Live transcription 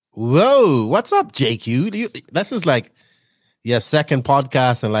Whoa, what's up, JQ? This is like your second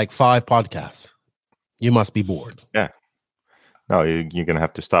podcast and like 5 podcasts. You must be bored. Yeah. No, you're going to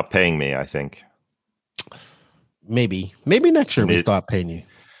have to stop paying me, I think. Maybe next year we start paying you.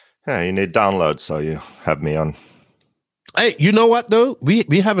 Yeah, you need downloads, so you have me on. Hey, you know what, though? We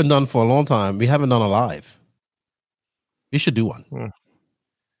haven't done for a long time. We haven't done a live. We should do one.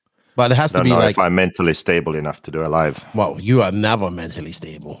 But it has to be like... if I'm mentally stable enough to do a live. Well, you are never mentally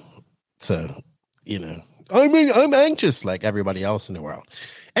stable. So, I'm anxious like everybody else in the world.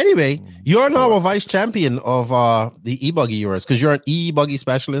 Anyway, you're now a vice champion of the Ebuggy Euros because you're an Ebuggy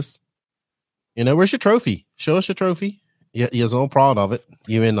specialist. Where's your trophy? Show us your trophy. You're so proud of it.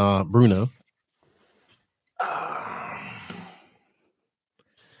 You and Bruno.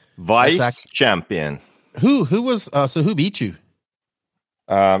 Vice champion. Who was who beat you?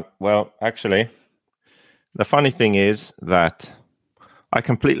 Well, actually, the funny thing is that I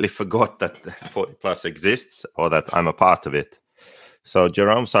completely forgot that 40 Plus exists or that I'm a part of it. So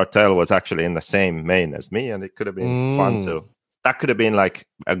Jerome Sartell was actually in the same main as me, and it could have been fun to. That could have been like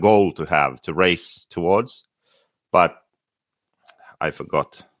a goal to race towards, but I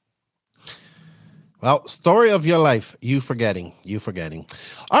forgot. Well, story of your life. You forgetting.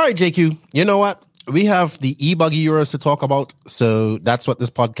 All right, JQ. You know what? We have the Ebuggy Euros to talk about, so that's what this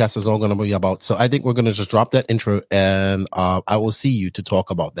podcast is all going to be about. So I think we're going to just drop that intro, and I will see you to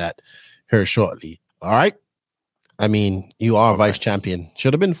talk about that here shortly. All right? I mean, you are vice champion.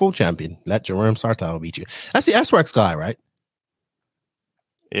 Should have been full champion. Let Jerome Sartell beat you. That's the S-Rex guy, right?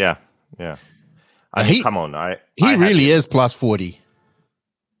 Yeah. Come on. He really is plus 40.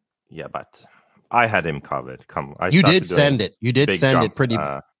 Yeah, but I had him covered. You did send it. You did send it pretty...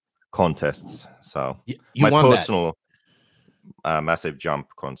 contests. So you my personal massive jump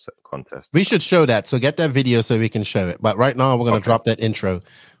contest. We should show that. So get that video so we can show it. But right now we're going to drop that intro.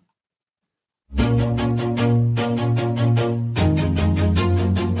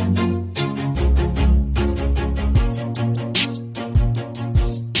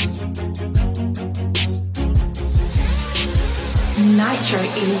 Nitro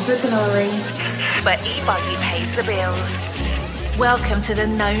is the glory, but Ebuggy pays the bills. Welcome to the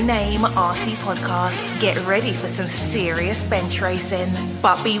No Name RC podcast. Get ready for some serious bench racing.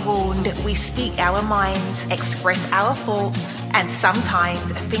 But be warned, we speak our minds, express our thoughts, and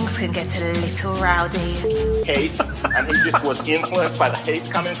sometimes things can get a little rowdy. Hate, and he just was influenced by the hate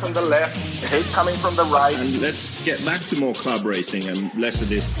coming from the left, the hate coming from the right. And let's get back to more club racing and less of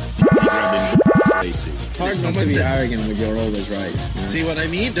this grabbing racing. It's hard not to be arrogant when you're always right. You know? See what I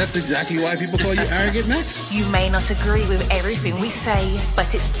mean? That's exactly why people call you arrogant, Max. You may not agree with everything we say,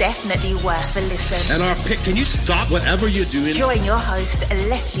 but it's definitely worth a listen. And our pick, can you stop whatever you're doing? Join your host,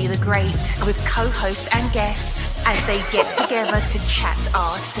 Leslie the Great, with co-hosts and guests as they get together to chat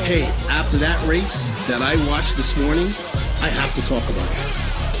RC. Hey, after that race that I watched this morning, I have to talk about it.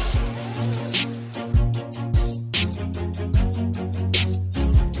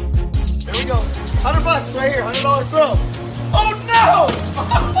 $100 right here, $100 throw. Oh no!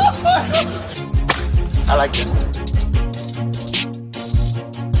 I like this.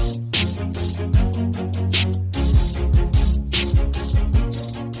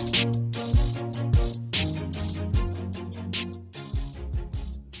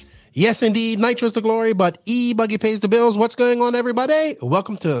 Yes, indeed. Nitro's the glory, but Ebuggy pays the bills. What's going on, everybody?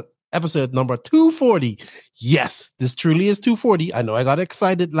 Welcome to episode number 240. Yes, this truly is 240. I know I got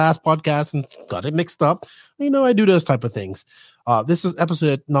excited last podcast and got it mixed up. I do those type of things. This is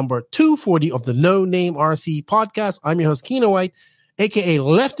episode number 240 of the No Name RC podcast. I'm your host, Keno White, aka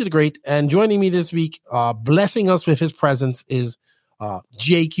Lefty the Great, and joining me this week, blessing us with his presence is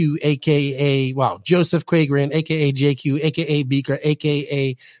JQ, aka Joseph Quagrin, aka JQ, aka Beaker,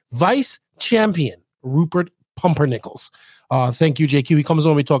 aka Vice Champion Rupert Pumpernickels. Thank you, JQ. He comes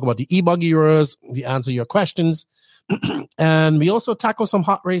on, we talk about the Ebuggy Euros, we answer your questions, and we also tackle some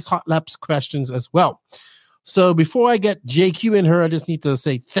hot race, hot laps questions as well. So before I get JQ in here, I just need to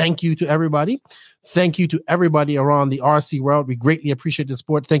say thank you to everybody. Thank you to everybody around the RC world. We greatly appreciate the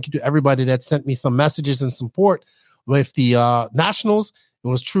support. Thank you to everybody that sent me some messages and support with the Nationals. It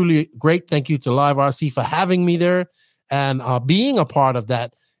was truly great. Thank you to Live RC for having me there and being a part of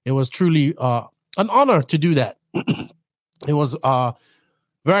that. It was truly an honor to do that. It was a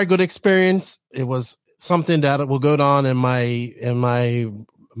very good experience. It was something that will go down in my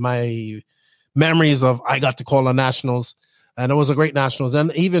memories of I got to call the Nationals, and it was a great Nationals,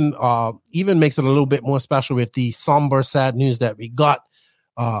 and even makes it a little bit more special with the somber, sad news that we got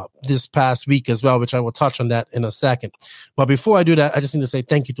this past week as well, which I will touch on that in a second. But before I do that, I just need to say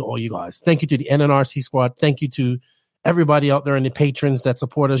thank you to all you guys. Thank you to the NNRC squad. Thank you to everybody out there and the patrons that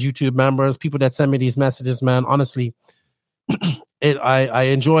support us, YouTube members, people that send me these messages, man. Honestly, I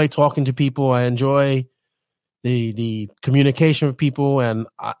enjoy talking to people. I enjoy the communication with people, and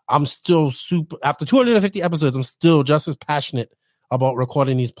I'm still super. After 250 episodes, I'm still just as passionate about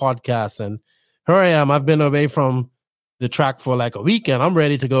recording these podcasts. And here I am. I've been away from the track for like a weekend. I'm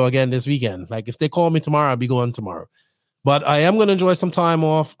ready to go again this weekend. Like if they call me tomorrow, I'll be going tomorrow. But I am going to enjoy some time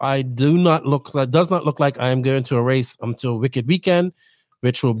off. It does not look like I am going to a race until Wicked Weekend,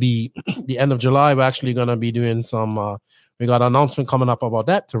 which will be the end of July. We're actually going to be doing some, we got an announcement coming up about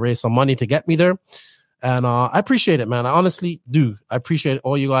that to raise some money to get me there. And I appreciate it, man. I honestly do. I appreciate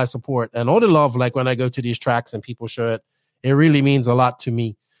all you guys' support and all the love. Like when I go to these tracks and people show it, it really means a lot to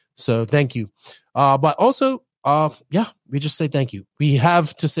me. So thank you. But also, we just say thank you. We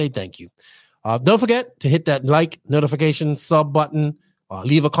have to say thank you. Don't forget to hit that like, notification, sub button.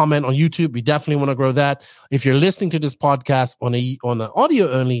 Leave a comment on YouTube. We definitely want to grow that. If you're listening to this podcast on the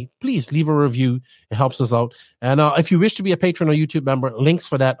audio only, please leave a review. It helps us out. And if you wish to be a patron or YouTube member, links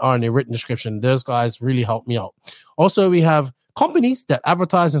for that are in the written description. Those guys really help me out. Also, we have companies that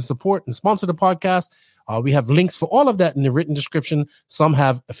advertise and support and sponsor the podcast. We have links for all of that in the written description. Some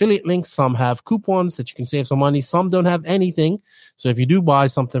have affiliate links. Some have coupons that you can save some money. Some don't have anything. So if you do buy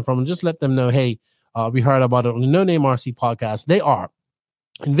something from them, just let them know, hey, we heard about it on the No Name RC podcast. They are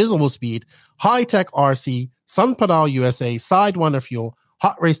Invisible Speed, High Tech RC, Sun Pedal USA, Sidewinder Fuel,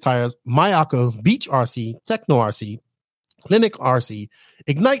 Hot Race Tires, Mayako, Beach RC, Techno RC, Clinic RC,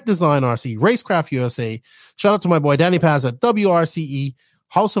 Ignite Design RC, Racecraft USA. Shout out to my boy Danny Paz at WRCE,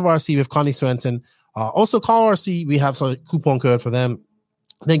 House of RC with Connie Swenson. Also, Call RC, we have some coupon code for them.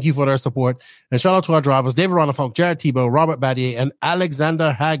 Thank you for their support. And shout out to our drivers, David Ronafalk, Jared Tebow, Robert Badier, and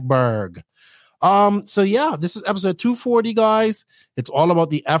Alexander Hagberg. So yeah, this is episode 240, guys. It's all about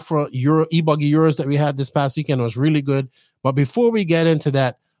the EFRA Ebuggy Euros that we had this past weekend. It was really good. But before we get into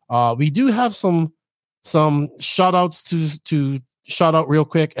that, we do have some shout outs to shout out real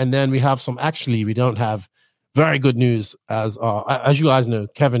quick. And then we have we don't have very good news. As you guys know,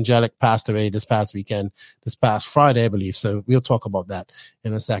 Kevin Jellick passed away this past Friday, I believe. So we'll talk about that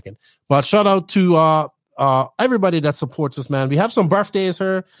in a second. But shout out to, everybody that supports us, man. We have some birthdays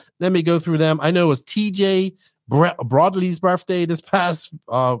here. Let me go through them. I know it was TJ Broadley's birthday this past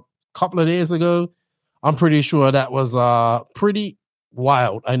couple of days ago. I'm pretty sure that was pretty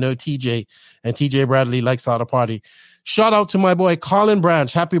wild. I know TJ Bradley likes how to party. Shout out to my boy Colin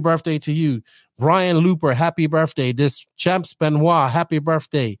Branch. Happy birthday to you. Brian Looper, happy birthday. This Champs Benoit, happy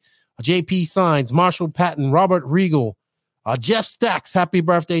birthday. JP Signs, Marshall Patton, Robert Regal, Jeff Stacks, happy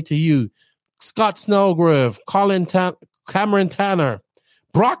birthday to you. Scott Snellgrove, Cameron Tanner,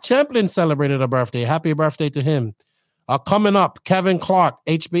 Brock Champlin celebrated a birthday. Happy birthday to him. Coming up, Kevin Clark,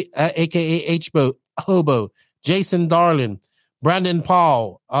 aka Hobo, Jason Darlin, Brandon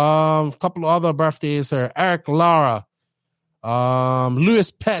Paul, a couple of other birthdays here. Eric Lara,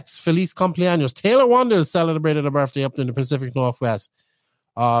 Louis Petts, Feliz Cumpleaños. Taylor Wonders celebrated a birthday up in the Pacific Northwest.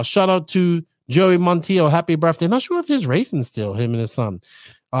 Shout out to Joey Montiel, happy birthday. Not sure if he's racing still, him and his son.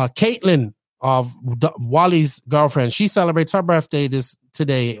 Caitlin, of Wally's girlfriend, she celebrates her birthday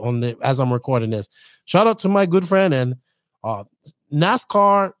today as I'm recording this. Shout out to my good friend and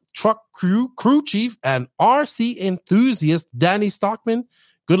NASCAR truck crew chief and RC enthusiast Danny Stockman.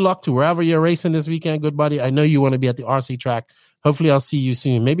 Good luck to wherever you're racing this weekend, good buddy. I know you want to be at the RC track. Hopefully I'll see you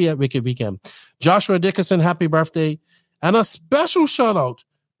soon, maybe at Wicked Weekend. Joshua Dickerson, happy birthday. And a special shout out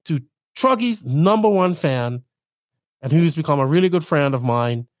to Truggy's #1 fan and who's become a really good friend of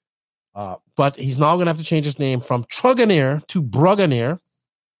mine. But he's now going to have to change his name from Truganeer to Bruganeer.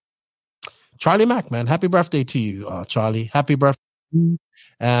 Charlie Mack, man. Happy birthday to you, Charlie. Happy birthday.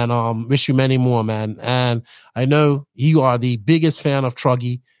 And wish you many more, man. And I know you are the biggest fan of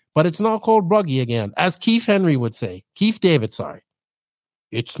Truggy, but it's now called Bruggy again. As Keith Henry would say. Keith David, sorry.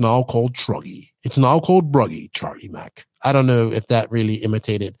 It's now called Truggy. It's now called Bruggy, Charlie Mack. I don't know if that really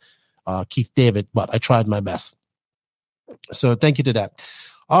imitated Keith David, but I tried my best. So thank you to that.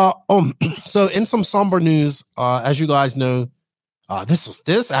 So in some somber news, as you guys know,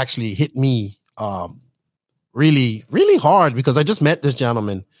 this actually hit me really, really hard because I just met this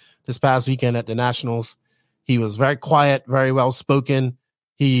gentleman this past weekend at the Nationals. He was very quiet, very well spoken.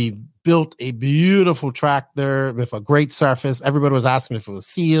 He built a beautiful track there with a great surface. Everybody was asking if it was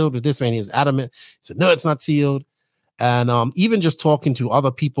sealed with this man. He was adamant. He said, no, it's not sealed. And even just talking to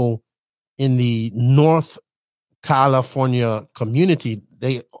other people in the North California community,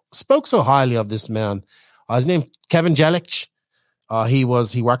 they spoke so highly of this man. His name Kevin Jellick. He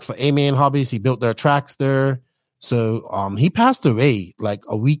worked for A-Man Hobbies. He built their tracks there. So he passed away like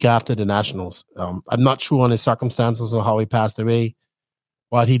a week after the Nationals. I'm not sure on his circumstances or how he passed away,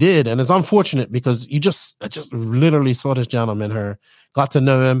 but he did. And it's unfortunate because I just literally saw this gentleman here, got to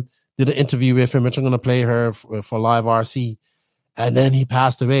know him, did an interview with him, which I'm going to play her for Live RC. And then he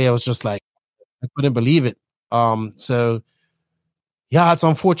passed away. I was just like, I couldn't believe it. So yeah, it's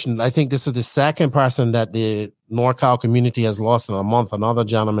unfortunate. I think this is the second person that the NorCal community has lost in a month. Another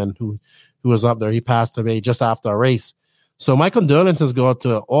gentleman who was up there, he passed away just after a race. So my condolences go out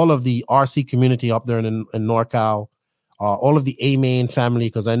to all of the RC community up there in NorCal, all of the A-Main family,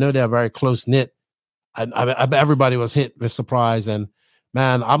 because I know they're very close-knit. I everybody was hit with surprise. And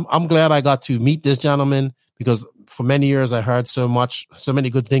man, I'm glad I got to meet this gentleman because for many years I heard so many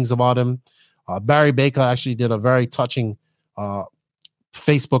good things about him. Barry Baker actually did a very touching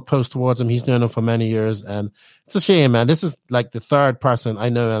Facebook post towards him. He's known him for many years, and it's a shame, man. This is like the third person I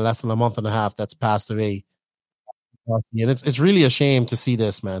know in less than a month and a half that's passed away, and it's really a shame to see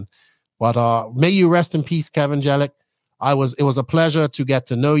this, man. But may you rest in peace, Kevin Jellick. It was a pleasure to get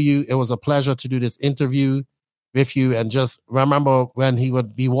to know you. It was a pleasure to do this interview with you, and just remember when he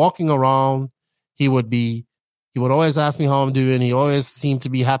would be walking around, he would always ask me how I'm doing. He always seemed to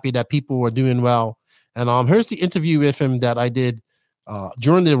be happy that people were doing well. And here's the interview with him that I did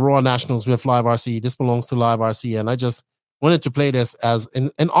during the Raw Nationals with Live RC. This belongs to Live RC, and I just wanted to play this as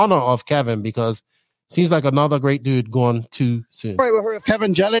in honor of Kevin because it seems like another great dude gone too soon. All right, we're here with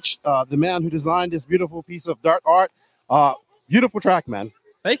Kevin Jellick, the man who designed this beautiful piece of dirt art. Beautiful track, man.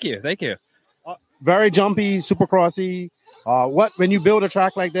 Thank you. Very jumpy, super crossy. When you build a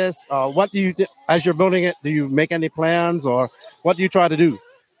track like this, what do you, as you're building it, do you make any plans or what do you try to do?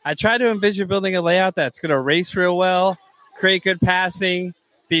 I try to envision building a layout that's going to race real well, create good passing,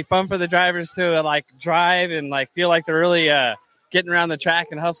 be fun for the drivers to like drive and like feel like they're really getting around the track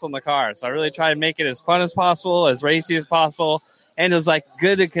and hustling the car. So I really try to make it as fun as possible, as racy as possible, and as like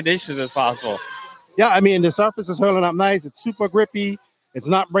good in conditions as possible. Yeah, I mean, the surface is holding up nice. It's super grippy. It's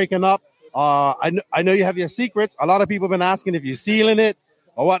not breaking up. I know you have your secrets. A lot of people have been asking if you're sealing it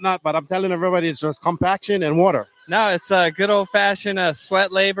or whatnot, but I'm telling everybody it's just compaction and water. No, it's a good old-fashioned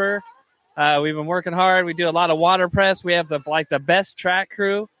sweat labor. We've been working hard. We do a lot of water press. We have the best track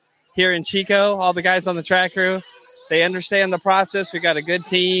crew here in Chico. All the guys on the track crew, they understand the process. We got a good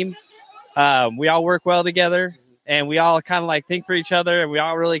team. We all work well together, and we all kind of like think for each other, and we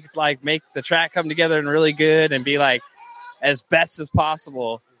all really like make the track come together and really good and be like as best as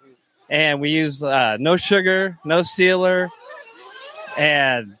possible. And we use no sugar, no sealer,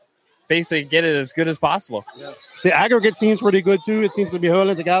 and basically get it as good as possible. Yeah. The aggregate seems pretty good too. It seems to be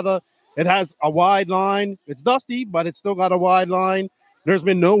holding together. It has a wide line. It's dusty, but it's still got a wide line. There's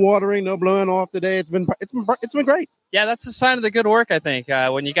been no watering, no blowing off today. It's been great. Yeah, that's a sign of the good work, I think.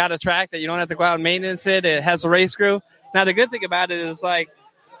 When you got a track that you don't have to go out and maintenance it, it has a race crew. Now, the good thing about it is like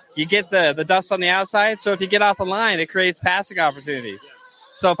you get the dust on the outside. So if you get off the line, it creates passing opportunities.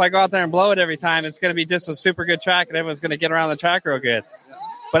 So if I go out there and blow it every time, it's going to be just a super good track and everyone's going to get around the track real good.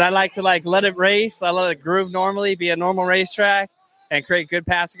 But I like to let it race. I let it groove normally, be a normal racetrack, and create good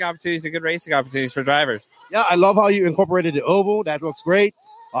passing opportunities and good racing opportunities for drivers. Yeah, I love how you incorporated the oval. That looks great.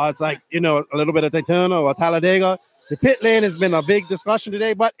 It's like, a little bit of Daytona or Talladega. The pit lane has been a big discussion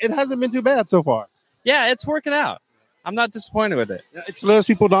today, but it hasn't been too bad so far. Yeah, it's working out. I'm not disappointed with it. It slows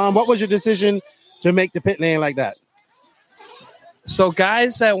people down. What was your decision to make the pit lane like that? So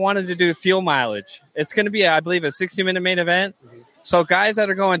guys that wanted to do fuel mileage, it's going to be, I believe, a 60-minute main event. So guys that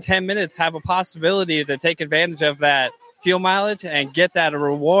are going 10 minutes have a possibility to take advantage of that fuel mileage and get that a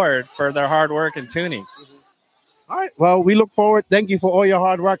reward for their hard work and tuning. All right. Well, we look forward. Thank you for all your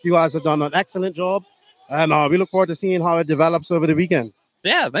hard work. You guys have done an excellent job. And we look forward to seeing how it develops over the weekend.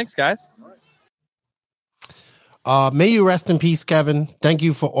 Yeah, thanks, guys. May you rest in peace, Kevin. Thank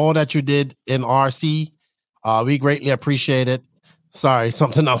you for all that you did in RC. We greatly appreciate it. Sorry,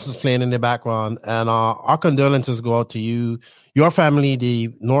 something else is playing in the background. And our condolences go out to you, your family, the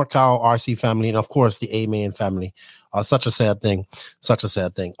NorCal RC family, and of course the A-Main family. Such a sad thing.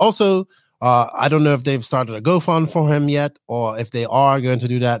 Also, I don't know if they've started a GoFund for him yet, or if they are going to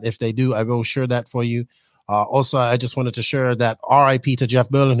do that. If they do, I will share that for you. Also, I just wanted to share that RIP to Jeff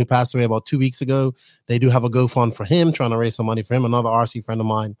Berlin, who passed away about 2 weeks ago. They do have a GoFund for him, trying to raise some money for him. Another RC friend of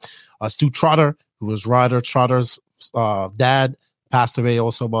mine, Stu Trotter, who was Ryder Trotter's dad, passed away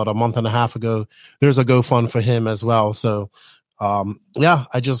also about a month and a half ago. There's a GoFund for him as well. So,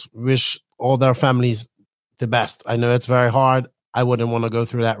 I just wish all their families the best. I know it's very hard. I wouldn't want to go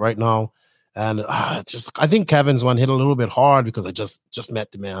through that right now. And I think Kevin's one hit a little bit hard because I just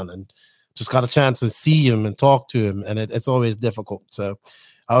met the man and just got a chance to see him and talk to him. And it's always difficult. So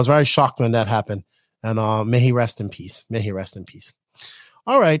I was very shocked when that happened. And may he rest in peace. May he rest in peace.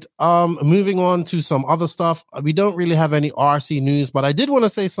 All right. Moving on to some other stuff. We don't really have any RC news, but I did want to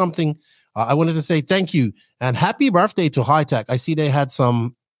say something. I wanted to say thank you and happy birthday to High Tech. I see they had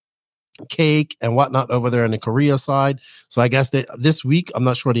some cake and whatnot over there on the Korea side. So I guess this week, I'm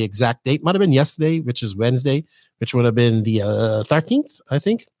not sure the exact date, might have been yesterday, which is Wednesday, which would have been the 13th, I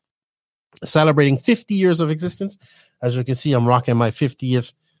think, celebrating 50 years of existence. As you can see, I'm rocking my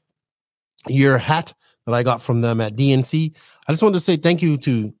 50th year hat that I got from them at DNC. I just wanted to say thank you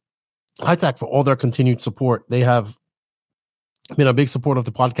to High Tech for all their continued support. They have been a big support of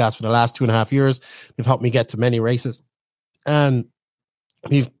the podcast for the last 2.5 years. They've helped me get to many races, and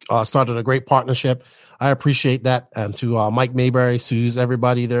we've started a great partnership. I appreciate that. And to Mike Mayberry, Suze,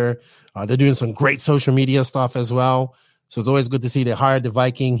 everybody there, they're doing some great social media stuff as well. So it's always good to see they hired the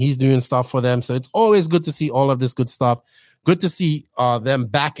Viking. He's doing stuff for them. So it's always good to see all of this good stuff. Good to see them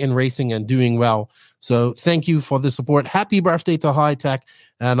back in racing and doing well. So thank you for the support. Happy birthday to High Tech.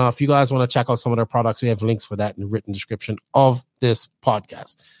 And if you guys want to check out some of their products, we have links for that in the written description of this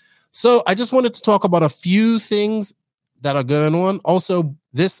podcast. So I just wanted to talk about a few things that are going on. Also,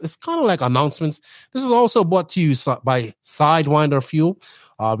 this is kind of like announcements. This is also brought to you by Sidewinder Fuel.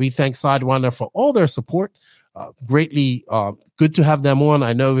 We thank Sidewinder for all their support. Greatly good to have them on.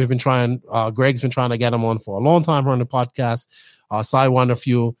 I know we've been trying, Greg's been trying to get them on for a long time on the podcast. Sidewinder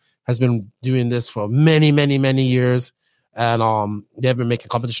Fuel has been doing this for many, many, many years. And they've been making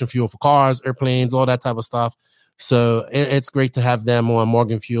competition fuel for cars, airplanes, all that type of stuff. So it's great to have them on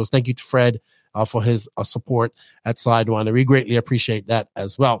Morgan Fuels. Thank you to Fred for his support at Sidewinder. We greatly appreciate that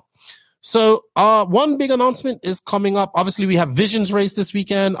as well. So one big announcement is coming up. Obviously, we have Visions race this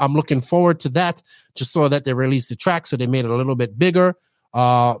weekend. I'm looking forward to that. Just saw that they released the track, so they made it a little bit bigger.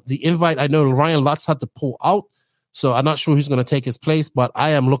 The invite, I know Ryan Lutz had to pull out, so I'm not sure who's going to take his place, but I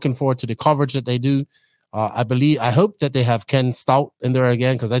am looking forward to the coverage that they do. I hope that they have Ken Stout in there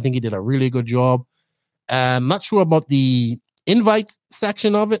again, because I think he did a really good job. I'm not sure about the invite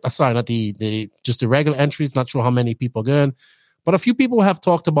section of it. Sorry, not just the regular entries. Not sure how many people going, but a few people have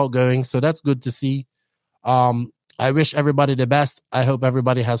talked about going, so that's good to see. I wish everybody the best. I hope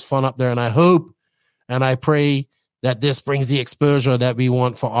everybody has fun up there, and I hope and I pray that this brings the exposure that we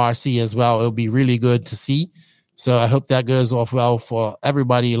want for RC as well. It'll be really good to see. So I hope that goes off well for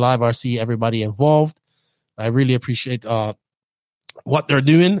everybody, Live RC, everybody involved. I really appreciate what they're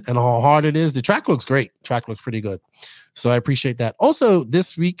doing and how hard it is. The track looks great. Track looks pretty good. So I appreciate that. Also,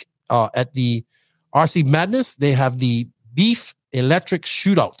 this week at the RC Madness, they have the Beef Electric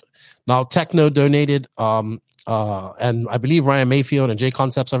Shootout. Now, Techno donated, and I believe Ryan Mayfield and J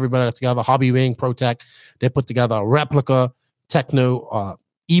Concepts, everybody got together, Hobby Wing, ProTech, they put together a replica Techno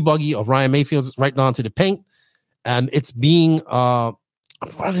Ebuggy of Ryan Mayfield's right down to the paint. And it's being,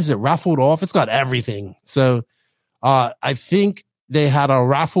 raffled off? It's got everything. So I think they had a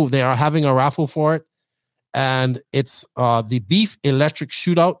raffle. They are having a raffle for it. And it's the Beef Electric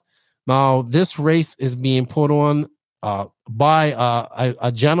Shootout. Now, this race is being put on by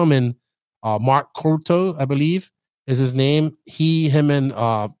a gentleman, Mark Corto, I believe is his name. Him and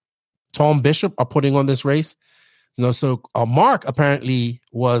Tom Bishop are putting on this race. So Mark apparently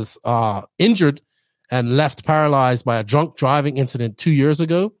was injured and left paralyzed by a drunk driving incident 2 years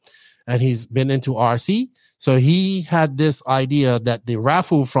ago. And he's been into RC. So he had this idea that the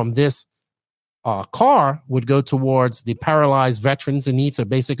raffle from this car would go towards the paralyzed veterans in need. So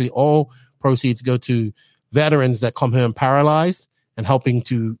basically all proceeds go to veterans that come home paralyzed and helping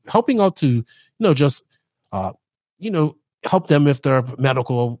out to, help them with their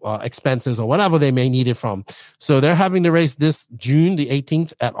medical expenses or whatever they may need it from. So they're having the race this June the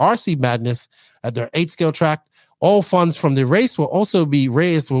 18th at RC Madness at their 8-scale track. All funds from the race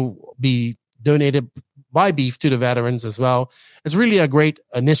will be donated by Beef to the veterans as well. It's really a great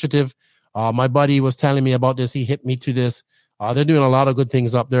initiative. My buddy was telling me about this. He hit me to this. They're doing a lot of good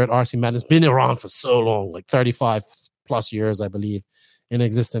things up there at RC Madness. Been around for so long, like 35 plus years, I believe, in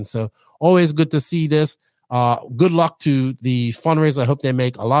existence. So always good to see this. Good luck to the fundraiser. I hope they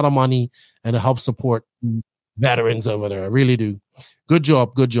make a lot of money and help support veterans over there. I really do. Good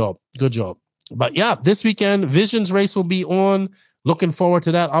job. But yeah, this weekend, Visions race will be on. Looking forward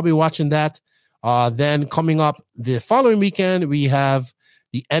to that. I'll be watching that. Then coming up the following weekend, we have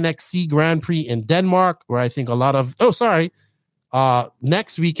the NXC Grand Prix in Denmark, where I think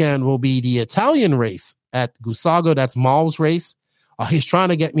next weekend will be the Italian race at Gusago. That's Mal's race. He's trying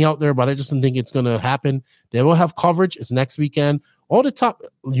to get me out there, but I just don't think it's going to happen. They will have coverage. It's next weekend. All the top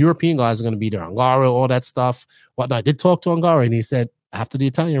European guys are going to be there. Angaro, all that stuff. Whatnot. I did talk to Angaro, and he said after the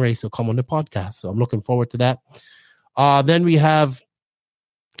Italian race, he'll come on the podcast. So I'm looking forward to that. Then we have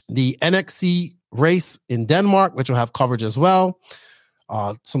the NXC race in Denmark, which will have coverage as well.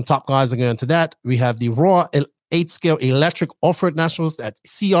 Some top guys are going to that. We have the Raw 8-scale electric off-road nationals at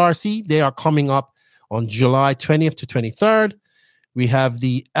CRC. They are coming up on July 20th to 23rd. We have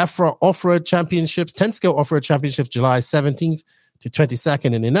the EFRA off-road championships, 10-scale off-road championships, July 17th to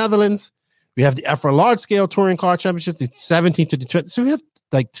 22nd in the Netherlands. We have the EFRA large-scale touring car championships, the 17th to the 20th. So we have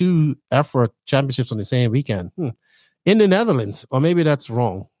like 2 EFRA championships on the same weekend in the Netherlands. Or maybe that's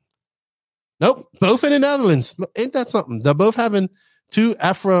wrong. Nope, both in the Netherlands. Look, ain't that something? They're both having 2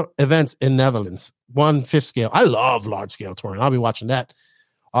 EFRA events in Netherlands. 1 5th scale. I love large-scale touring. I'll be watching that.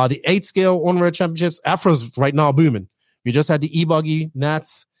 The 8-scale on-road championships, EFRA's right now booming. We just had the Ebuggy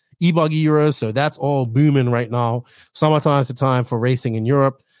Nats, Ebuggy Euros, so that's all booming right now. Summertime's the time for racing in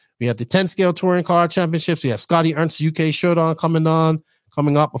Europe. We have the 10-scale touring car championships. We have Scotty Ernst UK Showdown coming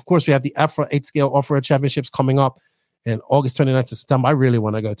up. Of course, we have the EFRA 8-scale off-road championships coming up in August 29th to September. I really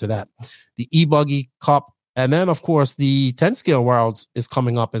want to go to that. The Ebuggy Cup, and then, of course, the 10-scale Worlds is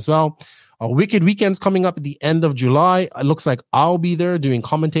coming up as well. Wicked Weekend's coming up at the end of July. It looks like I'll be there doing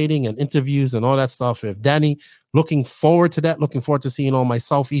commentating and interviews and all that stuff with Danny. Looking forward to that. Looking forward to seeing all my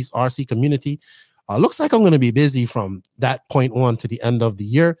Southeast RC community. Looks like I'm going to be busy from that point on to the end of the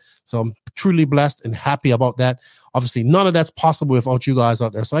year. So I'm truly blessed and happy about that. Obviously, none of that's possible without you guys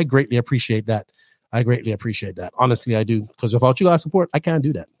out there. So I greatly appreciate that. Honestly, I do. Because without you guys' support, I can't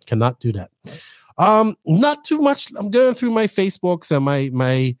do that. Cannot do that. Not too much. I'm going through my Facebooks and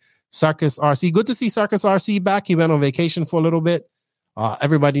my Circus RC. Good to see Circus RC back. He went on vacation for a little bit.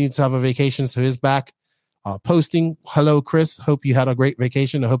 Everybody needs to have a vacation, so he's back. Posting, hello, Chris. Hope you had a great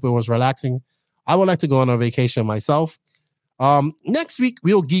vacation. I hope it was relaxing. I would like to go on a vacation myself. Next week,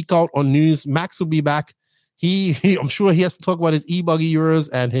 we'll geek out on news. Max will be back. I'm sure he has to talk about his Ebuggy Euros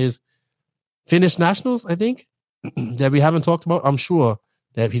and his Finnish Nationals, I think, that we haven't talked about. I'm sure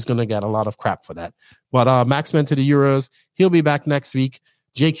that he's going to get a lot of crap for that. But Max went to the Euros. He'll be back next week.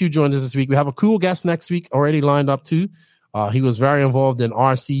 JQ joined us this week. We have a cool guest next week already lined up too. He was very involved in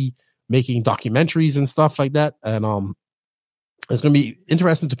RC, making documentaries and stuff like that. And it's going to be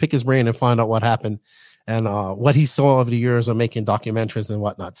interesting to pick his brain and find out what happened and what he saw over the years of making documentaries and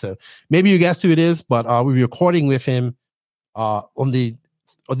whatnot. So maybe you guessed who it is, but we'll be recording with him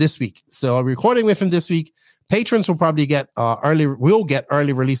this week. So I'll be recording with him this week. Patrons will probably get early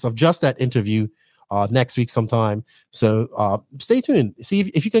release of just that interview next week sometime. So stay tuned. See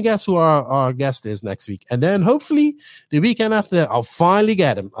if you can guess who our guest is next week. And then hopefully the weekend after that, I'll finally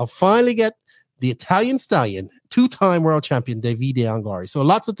get him. I'll finally get the Italian stallion, 2-time world champion, Davide Angari. So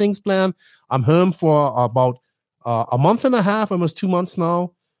lots of things planned. I'm home for about a month and a half, almost 2 months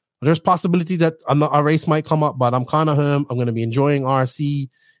now. There's possibility that a race might come up, but I'm kind of home. I'm going to be enjoying RC.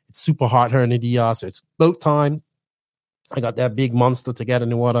 It's super hot here in the DR, so it's boat time. I got that big monster to get in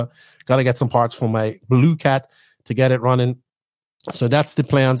the water. Got to get some parts for my Blue Cat to get it running. So that's the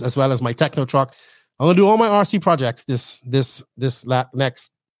plans, as well as my techno truck. I'm gonna do all my RC projects this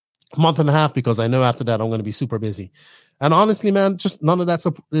next month and a half, because I know after that I'm gonna be super busy. And honestly, man, just none of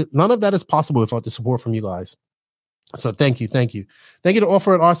that is possible without the support from you guys. So thank you to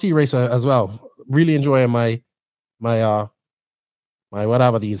Off-Road RC Racer as well. Really enjoying my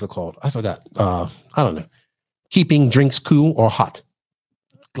whatever these are called. I forgot. I don't know. Keeping drinks cool or hot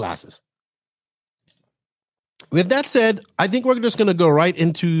glasses. With that said, I think we're just going to go right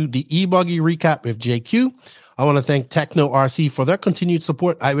into the Ebuggy recap with JQ. I want to thank Techno RC for their continued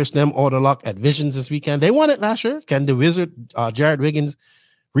support. I wish them all the luck at Visions this weekend. They won it last year. Can the Wizard, Jared Wiggins,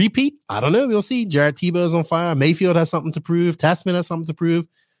 repeat? I don't know. We'll see. Jared Tebow's on fire. Mayfield has something to prove. Tasman has something to prove.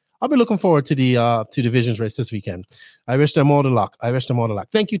 I'll be looking forward to the Visions race this weekend. I wish them all the luck.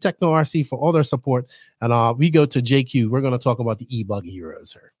 Thank you, Techno RC, for all their support. And we go to JQ. We're going to talk about the Ebuggy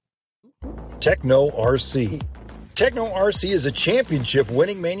Euros here. Techno RC. Techno RC is a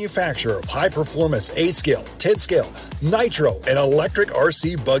championship-winning manufacturer of high-performance 8-scale, 10-scale, nitro, and electric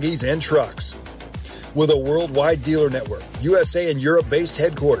RC buggies and trucks. With a worldwide dealer network, USA and Europe-based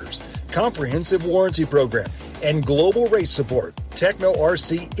headquarters, comprehensive warranty program, and global race support, Techno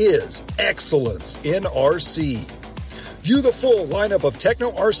RC is excellence in RC. View the full lineup of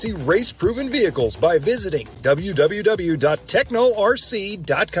Techno RC race-proven vehicles by visiting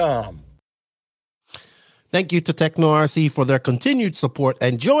www.technorc.com. Thank you to Techno RC for their continued support.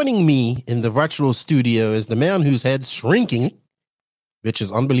 And joining me in the virtual studio is the man whose head's shrinking, which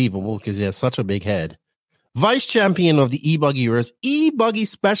is unbelievable because he has such a big head. Vice champion of the Ebuggy Euros, Ebuggy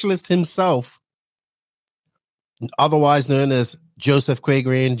specialist himself, otherwise known as Joseph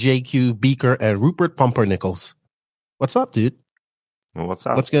Quagrain, JQ Beaker, and Rupert Pumpernickel. What's up, dude? Well, what's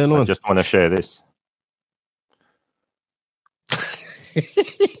up? What's going on? I just want to share this.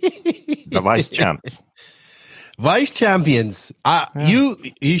 The vice champs. Vice champions. You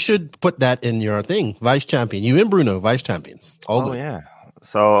should put that in your thing. Vice champion. You and Bruno, vice champions. All good. Yeah.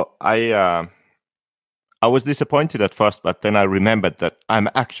 So I was disappointed at first, but then I remembered that I'm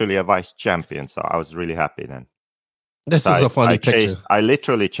actually a vice champion. So I was really happy then. This is a funny picture. I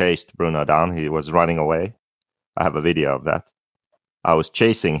literally chased Bruno down. He was running away. I have a video of that. I was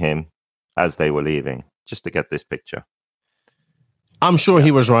chasing him as they were leaving just to get this picture. I'm sure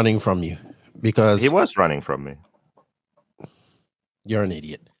he was running from you because he was running from me. You're an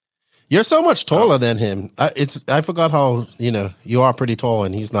idiot. You're so much taller than him. I forgot how, you are pretty tall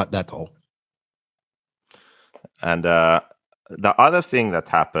and he's not that tall. And the other thing that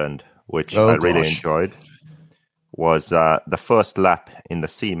happened, which I really enjoyed, was the first lap in the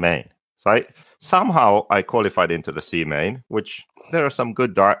C main. So somehow I qualified into the C main, which there are some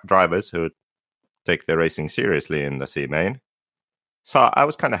good drivers who take their racing seriously in the C main. So I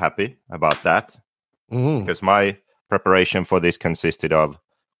was kind of happy about that because my preparation for this consisted of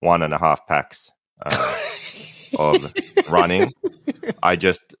 1.5 packs of running. I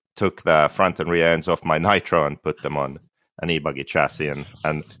just took the front and rear ends off my Nitro and put them on an Ebuggy chassis, and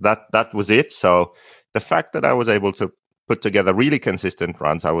that was it. So the fact that I was able to put together really consistent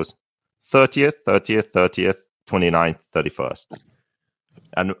runs, I was 30th, 29th, 31st.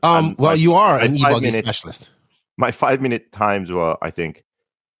 And you are an Ebuggy specialist. My 5-minute times were, I think,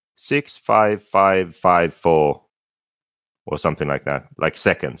 6:5:5:54 or something like that, like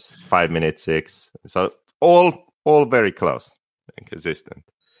seconds. 5 minutes 6. So all very close and consistent.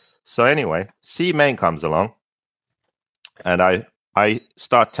 So anyway, C main comes along, and I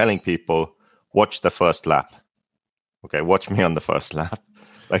start telling people, watch the first lap. Okay, watch me on the first lap.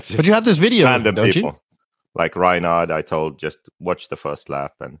 But you have this video, random don't people. You? Like Reinhard, I told just watch the first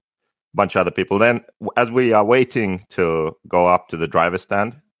lap, and a bunch of other people. Then, as we are waiting to go up to the driver's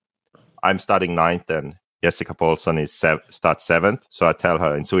stand, I'm starting 9th, and Jessica Paulson starts 7th. So I tell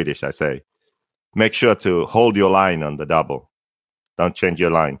her in Swedish, I say, make sure to hold your line on the double. Don't change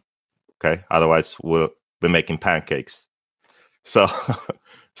your line, okay? Otherwise, we'll be making pancakes. So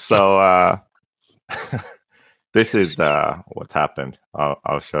this is what happened.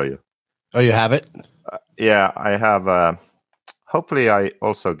 I'll show you. Oh, you have it? Yeah, I have. Hopefully, I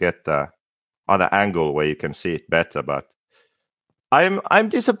also get the other angle where you can see it better. But I'm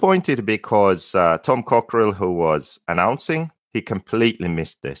disappointed because Tom Cockrell, who was announcing, he completely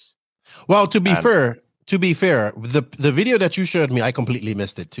missed this. Well, to be fair, the video that you showed me, I completely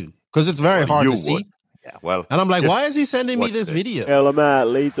missed it too because it's very hard to see. Yeah, well, and I'm like, why is he sending me this video? Lemaire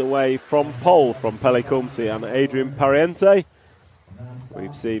leads away from pole from Pelle Kumsi and Adrian Pariente.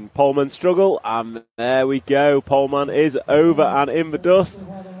 We've seen Poleman struggle, and there we go. Poleman is over and in the dust.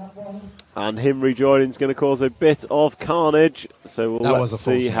 And him rejoining is going to cause a bit of carnage. So let's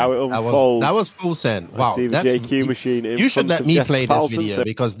see how it unfolds. That was full send. Wow. See the JQ machine in you should let me play this Paulson, video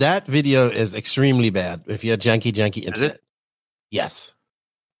because that video is extremely bad if you have janky internet. Is it? Yes.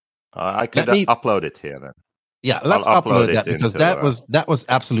 I could upload it here then. Yeah, let's upload that because that was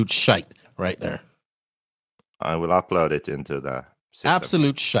absolute shite right there. I will upload it into the system.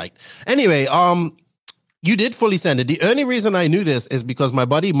 Absolute shite. Anyway, you did fully send it. The only reason I knew this is because my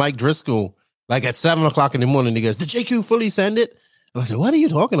buddy Mike Driscoll, like at 7:00 in the morning, he goes, "Did JQ fully send it?" And I said, "What are you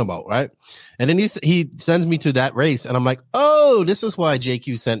talking about?" Right? And then he sends me to that race, and I'm like, "Oh, this is why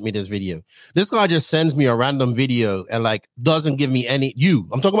JQ sent me this video." This guy just sends me a random video and like doesn't give me any.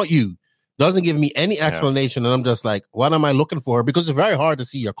 I'm talking about you. Doesn't give me any explanation, and I'm just like, "What am I looking for?" Because it's very hard to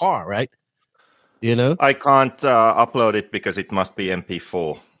see your car, right? I can't upload it because it must be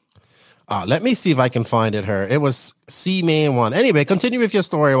MP4. Let me see if I can find it here. It was C main 1. Anyway, continue with your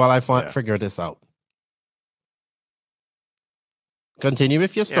story while I figure this out. Continue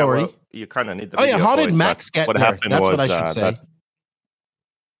with your story. Well, you kind of need the video. How did Max get there? That's what I should say.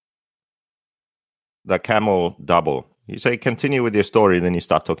 The camel double. You say continue with your story, then you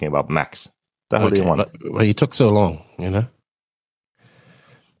start talking about Max. The hell do you want? Well, you took so long,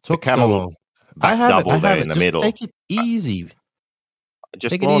 Took camel so long. I have it. In the just middle. Take it easy.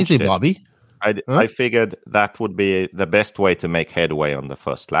 Just take it easy, Bobby. I figured that would be the best way to make headway on the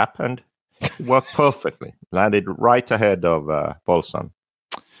first lap, and it worked perfectly. Landed right ahead of Paulson.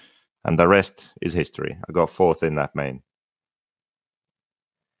 And the rest is history. I got 4th in that main.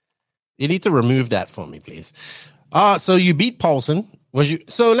 You need to remove that for me, please. So you beat Paulson.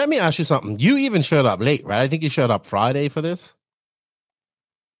 So let me ask you something. You even showed up late, right? I think you showed up Friday for this.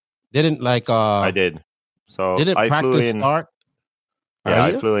 Didn't I did. So didn't I practice flew in. Start? Yeah,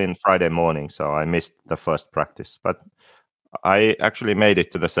 I flew in Friday morning, so I missed the first practice. But I actually made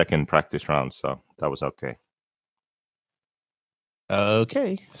it to the second practice round, so that was okay.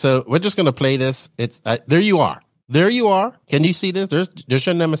 Okay, so we're just gonna play this. It's there. You are. There you are. Can you see this? There's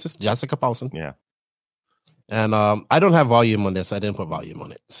your nemesis, Jessica Paulson. Yeah. And I don't have volume on this. I didn't put volume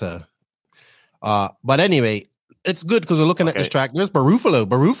on it. So, but anyway, it's good because we're looking at this track. There's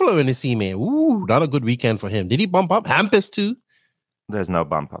Barufalo in the C man. Ooh, not a good weekend for him. Did he bump up? Hampus too? There's no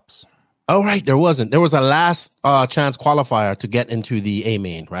bump ups. Oh, right. There wasn't. There was a last chance qualifier to get into the A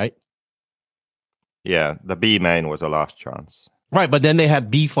main, right? Yeah, the B main was a last chance. Right, but then they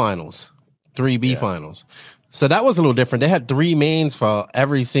had B finals, 3 B finals. So that was a little different. They had 3 mains for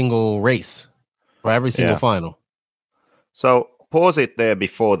every single race, for every single final. So pause it there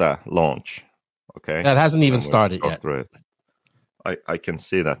before the launch. Okay. That hasn't even started yet. I can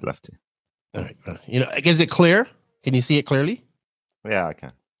see that, Lefty. All right. Is it clear? Can you see it clearly? Yeah, I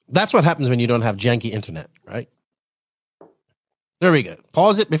can. That's what happens when you don't have janky internet, right? There we go.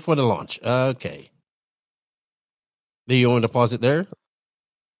 Pause it before the launch. Okay. Do you want to pause it there?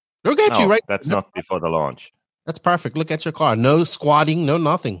 Look at you, right? That's not before the launch. That's perfect. Look at your car. No squatting, no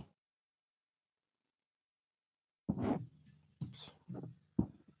nothing.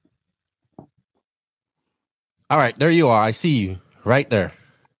 All right, there you are. I see you right there.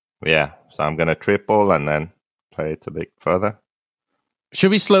 Yeah, so I'm going to triple and then play it a bit further.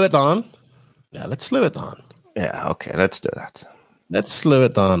 Should we slow it down? Yeah, let's slow it down. Yeah, okay, let's do that. Let's slow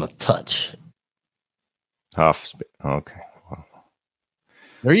it down a touch. Half speed. Okay. Well.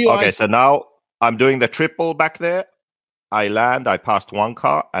 There you are. Okay, so now I'm doing the triple back there. I land, I passed one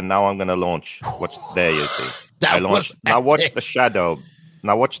car, and now I'm going to launch. Watch there, you see. I launched. Now watch the shadow.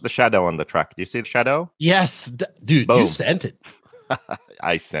 Now watch the shadow on the track. Do you see the shadow? Yes. Dude, Boom. You sent it.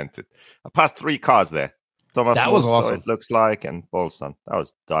 I sent it. I passed 3 cars there. Thomas that was awesome. It looks like, and Bolson. That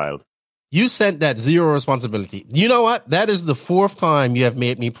was dialed. You sent that, zero responsibility. You know what? That is the 4th time you have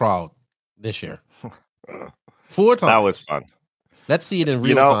made me proud this year. 4 times. That was fun. Let's see it in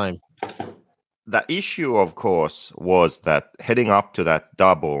real time. The issue, of course, was that heading up to that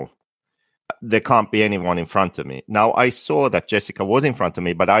double, there can't be anyone in front of me. Now, I saw that Jessica was in front of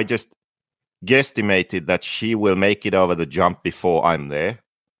me, but I just guesstimated that she will make it over the jump before I'm there.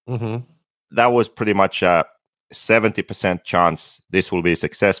 Mm-hmm. That was pretty much a 70% chance this will be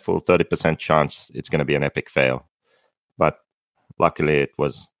successful, 30% chance it's going to be an epic fail. But luckily, it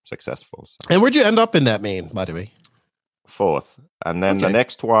was successful. So. And where'd you end up in that main, by the way? 4th. And then the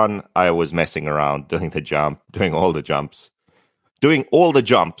next one, I was messing around, doing the jump, doing all the jumps.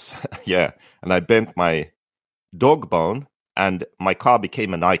 Yeah. And I bent my dog bone and my car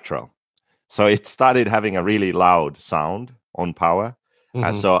became a nitro. So it started having a really loud sound on power. Mm-hmm.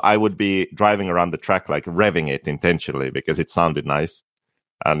 And so I would be driving around the track, like revving it intentionally because it sounded nice.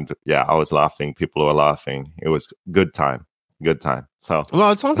 And yeah, I was laughing. People were laughing. It was good time. So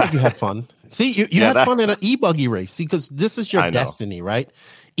well, it sounds like you had fun. See, you had fun in an Ebuggy race. See, because this is your destiny, right?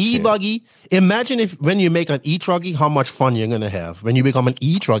 Ebuggy. Yeah. Imagine if when you make an e-truggy, how much fun you're gonna have when you become an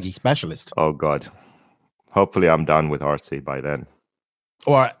e-truggy specialist. Oh God! Hopefully, I'm done with RC by then.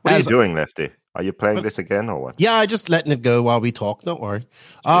 Or what are you doing, Lefty? Are you playing this again or what? Yeah, I just letting it go while we talk. Don't worry.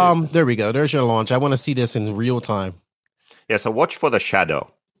 There we go. There's your launch. I want to see this in real time. Yeah. So watch for the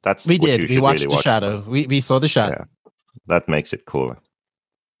shadow. That's we did. We watched the shadow. We saw the shadow. Yeah. That makes it cooler.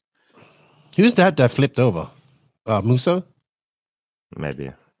 Who's that flipped over? Musso? Maybe.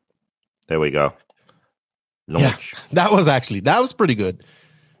 There we go. Launch. Yeah, that was pretty good.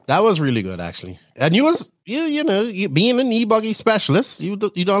 That was really good, actually. And you being an Ebuggy specialist, you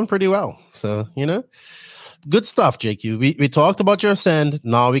done pretty well. So, good stuff, JQ. We talked about your ascend.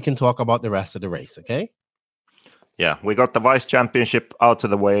 Now we can talk about the rest of the race, okay? Yeah, we got the vice championship out of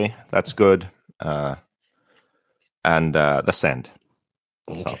the way. That's good. And the send.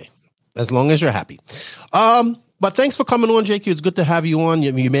 Okay. So. As long as you're happy. But thanks for coming on, JQ. It's good to have you on.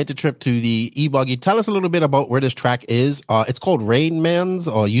 You made the trip to the Ebuggy. Tell us a little bit about where this track is. It's called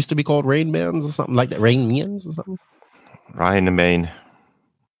Rainmans, or used to be called Rainmans, or something like that. Rainmans or something? Rhein-Main.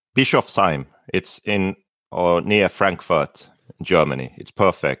 Bischofsheim. It's in or near Frankfurt, Germany. It's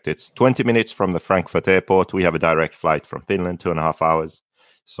perfect. It's 20 minutes from the Frankfurt airport. We have a direct flight from Finland, 2.5 hours.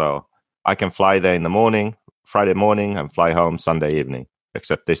 So I can fly there in the morning, Friday morning, and fly home Sunday evening.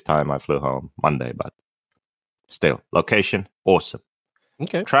 Except this time I flew home Monday, but still, location, awesome.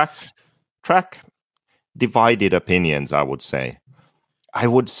 Okay. Track, divided opinions, I would say. I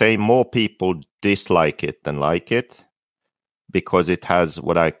would say more people dislike it than like it because it has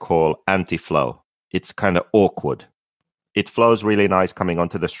what I call anti-flow. It's kind of awkward. It flows really nice coming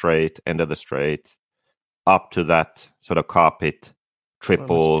onto the straight, end of the straight, up to that sort of carpet,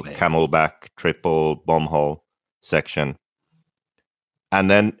 triple, camelback, triple, bomb hole section. And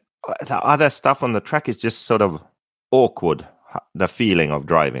then the other stuff on the track is just sort of awkward, the feeling of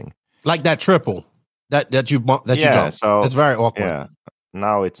driving. Like that triple that you jump. So it's very awkward. Yeah,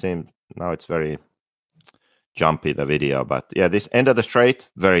 now it's very jumpy, the video, but yeah, this end of the straight,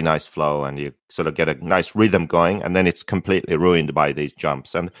 very nice flow, and you sort of get a nice rhythm going, and then it's completely ruined by these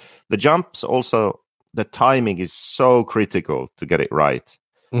jumps. And the jumps also, the timing is so critical to get it right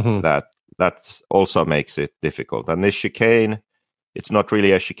that also makes it difficult. And this chicane, it's not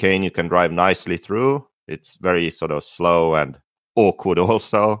really a chicane you can drive nicely through. It's very sort of slow and awkward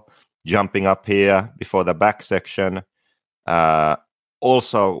also, jumping up here before the back section.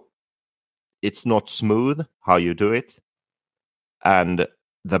 Also, it's not smooth how you do it. And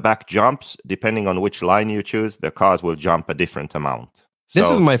the back jumps, depending on which line you choose, the cars will jump a different amount. This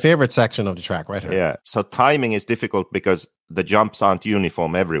is my favorite section of the track right here. Yeah. So timing is difficult because the jumps aren't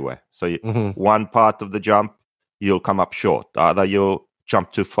uniform everywhere. So one part of the jump, you'll come up short. The other, you'll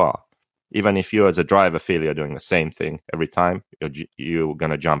jump too far. Even if you as a driver feel you're doing the same thing every time, you're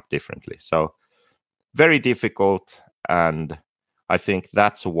going to jump differently. So very difficult. And I think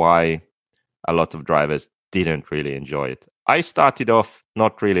that's why a lot of drivers didn't really enjoy it. I started off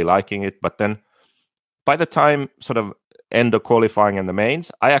not really liking it, but then by the time sort of end of qualifying and the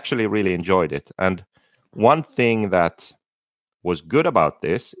mains, I actually really enjoyed it. And one thing that was good about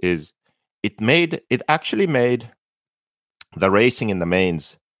this is it actually made the racing in the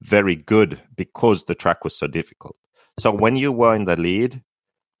mains very good because the track was so difficult. So when you were in the lead,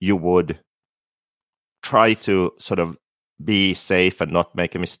 you would try to sort of be safe and not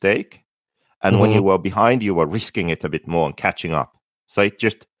make a mistake. And when you were behind, you were risking it a bit more and catching up. So it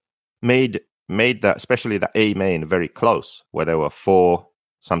just made that, especially the A main, very close, where there were 4,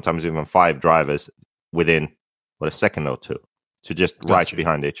 sometimes even 5 drivers within a second or two, to just right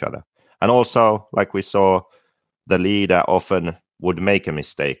behind each other. And also, like we saw, the leader often would make a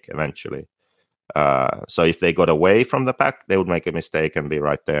mistake eventually. So if they got away from the pack, they would make a mistake and be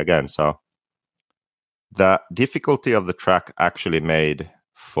right there again. So the difficulty of the track actually made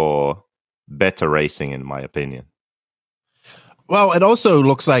for better racing, in my opinion. Well, it also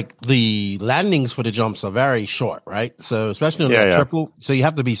looks like the landings for the jumps are very short, right? So especially on the triple, so you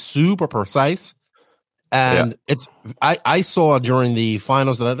have to be super precise. And I saw during the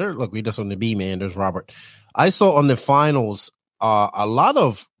finals look, we just on the B, man. There's Robert. I saw on the finals a lot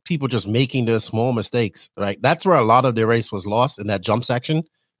of people just making those small mistakes, right? That's where a lot of the race was lost, in that jump section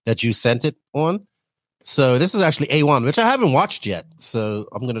that you sent it on. So this is actually A1, which I haven't watched yet. So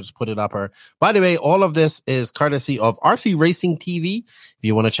I'm going to just put it up here. By the way, all of this is courtesy of RC Racing TV. If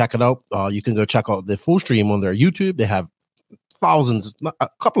you want to check it out, you can go check out the full stream on their YouTube. They have a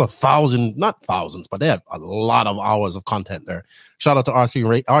couple of thousand, not thousands, but they have a lot of hours of content there. Shout out to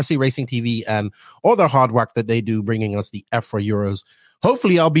RC Racing TV and all their hard work that they do, bringing us the EFRA Euros.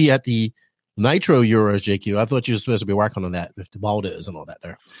 Hopefully I'll be at the Nitro Euros, JQ. I thought you were supposed to be working on that with the Balders and all that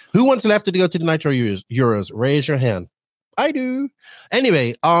there. Who wants left to go to the Nitro Euros? Raise your hand. I do.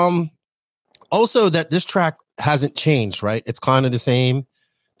 Anyway, also that this track hasn't changed, right? It's kind of the same.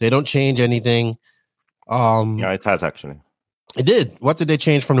 They don't change anything. Yeah, it has actually. It did. What did they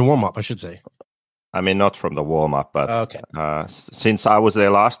change from the warm-up, I should say? I mean, not from the warm-up, but okay. Since I was there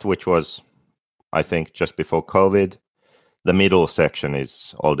last, which was, I think, just before COVID, the middle section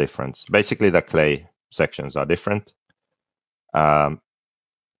is all different. Basically, the clay sections are different. The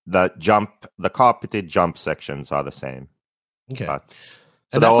carpeted jump sections are the same. Okay. So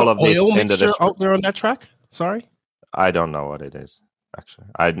and that's all of this oil mixture out there on that track? Sorry? I don't know what it is, actually.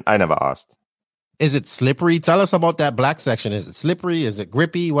 I never asked. Is it slippery? Tell us about that black section. Is it slippery? Is it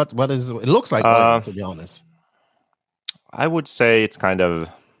grippy? What is it? It looks like oil, to be honest. I would say it's kind of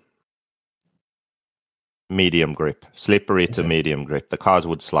medium grip, slippery to medium grip. The cars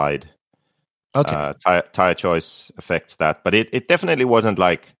would slide. Okay. Tire choice affects that, but it definitely wasn't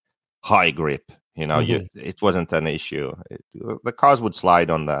like high grip. You know, it wasn't an issue. The cars would slide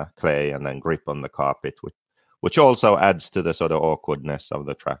on the clay and then grip on the carpet, which also adds to the sort of awkwardness of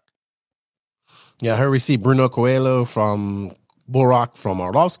the track. Yeah, here we see Bruno Coelho from Borak, from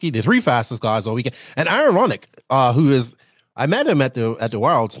Orlovsky, the 3 fastest guys all weekend, and Ironic, who is. I met him at the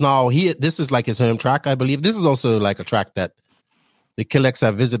Worlds. Now this is like his home track, I believe. This is also like a track that the Killex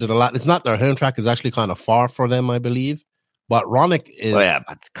have visited a lot. It's not their home track; it's actually kind of far for them, I believe. But Ronick is. Oh, yeah,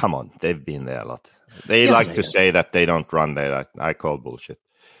 but come on, they've been there a lot. They like to say that they don't run there. I call bullshit.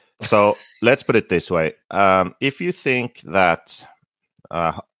 So let's put it this way: if you think that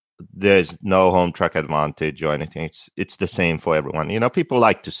there's no home track advantage or anything, it's the same for everyone. You know, people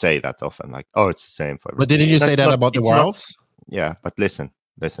like to say that often, like, "Oh, it's the same for everyone." But didn't you say that about the Worlds? Yeah, but listen.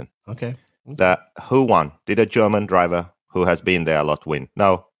 Okay. Who won? Did a German driver who has been there a lot win?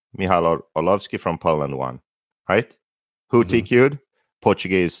 No, Michal Orlovsky from Poland won, right? Who TQ'd?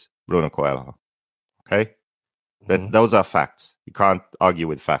 Portuguese Bruno Coelho. Okay? Those are facts. You can't argue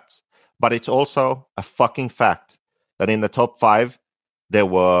with facts. But it's also a fucking fact that in the top 5, there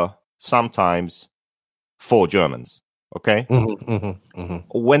were sometimes 4 Germans. Okay?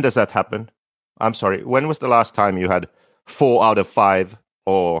 When does that happen? I'm sorry. When was the last time you had 4 out of 5,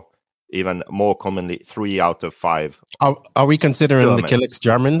 or even more commonly 3 out of 5? Are we considering Germans the Kilix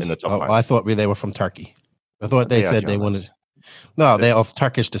Germans? in the top 5? I thought they were from Turkey. I thought they said they wanted. No, they're of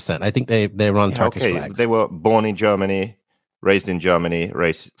Turkish descent. I think they run Turkish flags. They were born in Germany, raised in Germany,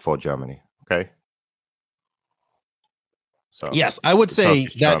 raised for Germany. Okay. So yes, I would say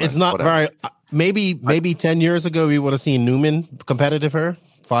Turkish, that German, it's not whatever. very. Maybe 10 years ago we would have seen Newman competitive her.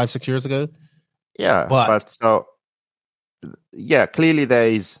 5-6 years ago. Yeah, but so clearly there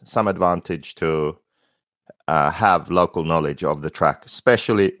is some advantage to have local knowledge of the track,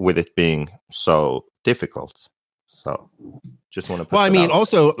 especially with it being so difficult. So just want to put that out.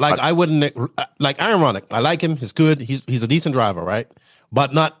 Also, I wouldn't like Aaron Ronick. I like him. He's good. He's a decent driver, right?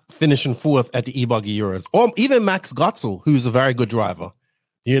 But not finishing 4th at the Ebuggy Euros. Or even Max Gotzel, who's a very good driver.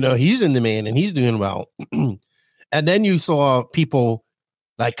 He's in the main and he's doing well. And then you saw people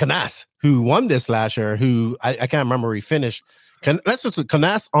like Canas, who won this last year, who I can't remember where he finished.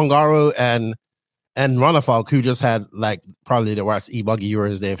 Canas, Ongaro, and Ronafalk, who just had probably the worst Ebuggy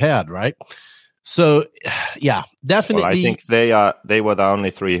Euros they've had, right? So, yeah, definitely. Well, I think they were the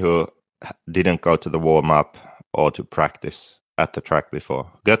only 3 who didn't go to the warm-up or to practice at the track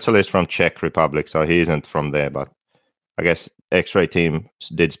before. Götzel is from Czech Republic, so he isn't from there, but I guess X-Ray team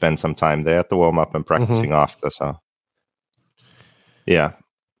did spend some time there at the warm-up and practicing after, so yeah.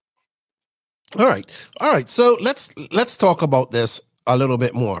 All right. So let's talk about this a little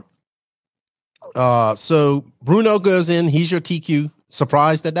bit more. So Bruno goes in. He's your TQ.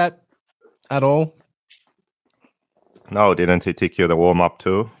 Surprised at that at all? No, didn't he TQ the warm up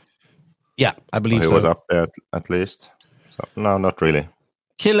too? Yeah, I believe he so. was up there at least. So no, not really.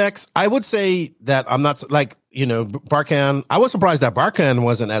 Killex, I would say that I'm not Barkan. I was surprised that Barkan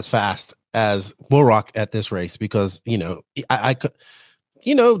wasn't as fast as Burak at this race because I could.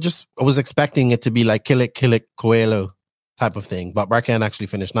 I was expecting it to be like Killick, Coelho type of thing, but Barkan actually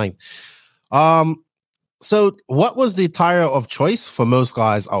finished 9th. So what was the tire of choice for most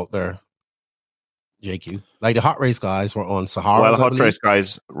guys out there, JQ? Like the hot race guys were on Sahara. Well, hot race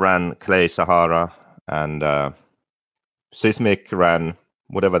guys ran Clay Sahara, and Sismic ran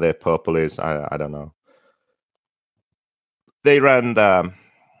whatever their purple is. I don't know. They ran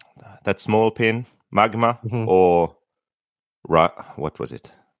that small pin, Magma, or what was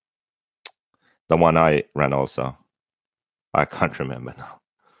it? The one I ran also. I can't remember now.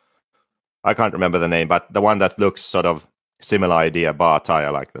 I can't remember the name, but the one that looks sort of similar idea, bar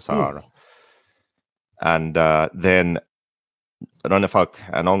tire like the Sahara. And then Ronnefalk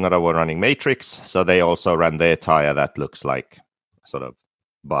and Ongara were running Matrix, so they also ran their tire that looks like sort of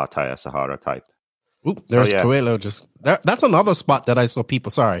bar tire Sahara type. There's Coelho. That's another spot that I saw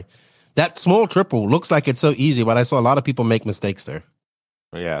people. Sorry. That small triple looks like it's so easy, but I saw a lot of people make mistakes there.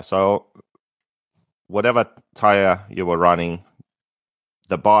 Yeah, so whatever tire you were running,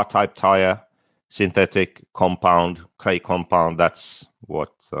 the bar type tire, synthetic compound, clay compound, that's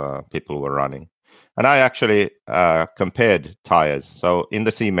what people were running. And I actually compared tires. So in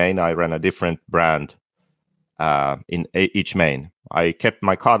the C main, I ran a different brand in each main. I kept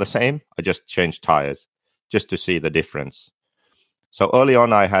my car the same. I just changed tires just to see the difference. So early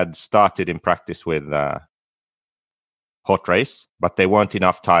on, I had started in practice with hot race, but there weren't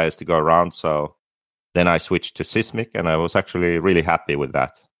enough tires to go around. So then I switched to Sismic, and I was actually really happy with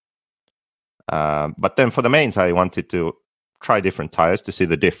that. But then for the mains, I wanted to try different tires to see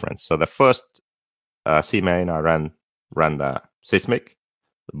the difference. So the first C main, I ran the Sismic,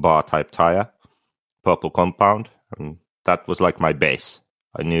 the bar type tire, purple compound, and that was like my base.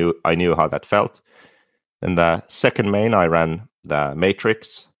 I knew how that felt. In the second main, I ran the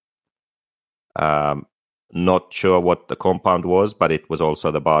Matrix. Not sure what the compound was, but it was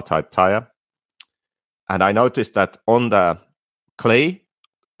also the bar type tire. And I noticed that on the clay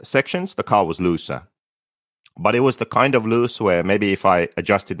sections, the car was looser. But it was the kind of loose where maybe if I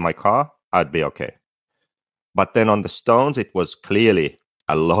adjusted my car, I'd be okay. But then on the stones, it was clearly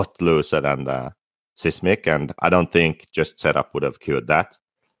a lot looser than the Sismic, and I don't think just setup would have cured that.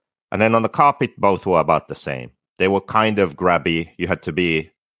 And then on the carpet, both were about the same. They were kind of grabby. You had to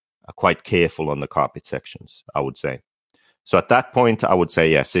be quite careful on the carpet sections, I would say. So at that point, I would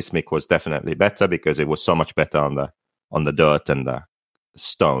say, yeah, Sismic was definitely better because it was so much better on the dirt and the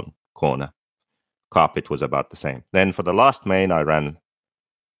stone corner. Carpet was about the same. Then for the last main, I ran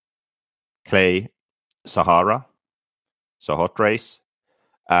Clay Sahara. so hot race.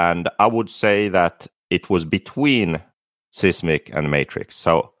 And I would say that it was between Seismic and Matrix,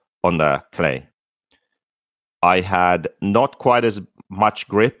 so on the clay. I had not quite as much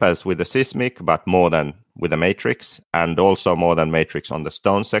grip as with the Seismic, but more than with the Matrix, and also more than Matrix on the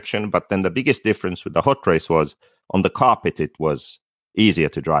stone section. But then the biggest difference with the hot race was on the carpet, it was easier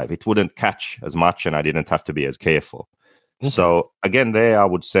to drive. It wouldn't catch as much, and I didn't have to be as careful. Okay. So again, there I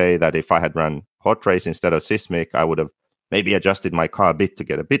would say that if I had run hot race instead of Seismic, I would have maybe adjusted my car a bit to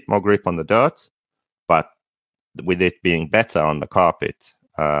get a bit more grip on the dirt. But with it being better on the carpet,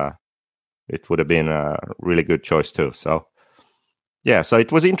 it would have been a really good choice too. So yeah, so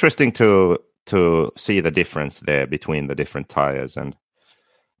it was interesting to see the difference there between the different tires, and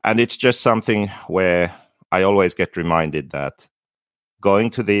it's just something where I always get reminded that going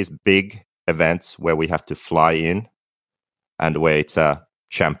to these big events where we have to fly in and where it's a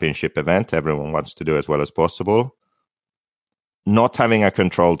championship event, everyone wants to do as well as possible. Not having a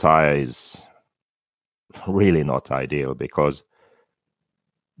control tire is really not ideal, because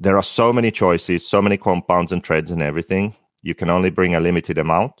there are so many choices, so many compounds and treads and everything. You can only bring a limited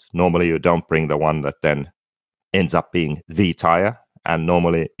amount. Normally, you don't bring the one that then ends up being the tire. And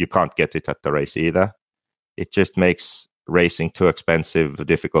normally, you can't get it at the race either. It just makes racing too expensive,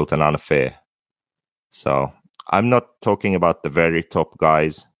 difficult, and unfair. So I'm not talking about the very top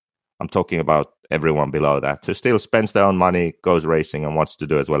guys. I'm talking about everyone below that who still spends their own money, goes racing, and wants to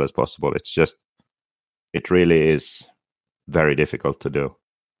do as well as possible. It's just, it really is very difficult to do.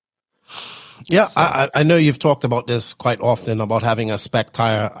 Yeah, so. I know you've talked about this quite often, about having a spec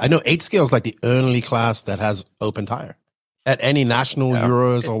tire. I know 8 scale is like the only class that has open tire at any national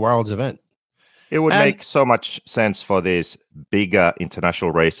Euros or Worlds event. It would make so much sense for these bigger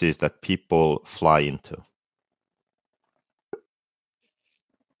international races that people fly into.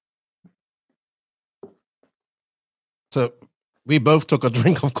 So we both took a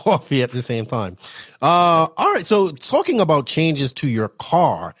drink of coffee at the same time. All right, so talking about changes to your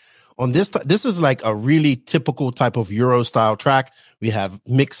car, on this is like a really typical type of Euro style track. We have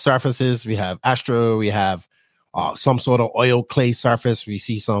mixed surfaces. We have Astro. We have some sort of oil clay surface. We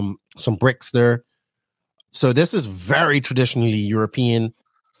see some bricks there. So this is very traditionally European.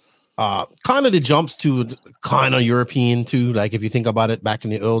 Kind of the jumps to kind of European too. Like if you think about it back in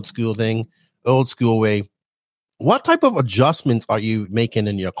the old school way. What type of adjustments are you making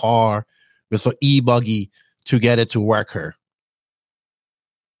in your car with an Ebuggy to get it to work here?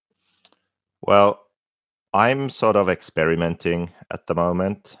 Well, I'm sort of experimenting at the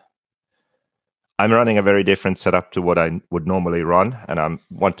moment. I'm running a very different setup to what I would normally run, and I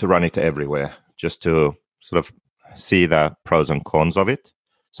want to run it everywhere just to sort of see the pros and cons of it.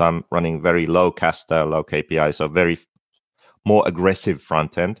 So I'm running very low caster, low KPI, so very more aggressive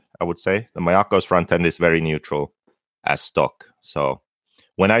front end, I would say. The Mayako's front end is very neutral as stock. So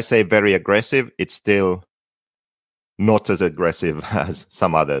when I say very aggressive, it's still not as aggressive as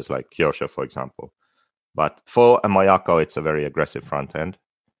some others, like Kyosho, for example. But for a Mayako, it's a very aggressive front end.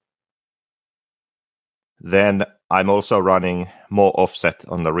 Then I'm also running more offset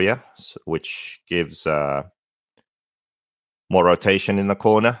on the rear, which gives more rotation in the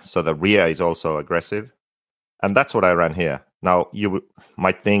corner. So the rear is also aggressive. And that's what I ran here. Now, you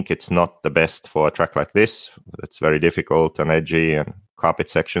might think it's not the best for a track like this. It's very difficult and edgy and carpet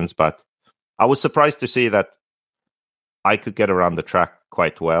sections. But I was surprised to see that I could get around the track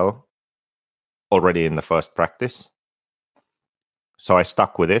quite well already in the first practice. So I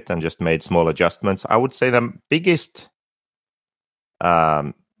stuck with it and just made small adjustments. I would say the biggest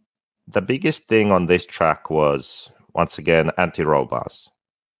thing on this track was, once again, anti-roll bars.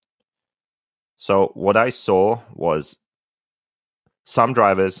 So what I saw was some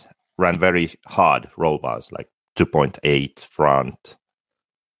drivers ran very hard roll bars, like 2.8 front,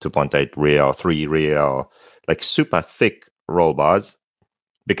 2.8 rear, or 3 rear, or like super thick roll bars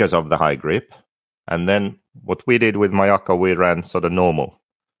because of the high grip. And then what we did with Mayako, we ran sort of normal,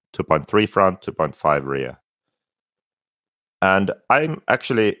 2.3 front, 2.5 rear. And I'm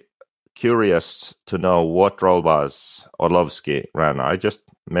actually curious to know what roll bars Orlovsky ran. I just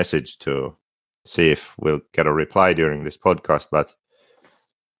messaged to see if we'll get a reply during this podcast. But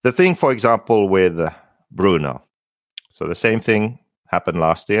the thing, for example, with Bruno, so the same thing happened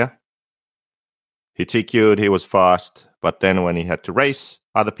last year. He TQ'd, he was fast, but then when he had to race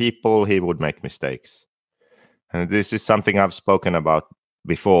other people, he would make mistakes. And this is something I've spoken about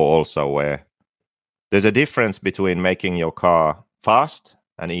before also, where there's a difference between making your car fast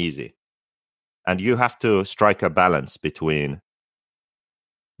and easy. And you have to strike a balance between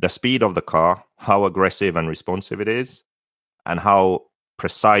the speed of the car, how aggressive and responsive it is, and how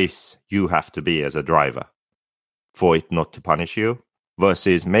precise you have to be as a driver. for it not to punish you,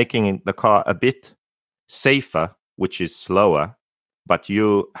 versus making the car a bit safer, which is slower, but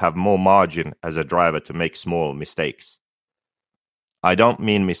you have more margin as a driver to make small mistakes. I don't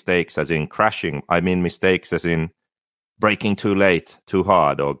mean mistakes as in crashing. I mean mistakes as in braking too late, too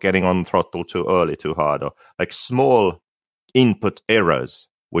hard, or getting on throttle too early, too hard, or like small input errors,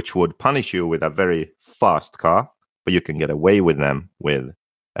 which would punish you with a very fast car, but you can get away with them with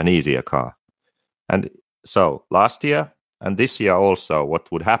an easier car. And so last year and this year also,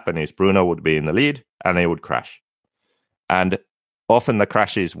 what would happen is Bruno would be in the lead and he would crash. And often the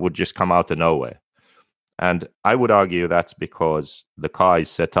crashes would just come out of nowhere. And I would argue that's because the car is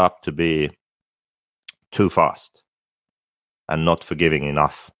set up to be too fast and not forgiving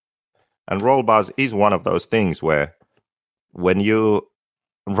enough. And roll bars is one of those things where when you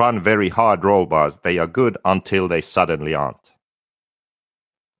run very hard roll bars, they are good until they suddenly aren't.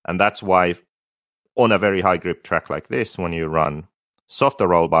 And that's why on a very high grip track like this, when you run softer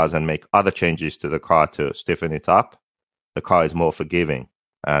roll bars and make other changes to the car to stiffen it up, the car is more forgiving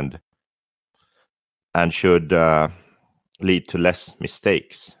and should lead to less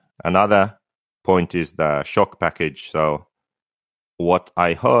mistakes. Another point is the shock package. So what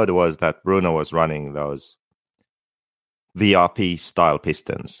I heard was that Bruno was running those VRP style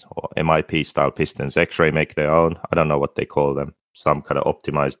pistons or MIP style pistons. X-Ray make their own. I don't know what they call them. Some kind of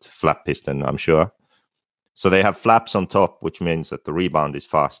optimized flap piston, I'm sure. So they have flaps on top, which means that the rebound is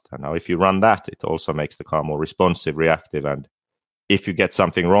fast. And now if you run that, it also makes the car more responsive, reactive. And if you get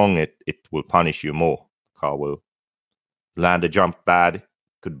something wrong, it will punish you more. The car will land a jump bad,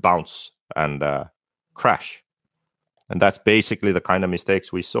 could bounce and crash. And that's basically the kind of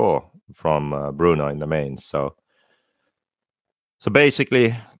mistakes we saw from Bruno in the main. So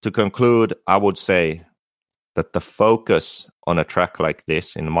basically, to conclude, I would say that the focus on a track like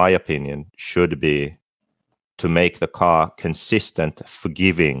this, in my opinion, should be to make the car consistent,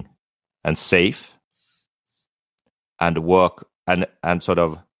 forgiving, and safe, and work and sort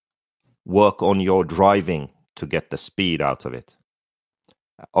of work on your driving to get the speed out of it.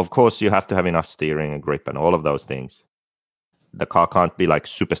 Of course, you have to have enough steering and grip and all of those things. The car can't be like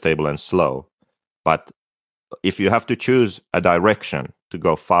super stable and slow, but if you have to choose a direction to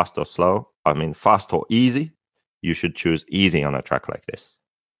go fast or slow, I mean fast or easy, you should choose easy on a track like this.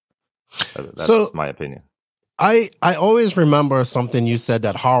 That's my opinion. I always remember something you said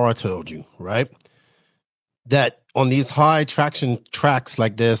that Hara told you, right? That on these high traction tracks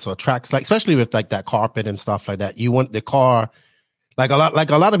like this, or tracks like, especially with like that carpet and stuff like that, you want the car like a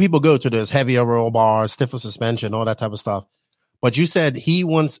lot of people go to those heavier roll bars, stiffer suspension, all that type of stuff. But you said he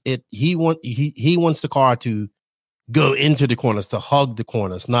wants the car to go into the corners, to hug the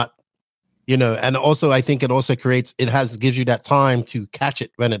corners, not, and also I think it also gives you that time to catch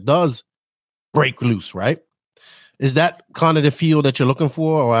it when it does break loose, right? Is that kind of the feel that you're looking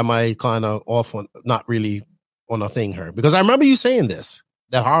for, or am I kind of off on, not really on a thing here? Because I remember you saying this,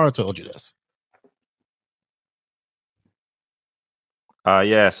 that Hara told you this.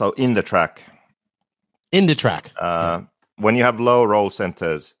 Yeah, so in the track. When you have low roll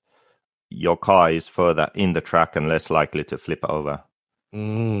centers, your car is further in the track and less likely to flip over.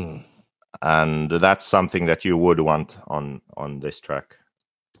 And that's something that you would want on this track.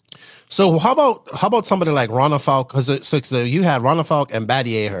 So how about somebody like Ronafalk? Because you had Ronafalk and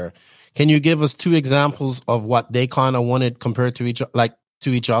Battier here. Can you give us two examples of what they kind of wanted compared to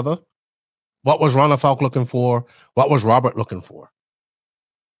each other? What was Ronafalk looking for? What was Robert looking for?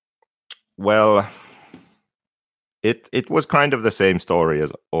 Well, it was kind of the same story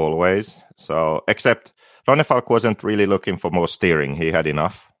as always. So except Ronafalk wasn't really looking for more steering. He had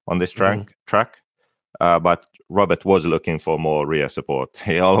enough on this track. But Robert was looking for more rear support.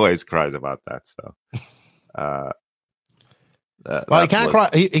 He always cries about that. So, well, he can't cry.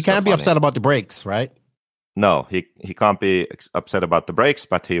 He can't be upset about the brakes, right? No, he can't be upset about the brakes,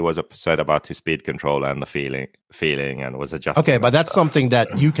 but he was upset about his speed control and the feeling, and was adjusting. Okay, but that's something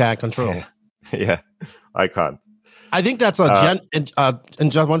that you can't control. Yeah, I can't. I think that's in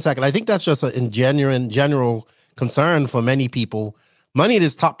just 1 second. I think that's just a general concern for many people. Many of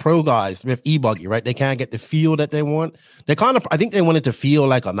these top pro guys with Ebuggy, right? They can't get the feel that they want. I think they wanted to feel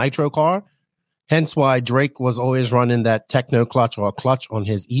like a nitro car. Hence why Drake was always running that techno clutch or a clutch on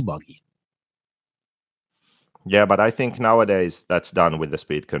his Ebuggy. Yeah, but I think nowadays that's done with the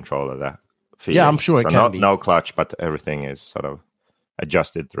speed controller. That feeling. Yeah, I'm sure it can be. No clutch, but everything is sort of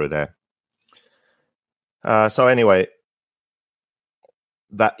adjusted through there. So anyway,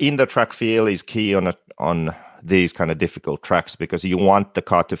 that in the track feel is key on these kind of difficult tracks, because you want the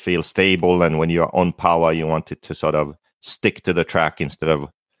car to feel stable, and when you're on power, you want it to sort of stick to the track instead of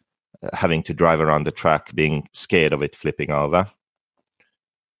having to drive around the track, being scared of it flipping over.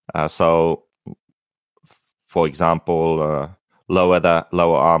 So, for example, lower the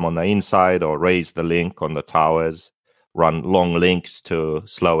lower arm on the inside or raise the link on the towers, run long links to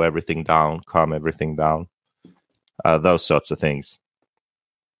slow everything down, calm everything down, those sorts of things.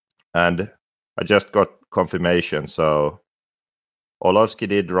 And I just got confirmation. So Orlovsky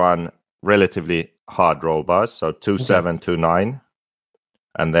did run relatively hard roll bars, so 2.7,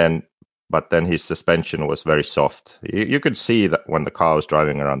 2.9, but then his suspension was very soft. You could see that when the car was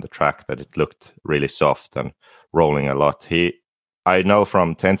driving around the track that it looked really soft and rolling a lot. I know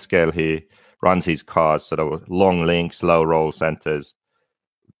from 10th scale he runs his cars sort of long links, low roll centers,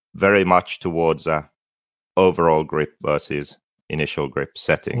 very much towards a overall grip versus initial grip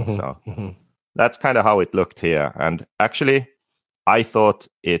setting. So that's kind of how it looked here. And actually, I thought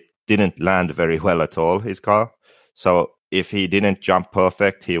it didn't land very well at all, his car. So if he didn't jump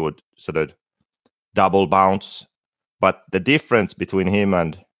perfect, he would sort of double bounce. But the difference between him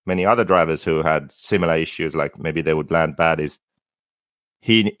and many other drivers who had similar issues, like maybe they would land bad, is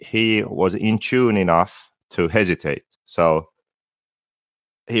he was in tune enough to hesitate. So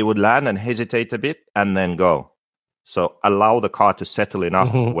he would land and hesitate a bit and then go. So allow the car to settle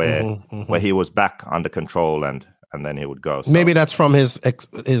enough where he was back under control and then he would go. So, maybe that's from his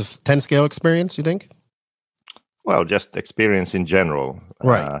 10 scale experience, you think? Well, just experience in general.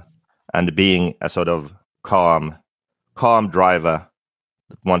 Right. And being a sort of calm driver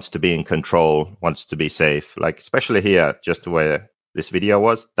that wants to be in control, wants to be safe. Like, especially here, just where this video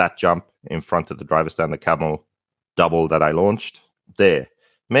was, that jump in front of the driver's stand, the camel double that I launched there.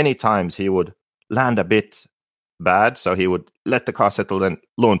 Many times he would land a bit bad, so he would let the car settle and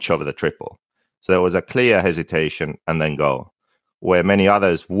launch over the triple. So there was a clear hesitation and then go. Where many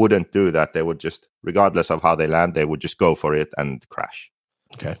others wouldn't do that. They would just, regardless of how they land, they would just go for it and crash.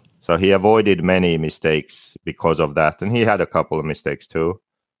 Okay. So he avoided many mistakes because of that. And he had a couple of mistakes too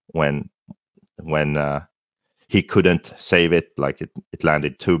when he couldn't save it, like it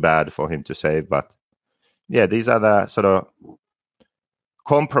landed too bad for him to save. But yeah, these are the sort of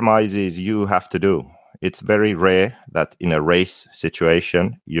compromises you have to do. It's very rare that in a race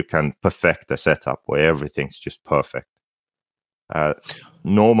situation, you can perfect a setup where everything's just perfect.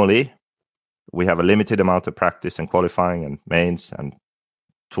 Normally, we have a limited amount of practice and qualifying and mains. And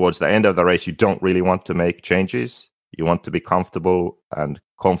towards the end of the race, you don't really want to make changes. You want to be comfortable and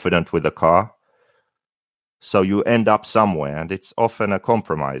confident with the car. So you end up somewhere, and it's often a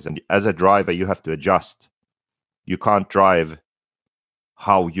compromise. And as a driver, you have to adjust. You can't drive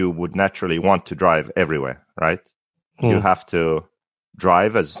how you would naturally want to drive everywhere, right? You have to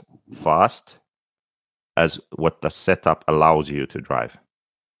drive as fast as what the setup allows you to drive.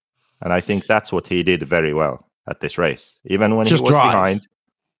 And I think that's what he did very well at this race. Even when he was behind.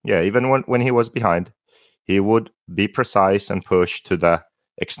 Yeah, even when he was behind, he would be precise and push to the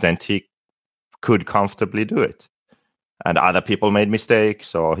extent he could comfortably do it. And other people made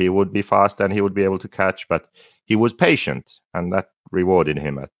mistakes, or he would be fast and he would be able to catch, but he was patient, and that rewarded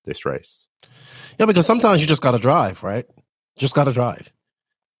him at this race. Yeah, because sometimes you just got to drive, right? Just got to drive.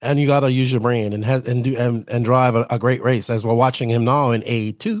 And you got to use your brain and drive a great race, as we're watching him now in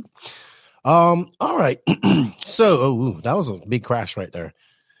A2. All right. So, that was a big crash right there.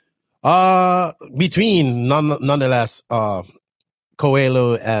 Between nonetheless,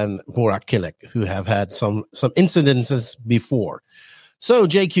 Coelho and Burak Kilek, who have had some incidences before. So,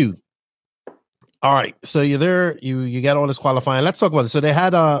 JQ. All right. So you're there. You get all this qualifying. Let's talk about it. So they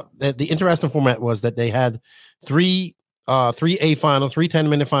had the interesting format was that they had three A finals, 3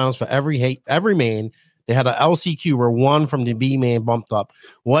 10-minute finals for every main. They had a LCQ where one from the B main bumped up.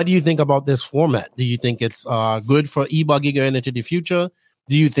 What do you think about this format? Do you think it's good for Ebuggy going into the future?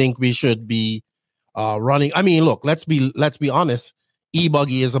 Do you think we should be running? I mean, look, let's be honest.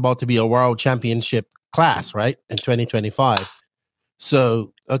 Ebuggy is about to be a world championship class, right? In 2025.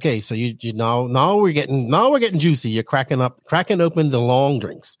 So, okay, so you now we're getting juicy. You're cracking open the long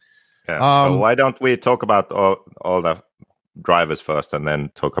drinks. Yeah. So why don't we talk about all the drivers first and then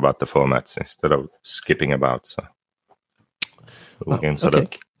talk about the formats instead of skipping about? So we can sort of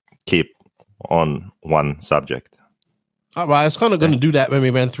keep on one subject. All right, I was kind of going to do that when we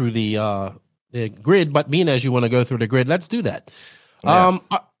went through the grid, but being as you want to go through the grid, let's do that. Yeah.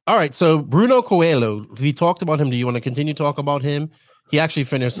 All right, so Bruno Coelho, we talked about him. Do you want to continue to talk about him? He actually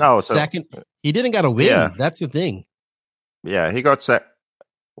finished second. He didn't get a win. Yeah. That's the thing. Yeah, he got set.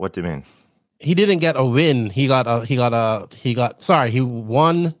 What do you mean? He didn't get a win. He won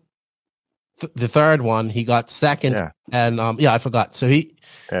the third one. He got second, and I forgot. So he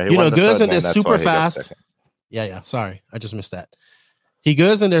goes in there super fast. Yeah. Sorry, I just missed that. He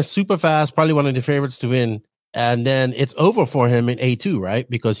goes in there super fast, probably one of the favorites to win, and then it's over for him in A2, right?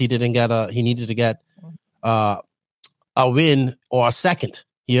 Because he needed to get a win or a second.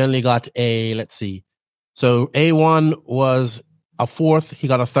 He only got let's see. So A1 was a fourth. He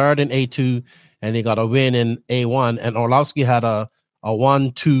got a third in A2, and he got a win in A1. And Orlowski had a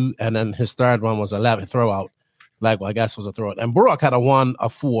 1, 2, and then his third one was 11 throwout. I guess was a throwout. And Burak had a 1, a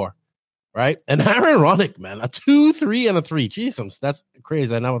 4, right? And Aaron Ronick, man, a 2, 3, and a 3. Jesus, that's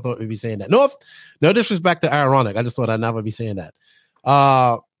crazy. I never thought we'd be saying that. No disrespect to Aaron Ronick. I just thought I'd never be saying that.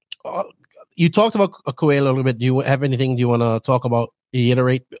 You talked about Coelho a little bit. Do you have anything you want to talk about,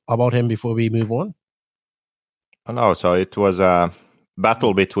 reiterate about him before we move on? Oh, no, so it was a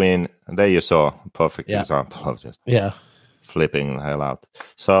battle between, there you saw a perfect example of just flipping the hell out.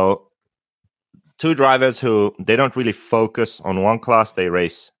 So two drivers who, they don't really focus on one class, they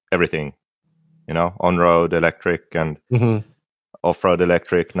race everything, on-road electric and off-road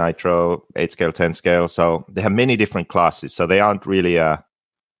electric, nitro, 8 scale, 10 scale. So they have many different classes. So they aren't really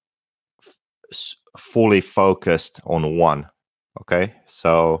fully focused on one. Okay,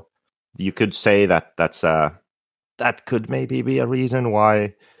 so you could say that that could maybe be a reason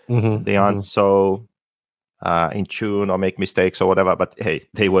why they aren't so in tune or make mistakes or whatever. But hey,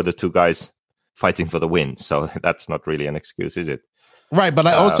 they were the two guys fighting for the win, so that's not really an excuse, is it? Right, but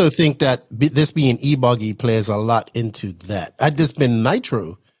I also think that this being Ebuggy plays a lot into that. Had this been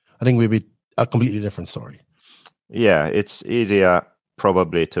Nitro, I think we'd be a completely different story. Yeah, it's easier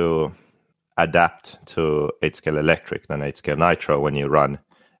probably to adapt to 8 scale electric than 8 scale nitro when you run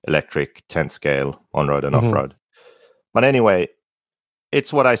electric 10 scale on-road and off-road. But anyway,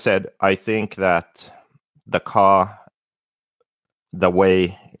 it's what I said. I think that the car, the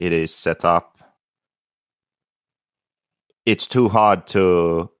way it is set up, it's too hard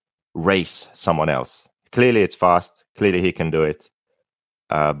to race someone else. Clearly it's fast. Clearly he can do it.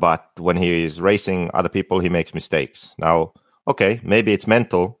 But when he is racing other people, he makes mistakes. Now, okay, maybe it's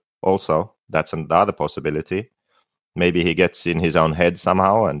mental also. That's another possibility. Maybe he gets in his own head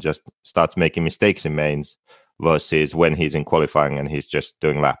somehow and just starts making mistakes in mains versus when he's in qualifying and he's just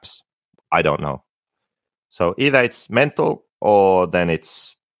doing laps. I don't know. So either it's mental or then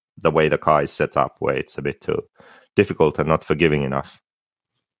it's the way the car is set up where it's a bit too difficult and not forgiving enough.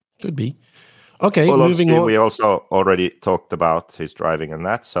 Could be. Okay, Orlovsky, moving on. We also already talked about his driving and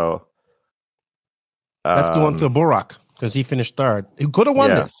that. So let's go on to Burak because he finished third. He could have won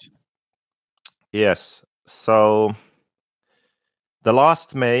this. Yes. So the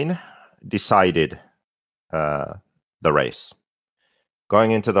last main decided the race.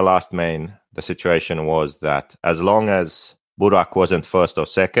 Going into the last main, the situation was that as long as Burak wasn't first or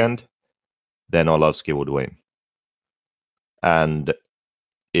second, then Orlovsky would win. And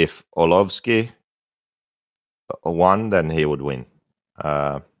if Orlovsky won, then he would win.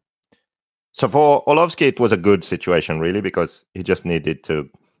 So for Orlovsky, it was a good situation, really, because he just needed to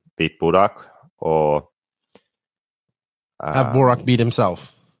beat Burak or have Burak beat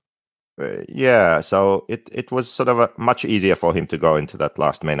himself. Yeah, so it was sort of much easier for him to go into that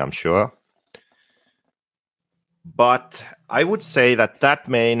last main, I'm sure. But I would say that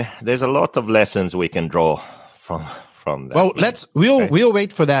main, there's a lot of lessons we can draw from that. Well, we'll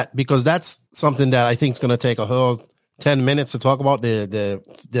wait for that because that's something that I think is going to take a whole 10 minutes to talk about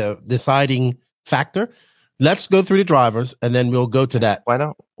the deciding factor. Let's go through the drivers and then we'll go to that.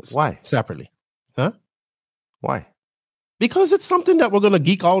 Why? Separately. Huh? Why? Because it's something that we're going to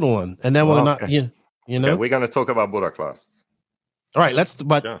geek out on, and then we're not, you know. Okay, we're going to talk about Burak last. All right, let's talk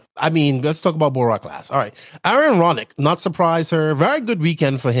about Burak last. All right, Aaron Ronick, not surprise her. Very good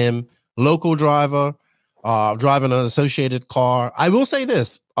weekend for him. Local driver, driving an associated car. I will say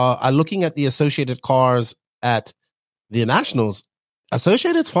this: looking at the associated cars at the Nationals,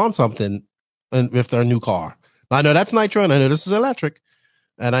 Associated's found something with their new car. Now, I know that's nitro, and I know this is electric,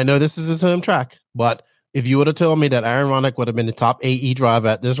 and I know this is his home track, but if you would have told me that Aaron Ronick would have been the top AE driver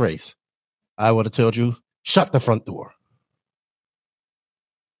at this race, I would have told you, shut the front door.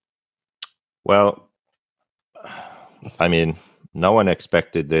 Well, I mean, no one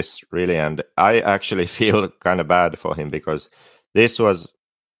expected this, really, and I actually feel kind of bad for him because this was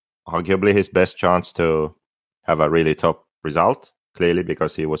arguably his best chance to have a really top result, clearly,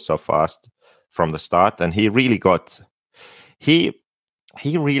 because he was so fast from the start, and he really got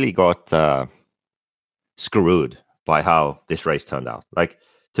screwed by how this race turned out. Like,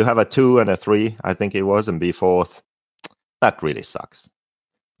 to have a 2 and a 3, I think it was, and be fourth, that really sucks.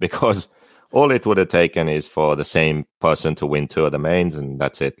 Because all it would have taken is for the same person to win 2 of the mains, and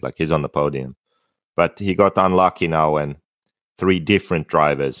that's it. Like, he's on the podium. But he got unlucky now when 3 different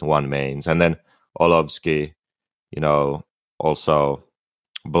drivers won mains. And then Orlovsky, also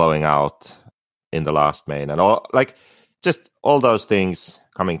blowing out in the last main, and just all those things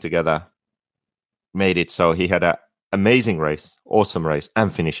coming together made it so he had an amazing race, awesome race,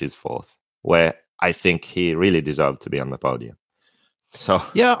 and finishes fourth, where I think he really deserved to be on the podium. So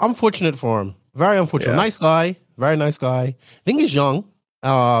yeah, unfortunate for him. Very unfortunate. Yeah. Nice guy. Very nice guy. I think he's young.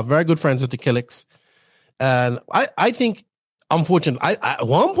 Very good friends with the Killix. And I think, unfortunate. At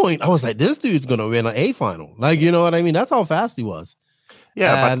one point, I was like, this dude's going to win an A final. Like, you know what I mean? That's how fast he was.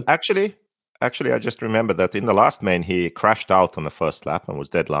 Yeah, but actually, I just remember that in the last main, he crashed out on the first lap and was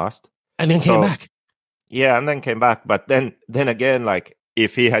dead last. And then came back. Yeah, and then came back. But then again, like,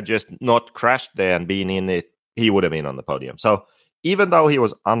 if he had just not crashed there and been in it, he would have been on the podium. So even though he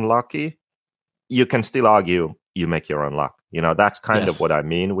was unlucky, you can still argue you make your own luck. You know, that's kind of what I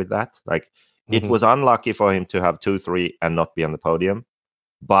mean with that. Like, it was unlucky for him to have 2-3 and not be on the podium,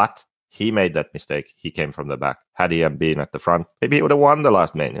 but he made that mistake. He came from the back. Had he been at the front, maybe he would have won the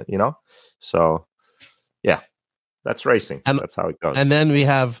last main, you know? So, yeah, that's racing. And that's how it goes. And then we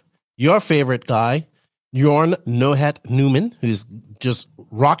have your favorite guy, Jorn No Hat Newman, who's just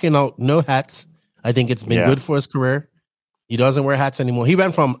rocking out no hats. I think it's been good for his career. He doesn't wear hats anymore. He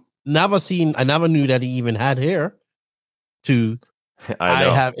went from I never knew that he even had hair to I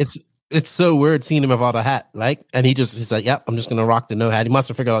have. It's so weird seeing him without a hat. Like, and he's like, yep, I'm just going to rock the no hat. He must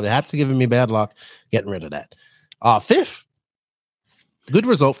have figured out the hat's giving me bad luck. Getting rid of that. Fifth. Good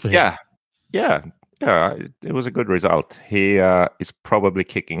result for him. Yeah. It was a good result. He is probably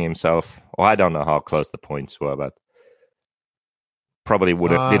kicking himself. Well, I don't know how close the points were, but probably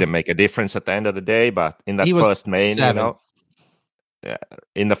didn't make a difference at the end of the day. But in that first main, 7.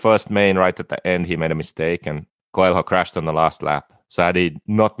 In the first main, right at the end, he made a mistake, and Coelho crashed on the last lap. So had he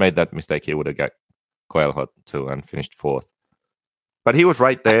not made that mistake, he would have got Coelho too and finished fourth. But he was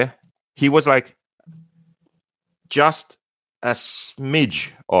right there. He was like just a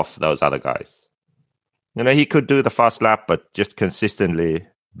smidge off those other guys. You know, he could do the fast lap, but just consistently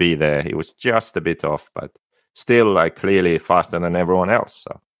be there. He was just a bit off, but still like clearly faster than everyone else.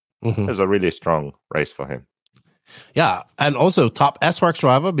 So it was a really strong race for him. Yeah, and also top S-Works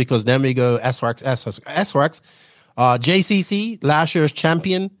driver, because then we go S-Works. JCC, last year's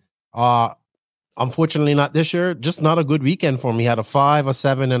champion. Unfortunately, not this year. Just not a good weekend for him. He had a 5, a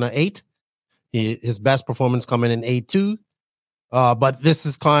 7, and an 8. His best performance coming in 8-2. But this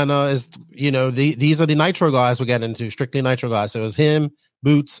is kind of, these are the Nitro guys we're getting into, strictly Nitro guys. So it was him,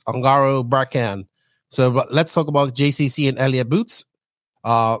 Boots, Ongaro, Barkan. So let's talk about JCC and Elliott Boots.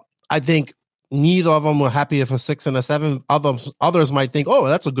 I think neither of them were happy with a 6 and a 7. Others might think, oh,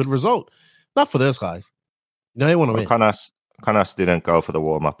 that's a good result. Not for those guys. No, they want to win. Canas didn't go for the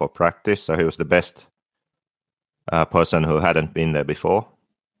warm-up or practice, so he was the best person who hadn't been there before.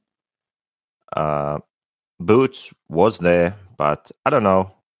 Boots was there, but I don't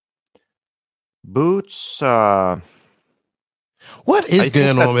know. Boots... what is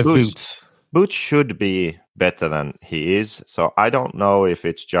going on with Boots? Boots should be better than he is, so I don't know if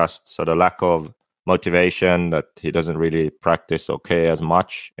it's just sort of lack of motivation, that he doesn't really practice or care as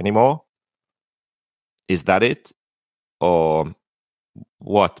much anymore. Is that it? Or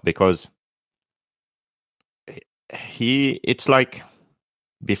what? Because it's like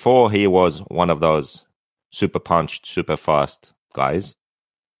before he was one of those super punched, super fast guys.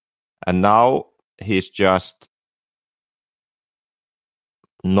 And now he's just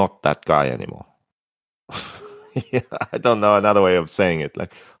not that guy anymore. I don't know another way of saying it.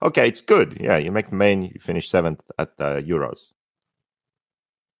 Like, okay, it's good. Yeah, you make the main, you finish 7th at the Euros.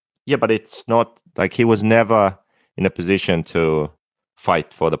 Yeah, but it's not like he was never in a position to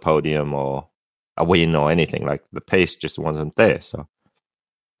fight for the podium or a win or anything. Like, the pace just wasn't there. So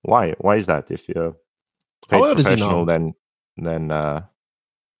why is that? If you're paid professional, then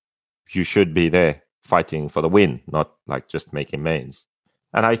you should be there fighting for the win, not like just making mains.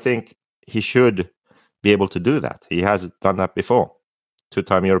 And I think he should be able to do that. He has done that before.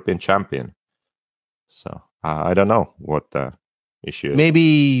 2-time European champion. So I don't know what the issue is.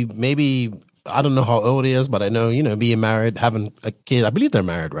 Maybe I don't know how old he is, but I know, being married, having a kid. I believe they're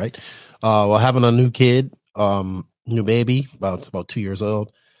married, right? Well, having a new kid, new baby, about 2 years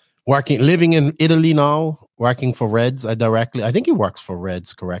old. Living in Italy now, working for Reds. I think he works for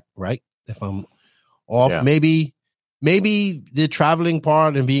Reds, correct? Right? If I'm off, yeah. Maybe the traveling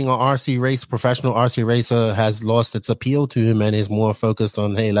part and being an professional RC racer has lost its appeal to him, and is more focused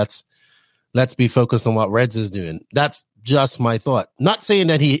on, hey, let's be focused on what Reds is doing. That's just my thought. Not saying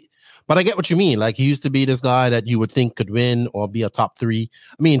that but I get what you mean. Like, he used to be this guy that you would think could win or be a top 3.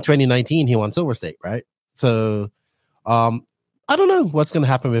 I mean, in 2019, he won Silver State, right? So, I don't know what's going to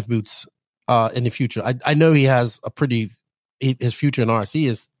happen with Boots in the future. I know he has a pretty his future in RC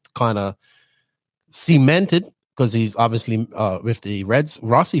is kind of cemented because he's obviously with the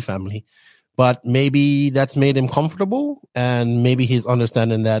Rossi family. But maybe that's made him comfortable, and maybe he's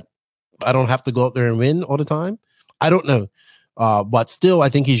understanding that I don't have to go out there and win all the time. I don't know. But still, I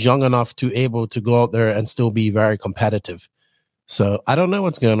think he's young enough to able to go out there and still be very competitive. So I don't know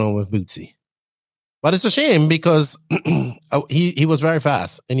what's going on with Bootsy. But it's a shame because he was very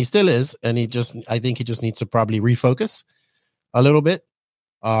fast, and he still is. And I think he just needs to probably refocus a little bit.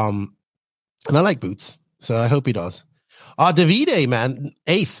 And I like Boots, so I hope he does. Davide, man,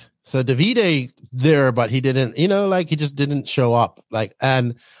 8th. So Davide there, but he didn't, he just didn't show up.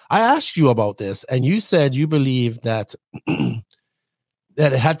 And I asked you about this, and you said you believe that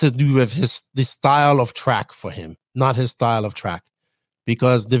that it had to do with the style of track for him, not his style of track,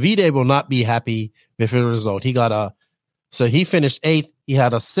 because Davide will not be happy with his result. So he finished 8th. He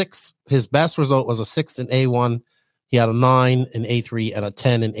had a 6th. His best result was a 6th in A1. He had a 9 in A3 and a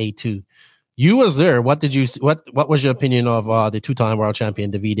 10 in A2. You was there. What was your opinion of the 2-time world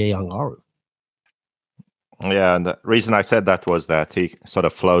champion Davide Angaru? Yeah, and the reason I said that was that he sort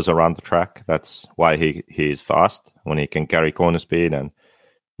of flows around the track. That's why he is fast when he can carry corner speed, and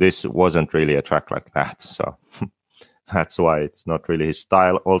this wasn't really a track like that. So that's why it's not really his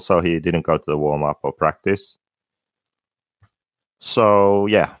style. Also, he didn't go to the warm-up or practice. So,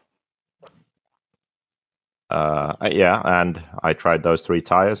 yeah. And I tried those 3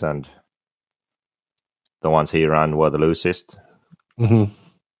 tires, and the ones he ran were the loosest. Mm-hmm.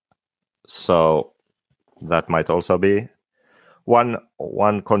 So that might also be one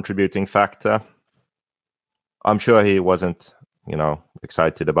contributing factor. I'm sure he wasn't,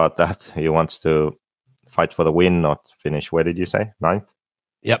 excited about that. He wants to fight for the win, not finish. Where did you say? 9th?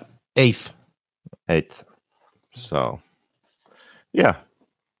 Yep. 8th. 8th. So, yeah.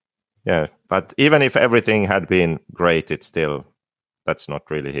 Yeah. But even if everything had been great, that's not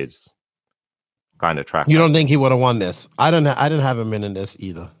really his kind of track. You don't think he would have won this? I didn't have him in this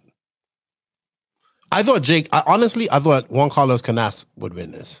either. I thought I thought Juan Carlos Canas would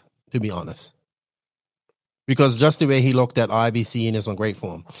win this, to be honest. Because just the way he looked at IBC and is on great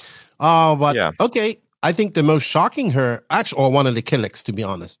form. Okay. I think the most shocking or one of the killers, to be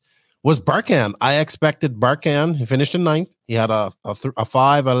honest, was Barkan. I expected Barkan. He finished in 9th. He had a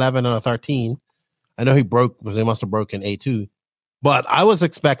 5, 11, and a 13. I know he broke because he must have broken A2. But I was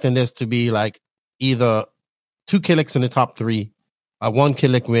expecting this to be like either 2 killers in the top 3, 1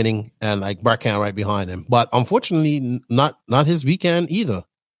 killer winning, and like Barkan right behind him. But unfortunately, not his weekend either.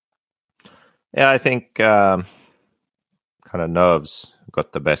 Yeah, I think kind of nerves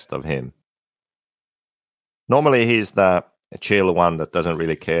got the best of him. Normally, he's the chill one that doesn't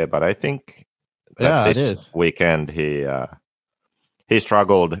really care, but I think that this weekend he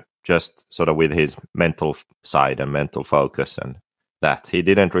struggled just sort of with his mental side and mental focus, and that he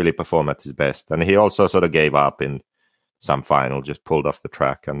didn't really perform at his best. And he also sort of gave up in some final, just pulled off the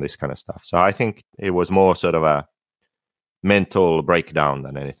track and this kind of stuff. So I think it was more sort of a mental breakdown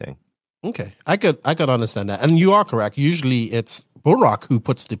than anything. Okay, I could understand that, and you are correct. Usually, it's Burak who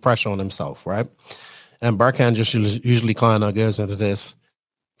puts the pressure on himself, right? And Barkan just usually kind of goes into this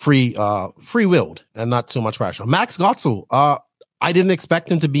free-willed and not so much pressure. Max Gotzel, I didn't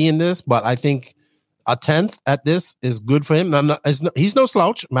expect him to be in this, but I think a 10th at this is good for him. He's no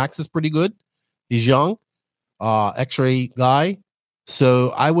slouch. Max is pretty good. He's young, X-ray guy. So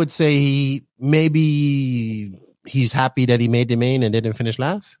I would say maybe he's happy that he made the main and didn't finish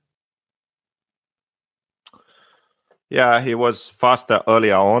last. Yeah, he was faster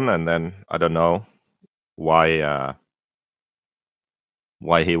earlier on, and then I don't know why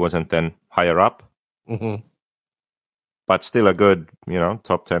he wasn't then higher up. Mm-hmm. But still a good,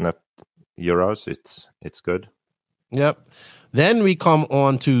 top 10 at Euros. It's good. Yep. Then we come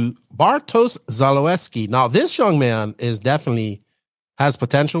on to Bartosz Zalewski. Now, this young man is definitely has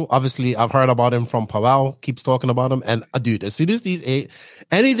potential. Obviously, I've heard about him from Paweł, keeps talking about him. And dude, as soon as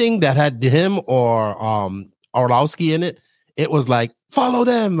anything that had him or Orlowski in it, it was like, follow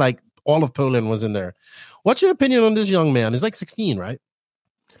them. Like all of Poland was in there. What's your opinion on this young man? He's like 16, right?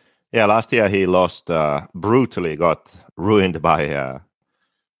 Yeah, last year he lost, brutally got ruined by a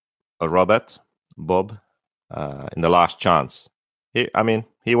Bob, in the last chance.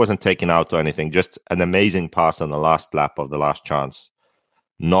 He wasn't taken out or anything, just an amazing pass on the last lap of the last chance.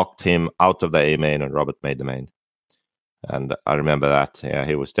 Knocked him out of the A main and Robert made the main. And I remember that. Yeah,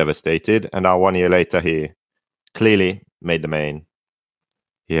 he was devastated. And now 1 year later, he clearly made the main.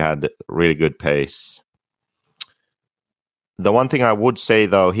 He had really good pace. The one thing I would say,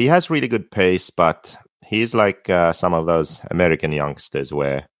 though, he has really good pace, but he's like some of those American youngsters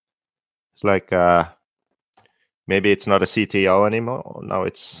where it's like maybe it's not a CTO anymore. No,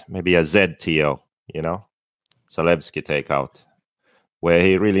 it's maybe a ZTO, Zalewski takeout, where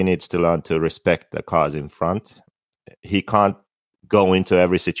he really needs to learn to respect the cars in front. He can't go into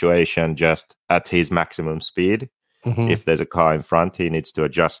every situation just at his maximum speed. Mm-hmm. If there's a car in front, he needs to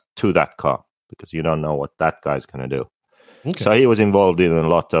adjust to that car because you don't know what that guy's going to do. Okay. So he was involved in a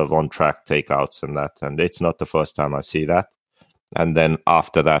lot of on-track takeouts and that, and it's not the first time I see that. And then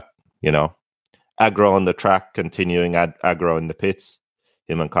after that, aggro on the track, continuing aggro in the pits.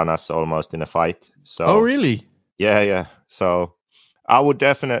 Him and Canas almost in a fight. So, oh, really? Yeah. So I would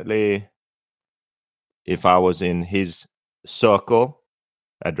definitely, if I was in his circle,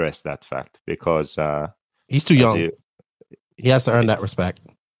 address that fact because he's too young. He has to earn that respect.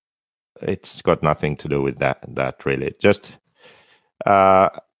 It's got nothing to do with that really. Just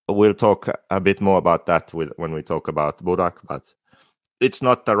we'll talk a bit more about that when we talk about Burak, but it's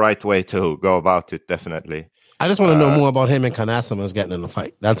not the right way to go about it, definitely. I just want to know more about him and Kanasimas getting in a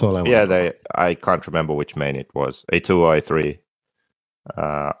fight. That's all I want. Yeah, I can't remember which main it was. A2 or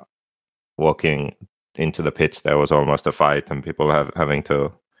A3. Walking into the pits, there was almost a fight, and people having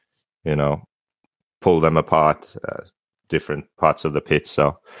to, pull them apart, different parts of the pit.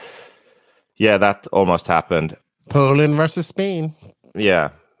 So, yeah, that almost happened. Poland versus Spain. Yeah,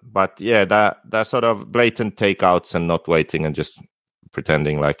 but yeah, that sort of blatant takeouts and not waiting and just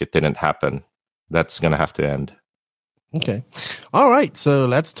pretending like it didn't happen, that's going to have to end. Okay. All right. So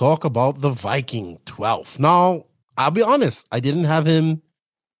let's talk about the Viking 12. Now, I'll be honest, I didn't have him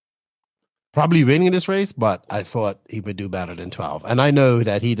probably winning this race, but I thought he would do better than 12. And I know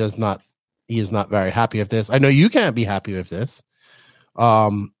that he is not very happy with this. I know you can't be happy with this.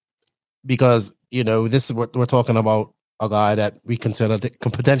 Because, this is what we're talking about, a guy that we consider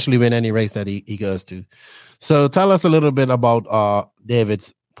can potentially win any race that he goes to. So tell us a little bit about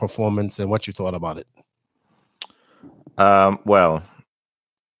David's performance and what you thought about it. Well,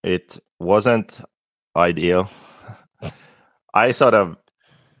 it wasn't ideal. I sort of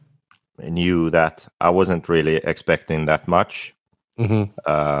knew that I wasn't really expecting that much.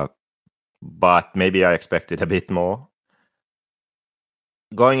 Mm-hmm. But maybe I expected a bit more.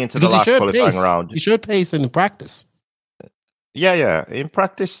 Going into the last qualifying round. He showed pace in practice. Yeah. In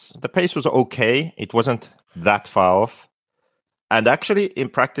practice, the pace was okay. It wasn't that far off. And actually, in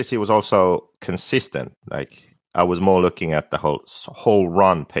practice, he was also consistent. Like, I was more looking at the whole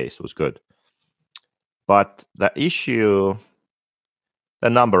run pace was good. But the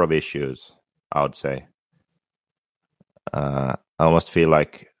number of issues, I would say. I almost feel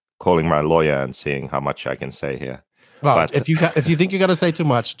like calling my lawyer and seeing how much I can say here. Well, but if you think you got to say too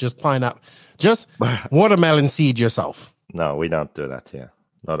much, just watermelon seed yourself. No, we don't do that here.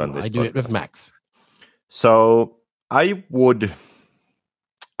 Not on this. I do it with Max. So I would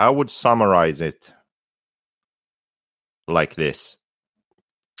summarize it like this.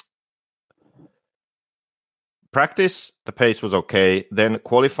 Practice, the pace was okay. Then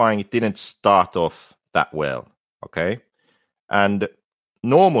qualifying, it didn't start off that well. Okay. And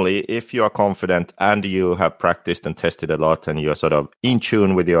normally, if you are confident and you have practiced and tested a lot and you're sort of in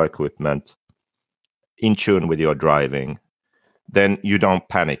tune with your equipment, in tune with your driving, then you don't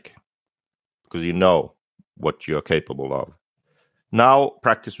panic because you know what you're capable of. Now,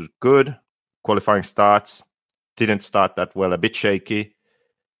 practice was good. Qualifying starts. Didn't start that well, a bit shaky.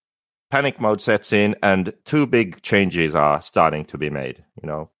 Panic mode sets in and two big changes are starting to be made.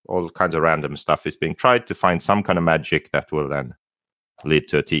 All kinds of random stuff is being tried to find some kind of magic that will then lead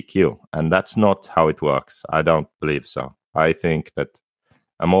to a TQ. And that's not how it works. I don't believe so. I think that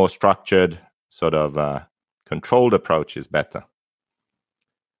a more structured, sort of controlled approach is better.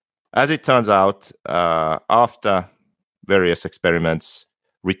 As it turns out, after various experiments,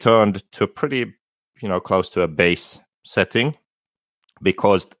 returned to pretty, close to a base setting,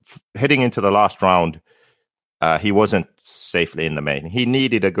 because heading into the last round, he wasn't safely in the main. He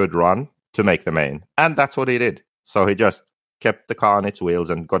needed a good run to make the main, and that's what he did. So he just kept the car on its wheels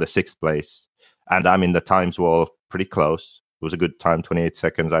and got a 6th place. And the times were all pretty close. It was a good time, 28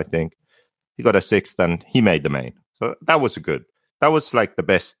 seconds, I think. He got a 6th and he made the main. So that was good. That was like the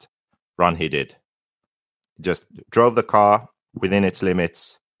best run he did. Just drove the car within its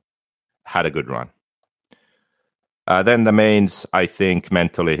limits, had a good run. Then the mains, I think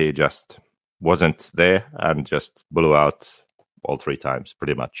mentally he just wasn't there and just blew out all 3 times,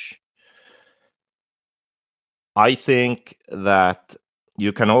 pretty much. I think that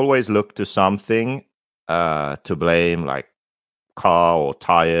you can always look to something to blame, like car or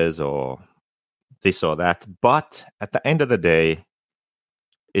tires or this or that. But at the end of the day,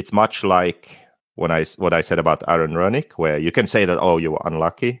 it's much like what I said about Aaron Ronick, where you can say that, oh, you were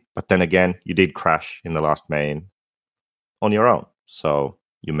unlucky. But then again, you did crash in the last main. on your own. So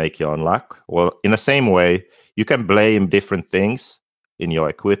you make your own luck. Well, in the same way, you can blame different things in your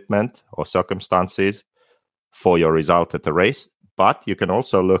equipment or circumstances for your result at the race, but you can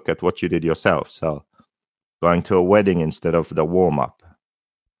also look at what you did yourself. So going to a wedding instead of the warm-up,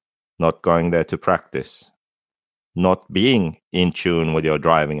 not going there to practice, not being in tune with your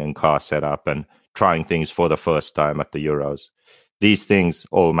driving and car setup and trying things for the first time at the Euros. These things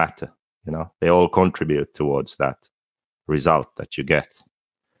all matter, they all contribute towards that result that you get.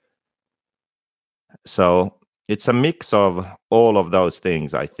 So it's a mix of all of those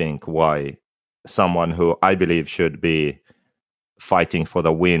things, I think, why someone who I believe should be fighting for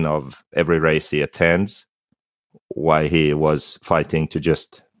the win of every race he attends, why he was fighting to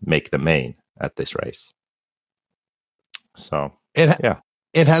just make the main at this race. So,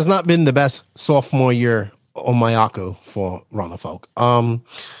 it has not been the best sophomore year on Mayako for Ronnefalk.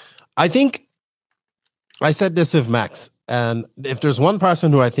 I think I said this with Max, and if there's one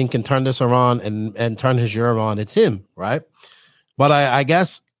person who I think can turn this around and turn his year around, it's him, right? But I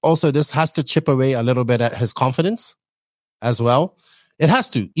guess also this has to chip away a little bit at his confidence as well. It has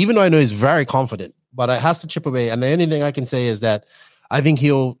to, even though I know he's very confident, but it has to chip away. And the only thing I can say is that I think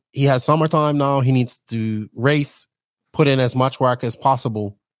he has summertime now. He needs to race, put in as much work as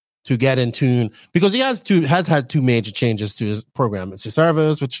possible to get in tune, because he has had two major changes to his program. It's his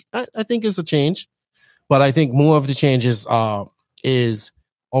servers, which I think is a change, but I think more of the changes is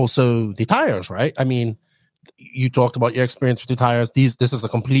also the tires, right? I mean, you talked about your experience with the tires. This is a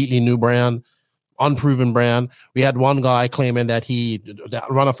completely new brand, unproven brand. We had one guy claiming that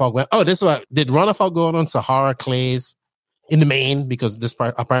Ronnefalk went, did Ronnefalk go out on Sahara clays in the main? Because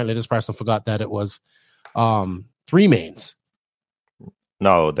apparently this person forgot that it was 3 mains.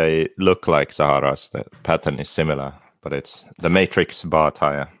 No, they look like Saharas. The pattern is similar, but it's the Matrix bar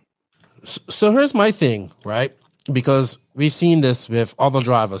tire. So here's my thing, right? Because we've seen this with other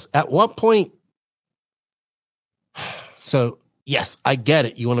drivers. At what point? So yes, I get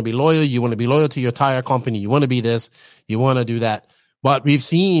it. You want to be loyal. You want to be loyal to your tire company. You want to be this. You want to do that. But we've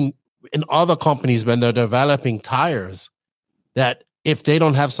seen in other companies when they're developing tires that if they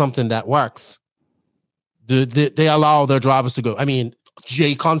don't have something that works, they allow their drivers to go. I mean,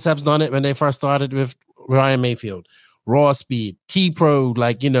 J Concepts done it when they first started with Ryan Mayfield, Raw Speed, T-Pro.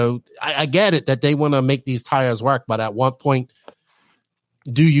 I get it that they want to make these tires work, but at what point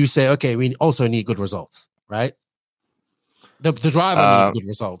do you say, okay, we also need good results, right? The driver needs good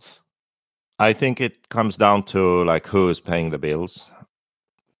results. I think it comes down to who is paying the bills.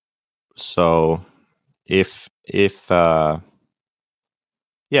 So that's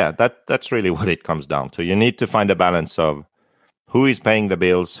really what it comes down to. You need to find a balance of who is paying the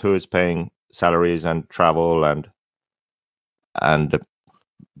bills, who is paying salaries and travel and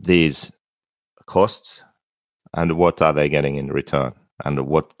these costs, and what are they getting in return, and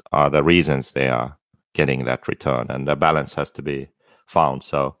what are the reasons they are getting that return, and the balance has to be found.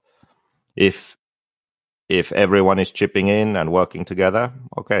 So if everyone is chipping in and working together,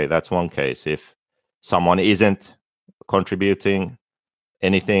 okay, that's one case. If someone isn't contributing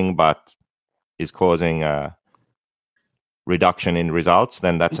anything but is causing a reduction in results,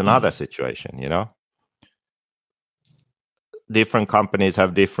 then that's another situation. Different companies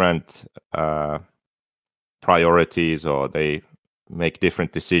have different priorities, or they make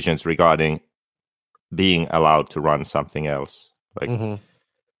different decisions regarding being allowed to run something else.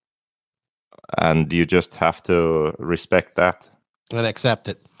 And you just have to respect that and accept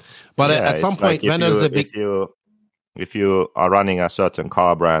it. But at some point, when there's a big, if you are running a certain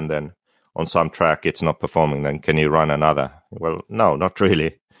car brand and on some track it's not performing, then can you run another? Well, no, not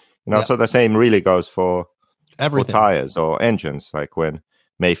really. So the same really goes for everything, for tires or engines. Like when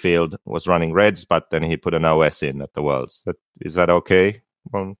Mayfield was running Reds, but then he put an OS in at the Worlds. Is that okay?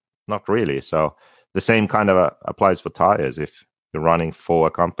 Well, not really. So the same kind of applies for tires. If you're running for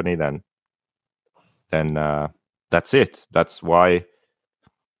a company, then that's it. That's why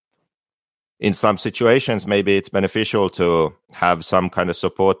in some situations, maybe it's beneficial to have some kind of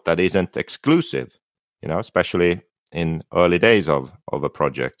support that isn't exclusive, especially in early days of a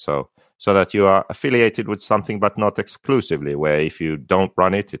project. So that you are affiliated with something, but not exclusively, where if you don't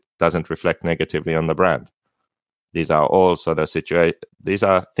run it, it doesn't reflect negatively on the brand. These are all sort of these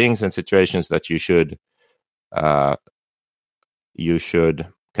are things and situations that you should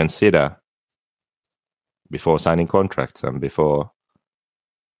consider before signing contracts and before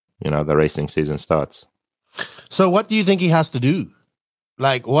the racing season starts. So what do you think he has to do?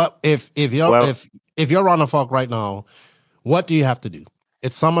 What if you're Ronnefalk right now, what do you have to do?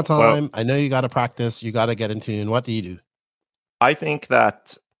 It's summertime. I know you got to practice. You got to get in tune. What do you do? I think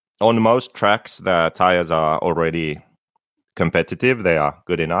that on most tracks, the tires are already competitive. They are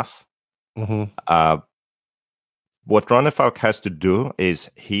good enough. Mm-hmm. What Ronnefalk has to do is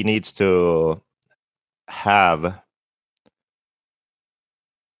he needs to have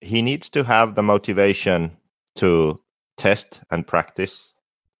the motivation to test and practice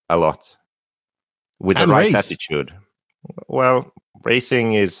a lot with the right attitude. Well,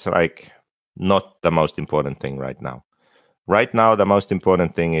 racing is like not the most important thing right now. Right now, the most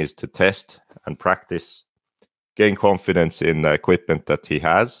important thing is to test and practice, gain confidence in the equipment that he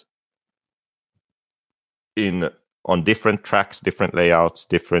has on different tracks, different layouts,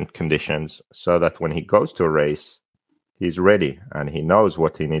 different conditions, so that when he goes to a race, he's ready and he knows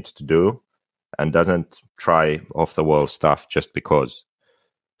what he needs to do and doesn't try off-the-wall stuff just because.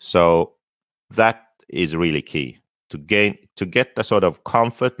 So that is really key to get the sort of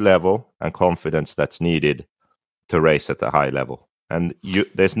comfort level and confidence that's needed to race at a high level. And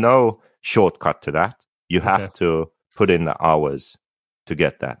there's no shortcut to that. You have to put in the hours to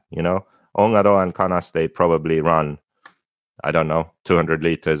get that. Ongaro and Canas, they probably run, 200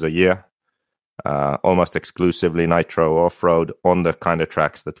 liters a year, almost exclusively nitro off-road on the kind of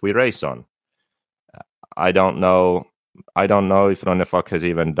tracks that we race on. I don't know if Ronnefalk has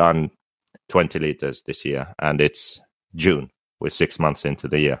even done 20 liters this year, and it's June. We're 6 months into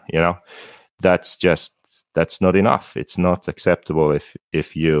the year. That's not enough. It's not acceptable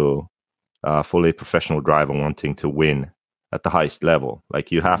if you are a fully professional driver wanting to win at the highest level. Like,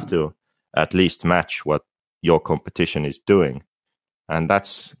 you have to at least match what your competition is doing, and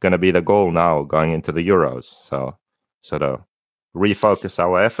that's going to be the goal now going into the Euros. So sort of refocus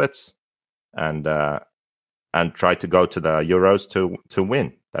our efforts and try to go to the Euros to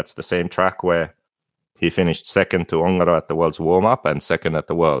win. That's the same track where he finished second to Ongaro at the World's warm-up and second at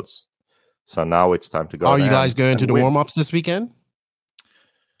the Worlds. So now it's time to go. Are you guys going to the warm-ups this weekend?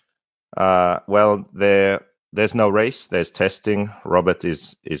 Well, there's no race. There's testing. Robert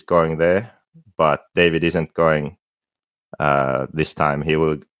is going there, but David isn't going this time. He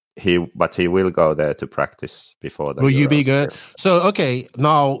will go there to practice before the. Will you be good? So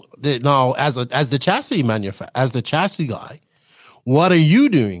now as the chassis guy, what are you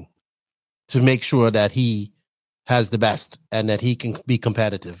doing to make sure that he has the best and that he can be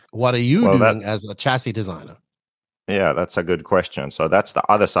competitive? What are you doing as a chassis designer? Yeah, that's a good question. So that's the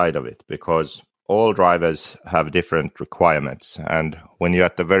other side of it, because all drivers have different requirements, and when you're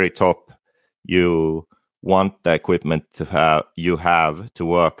at the very top, you want the equipment to have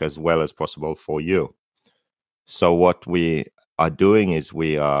work as well as possible for you. So what we are doing is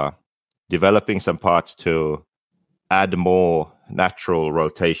we are developing some parts to add more natural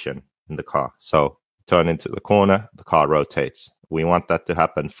rotation in the car. So turn into the corner, the car rotates. We want that to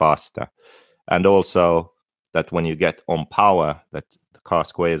happen faster. And also that when you get on power, that the car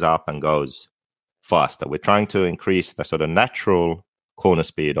squares up and goes faster. We're trying to increase the sort of natural corner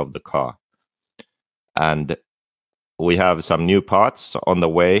speed of the car. And we have some new parts on the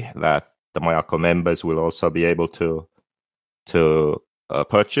way that the Mayako members will also be able to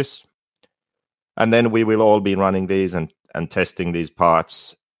purchase. And then we will all be running these and testing these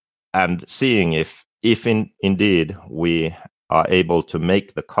parts and seeing if indeed we are able to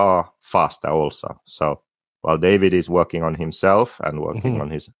make the car faster also. So while David is working on himself and working on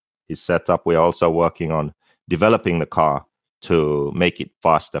his setup, we're also working on developing the car to make it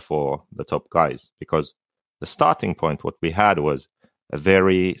faster for the top guys, because the starting point, what we had was a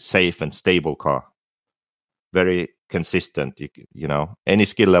very safe and stable car, very consistent. Any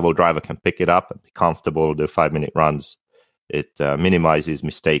skill level driver can pick it up and be comfortable, do 5-minute runs. It minimizes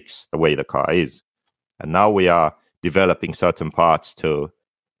mistakes the way the car is. And now we are developing certain parts to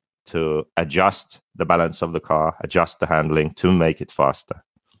adjust the balance of the car, adjust the handling to make it faster.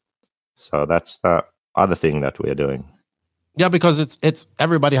 So that's the other thing that we're doing. Yeah, because it's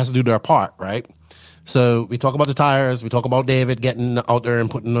everybody has to do their part, right? So we talk about the tires, we talk about David getting out there and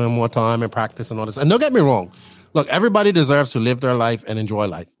putting in more time and practice and all this. And don't get me wrong. Look, everybody deserves to live their life and enjoy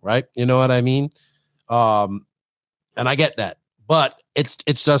life, right? You know what I mean? And I get that. But it's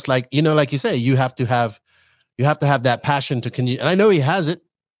just like, like you say, you have to have that passion to continue. And I know he has it.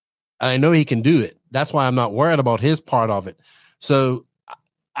 And I know he can do it. That's why I'm not worried about his part of it. So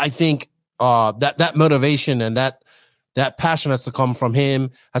I think that motivation and that passion has to come from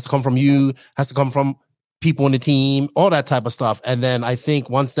him, has to come from you, has to come from people in the team, all that type of stuff. And then I think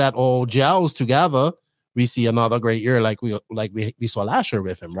once that all gels together, we see another great year like we saw last year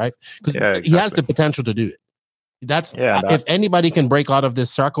with him, right? Because he has the potential to do it. If anybody can break out of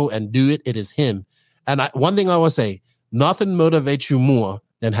this circle and do it, it is him. And one thing I will say, nothing motivates you more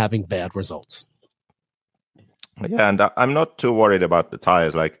than having bad results. Yeah, and I'm not too worried about the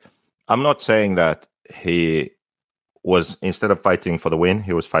tires. Like, I'm not saying that he was, instead of fighting for the win,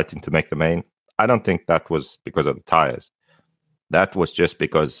 he was fighting to make the main. I don't think that was because of the tires. That was just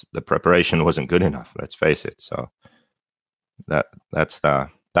because the preparation wasn't good enough. Let's face it. So that's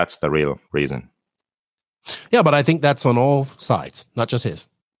the real reason. Yeah, but I think that's on all sides, not just his.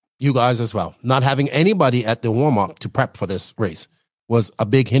 You guys as well. Not having anybody at the warm-up to prep for this race was a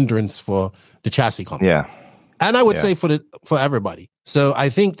big hindrance for the chassis company. Yeah. And I would say for everybody. So I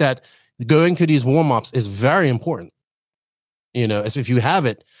think that going to these warm-ups is very important. You know, as if you have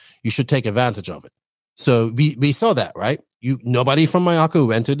it, you should take advantage of it. So we saw that, right? Nobody from Mayako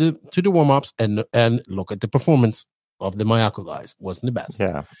went to the warm-ups and look at the performance of the Mayako guys. It wasn't the best.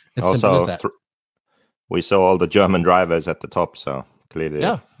 Yeah. It's also, simple as that. We saw all the German drivers at the top, so clearly.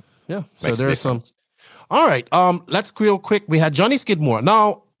 Yeah. So there's some. All right. Let's real quick. We had Johnny Skidmore.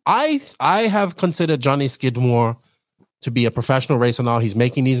 Now, I have considered Johnny Skidmore to be a professional racer now. He's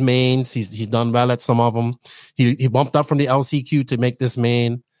making these mains. He's done well at some of them. He bumped up from the LCQ to make this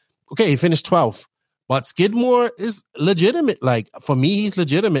main. Okay, he finished 12th. But Skidmore is legitimate. Like, for me, he's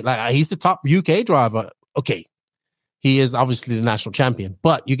legitimate. Like, he's the top UK driver. Okay. He is obviously the national champion.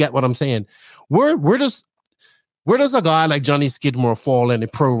 But you get what I'm saying. Where does a guy like Johnny Skidmore fall in the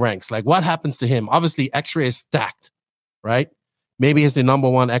pro ranks? Like, what happens to him? Obviously, X-Ray is stacked, right? Maybe he's the number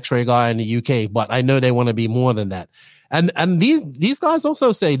one X-Ray guy in the UK, but I know they want to be more than that. And these guys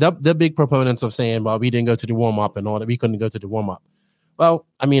also say they're big proponents of saying, well, we didn't go to the warm-up and all that. We couldn't go to the warm-up. Well,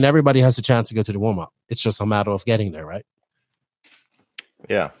 I mean, everybody has a chance to go to the warm-up. It's just a matter of getting there, right?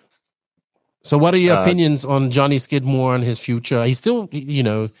 Yeah. So what are your opinions on Johnny Skidmore and his future? He's still, you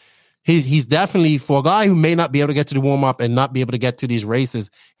know, he's definitely, for a guy who may not be able to get to the warm-up and not be able to get to these races,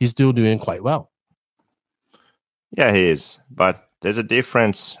 he's still doing quite well. Yeah, he is. But there's a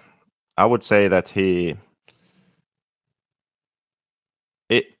difference. I would say that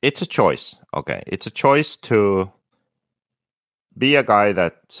it's a choice. Okay. It's a choice to be a guy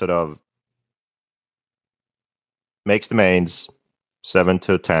that sort of makes the mains 7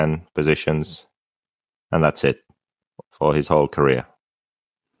 to 10 positions, and that's it for his whole career.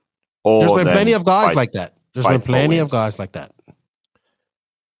 Or there's been plenty of guys like that. There's been plenty of guys like that.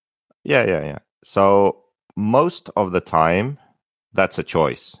 Yeah. So most of the time, that's a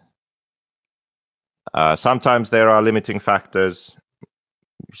choice. Sometimes there are limiting factors.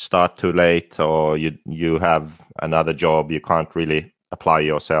 You start too late, or you have another job, you can't really apply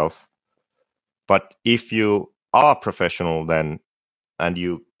yourself. But if you are professional then, and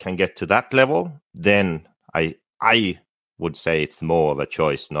you can get to that level, then I would say it's more of a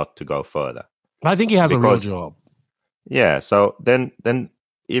choice not to go further. I think he has a real job. Yeah, so then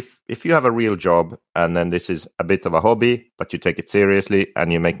if you have a real job and then this is a bit of a hobby, but you take it seriously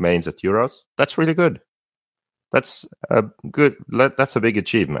and you make mains at Euros, that's really good. That's a big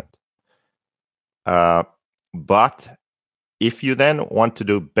achievement. But if you then want to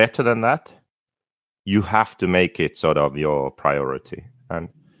do better than that, you have to make it sort of your priority. And,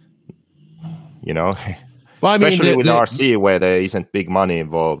 you know, well, I mean, especially with RC where there isn't big money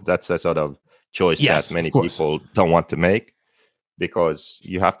involved, that's a sort of choice that many people don't want to make, because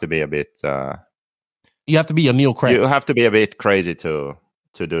you have to be a bit... you have to be a Neil Craig. You have to be a bit crazy to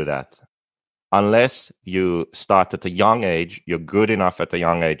do that. Unless you start at a young age, you're good enough at a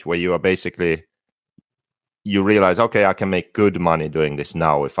young age where you are basically... You realize, okay, I can make good money doing this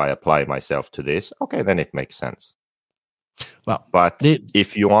now if I apply myself to this. Okay, then it makes sense. Well, but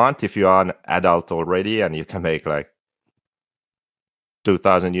if you are an adult already and you can make like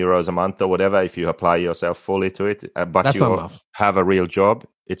 2,000 euros a month or whatever, if you apply yourself fully to it, but that's you have a real job,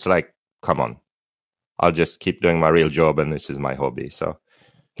 it's like, come on, I'll just keep doing my real job and this is my hobby. So,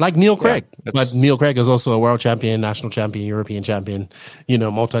 like Neil Craig, but Neil Craig is also a world champion, national champion, European champion,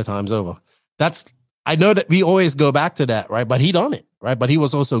 multi times over. I know that we always go back to that, right? But he done it, right? But he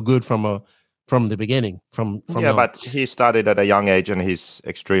was also good from the beginning. But he started at a young age and he's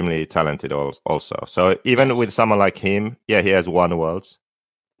extremely talented also. So even with someone like him, he has won worlds.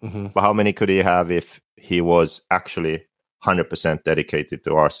 Mm-hmm. But how many could he have if he was actually 100% dedicated to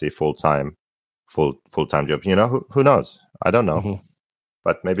RC full-time job? Who knows? I don't know. Mm-hmm.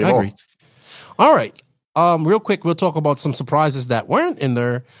 But maybe more. Agree. All right. Real quick, we'll talk about some surprises that weren't in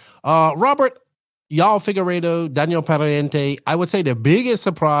there. Robert, Yao Figueiredo, Daniel Pariente. I would say the biggest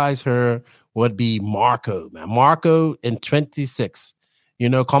surprise here would be Marco, man. Marco in 26,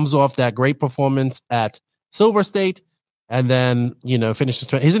 comes off that great performance at Silver State and then, finishes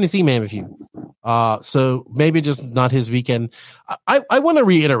 20. He's in the C-Man with you. So maybe just not his weekend. I want to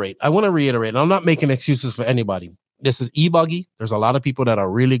reiterate. I'm not making excuses for anybody. This is Ebuggy. There's a lot of people that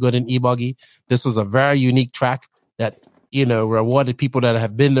are really good in Ebuggy. This is a very unique track that, rewarded people that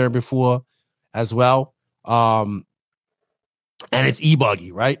have been there before as well. and it's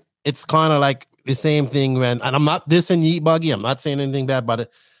Ebuggy, right? It's kind of like the same thing when, and I'm not dissing Ebuggy. I'm not saying anything bad about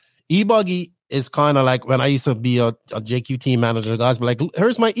it. Ebuggy is kind of like when I used to be a JQ team manager. Guys be like,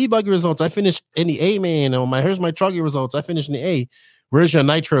 here's my Ebuggy results. I finished in the A, man. Or here's my Truggy results. I finished in the A. Where's your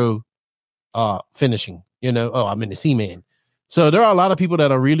Nitro finishing? Oh, I'm in the C, man. So there are a lot of people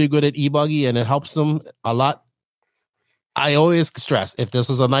that are really good at Ebuggy, and it helps them a lot. I always stress, if this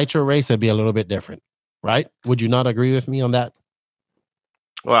was a Nitro race, it'd be a little bit different, right? Would you not agree with me on that?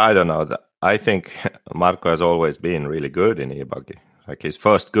 Well, I don't know. I think Marco has always been really good in Ebuggy. Like his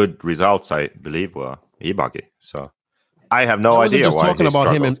first good results, I believe, were Ebuggy. So I have no idea just why talking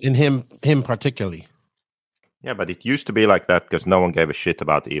about struggled. him particularly. Yeah, but it used to be like that because no one gave a shit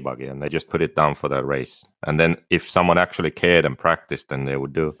about Ebuggy, and they just put it down for the race. And then if someone actually cared and practiced, then they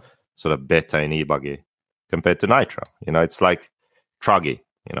would do sort of better in Ebuggy compared to Nitro. It's like Truggy.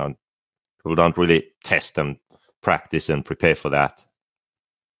 People don't really test and practice and prepare for that.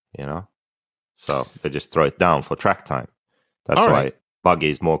 So they just throw it down for track time. That's why Buggy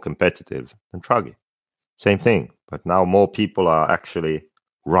is more competitive than Truggy. Same thing, but now more people are actually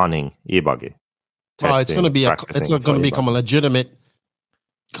running Ebuggy. Well, it's going to become a legitimate.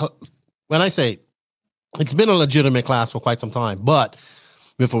 When I say it's been a legitimate class for quite some time, but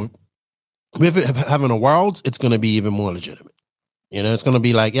with it having a Worlds, it's going to be even more legitimate. It's going to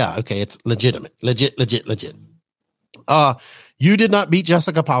be like, yeah, okay, it's legitimate, legit. You did not beat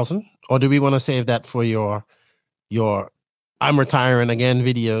Jessica Paulson, or do we want to save that for your I'm retiring again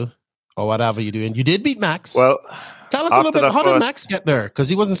video or whatever you're doing? You did beat Max. Well, tell us a little bit. How did Max get there? Because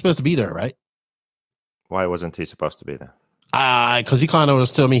he wasn't supposed to be there, right? Why wasn't he supposed to be there? Because he kind of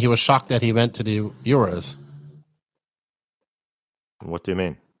was telling me he was shocked that he went to the Euros. What do you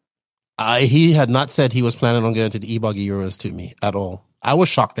mean? He had not said he was planning on going to the Ebuggy Euros to me at all. I was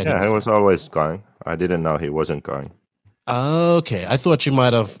shocked that he was always going. I didn't know he wasn't going. Okay. I thought you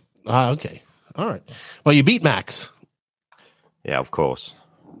might have. Okay. All right. Well, you beat Max. Yeah, of course.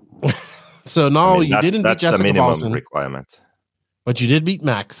 So now you didn't beat Jessica Paulson. That's the minimum Paulson, requirement. But you did beat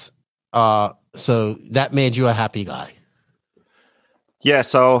Max. So that made you a happy guy. Yeah,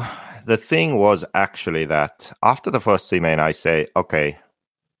 so the thing was actually that after the first C-main, I say, okay,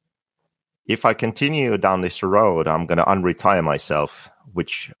 if I continue down this road, I'm going to unretire myself,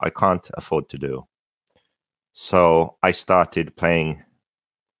 which I can't afford to do. So I started playing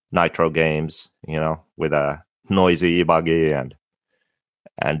Nitro games, with a noisy Ebuggy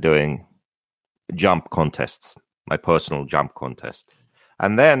and doing jump contests, my personal jump contest.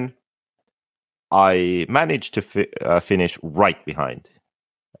 And then I managed to finish right behind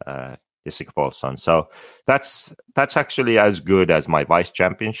Jessica Paulson. So that's actually as good as my vice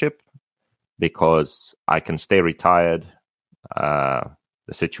championship because I can stay retired. The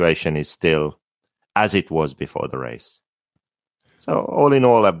situation is still as it was before the race. So all in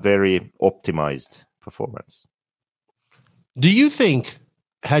all, a very optimized performance. Do you think,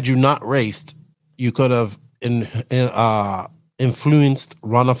 had you not raced, you could have influenced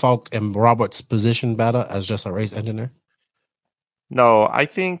Ronafalk and Robert's position better as just a race engineer? No, I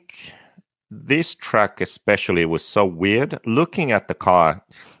think this track especially was so weird. Looking at the car,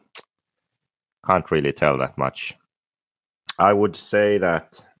 can't really tell that much. I would say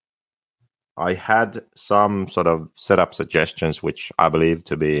that I had some sort of setup suggestions, which I believe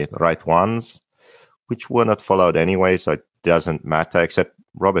to be the right ones, which were not followed anyway, so it doesn't matter, except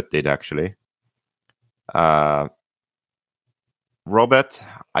Robert did actually. Robert,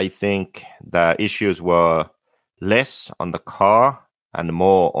 I think the issues were less on the car and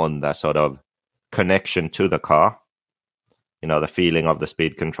more on the sort of connection to the car. The feeling of the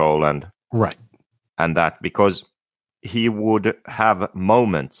speed control and that, because he would have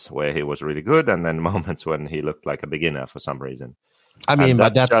moments where he was really good and then moments when he looked like a beginner for some reason. I mean,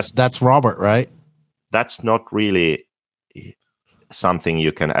 but that's Robert, right? That's not really something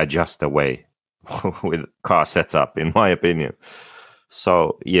you can adjust away with car setup, in my opinion.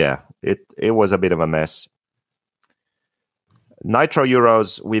 So, yeah, it was a bit of a mess. Nitro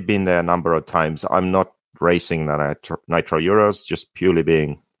Euros, we've been there a number of times. I'm not racing the Nitro Euros, just purely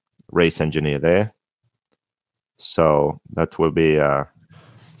being race engineer there. So that will be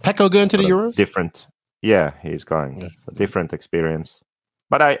Pecco going to the Euros? Different. Yeah, he's going. It's a different experience.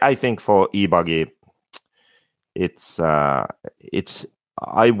 But I think for Ebuggy, it's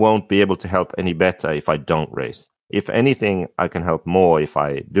I won't be able to help any better if I don't race. If anything, I can help more if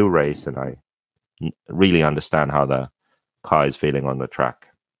I do race and I really understand how the car is feeling on the track.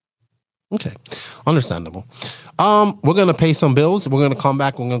 Okay, understandable. We're going to pay some bills. We're going to come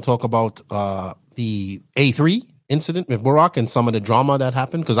back. We're going to talk about the A3 incident with Burak and some of the drama that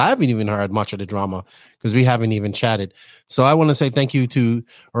happened, because I haven't even heard much of the drama because we haven't even chatted. So I want to say thank you to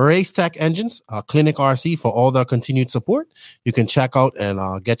Race Tech Engines, Clinic RC, for all their continued support. You can check out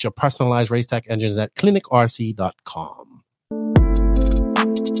and get your personalized Race Tech engines at clinicrc.com.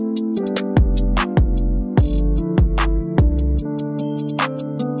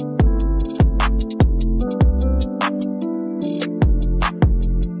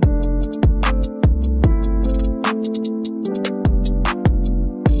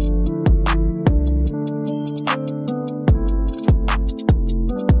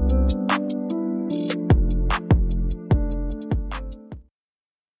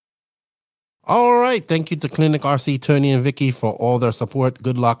 All right. Thank you to Clinic RC, Tony and Vicky, for all their support.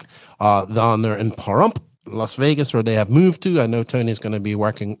 Good luck down there in Pahrump, Las Vegas, where they have moved to. I know Tony's going to be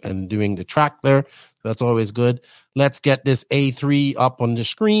working and doing the track there. That's always good. Let's get this A3 up on the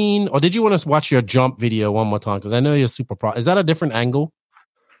screen. Or did you want to watch your jump video one more time? Because I know you're super pro. Is that a different angle?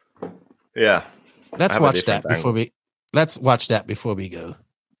 Yeah. Let's watch that before Let's watch that before we go.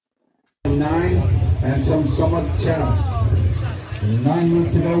 9 and somewhat challenge. 9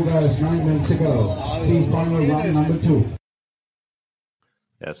 minutes to go, guys. 9 minutes to go. See final round number 2.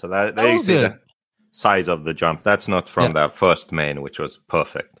 Yeah, so there you see the size of the jump. That's not from the first main, which was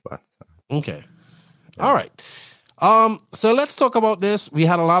perfect. But okay. Yeah. All right. So let's talk about this. We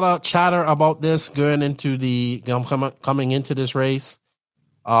had a lot of chatter about this going into coming into this race.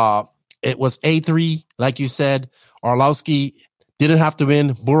 It was A3, like you said. Orlowski didn't have to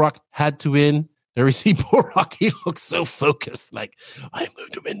win. Burak had to win. There we see Burak. He looks so focused, like, I am going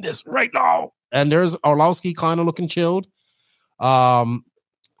to win this right now. And there's Orlowski kind of looking chilled.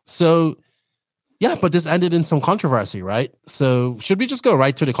 So, yeah, but this ended in some controversy, right? So should we just go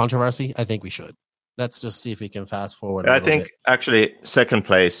right to the controversy? I think we should. Let's just see if we can fast forward. I think actually second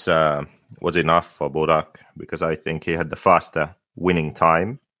place was enough for Burak, because I think he had the faster winning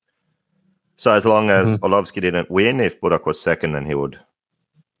time. So as long as Orlowski didn't win, if Burak was second, then he would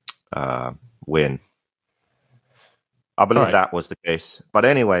win. I believe that was the case. But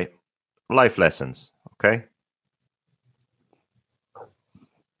anyway, life lessons, okay?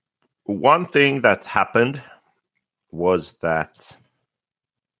 One thing that happened was that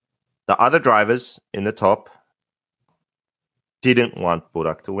the other drivers in the top didn't want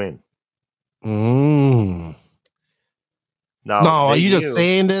Burak to win. Now, are you just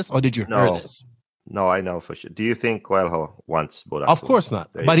saying this, or did you hear this? No, I know for sure. Do you think Coelho wants Burak? Of course not.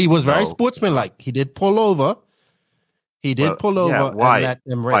 But he was very sportsmanlike. He did pull over. Why? And let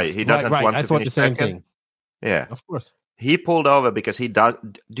them race. Why? He doesn't want I to thought the same second? thing. Yeah. Of course. He pulled over because he does.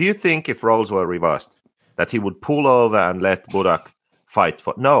 Do you think if roles were reversed, that he would pull over and let Burak fight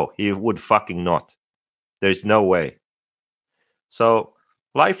for? No, he would fucking not. There's no way. So,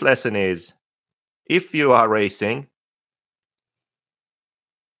 life lesson is, if you are racing,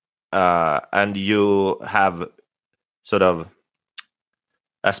 and you have sort of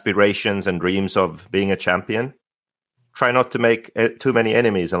aspirations and dreams of being a champion, try not to make too many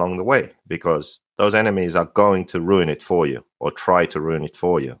enemies along the way, because those enemies are going to ruin it for you, or try to ruin it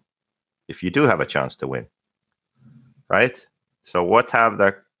for you, if you do have a chance to win. Right? So what have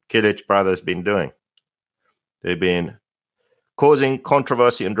the Kilic brothers been doing? They've been causing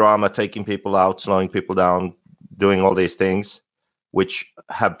controversy and drama, taking people out, slowing people down, doing all these things, which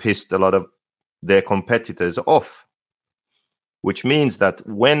have pissed a lot of their competitors off. Which means that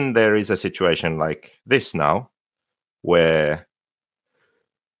when there is a situation like this now, where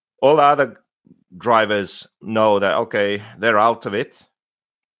all the other drivers know that, okay, they're out of it,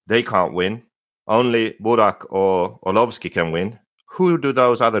 they can't win, only Burak or Orlowski can win, who do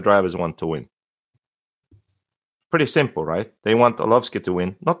those other drivers want to win? Pretty simple, right? They want Orlowski to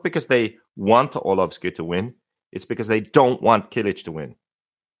win, not because they want Orlowski to win, it's because they don't want Kilic to win.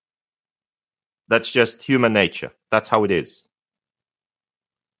 That's just human nature. That's how it is.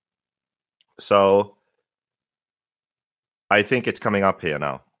 So, I think it's coming up here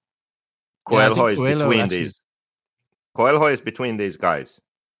now. Coelho is between these. Coelho is between these guys.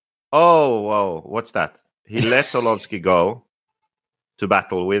 Oh, whoa, what's that? He lets Orlowski go to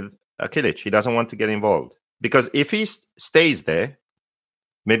battle with Kilic. He doesn't want to get involved. Because if he stays there,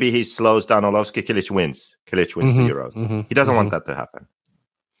 maybe he slows down Orlowski, Kilic wins. Kilic wins the Euros. He doesn't want that to happen.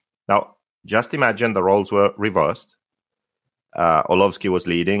 Now, just imagine the roles were reversed. Orlowski was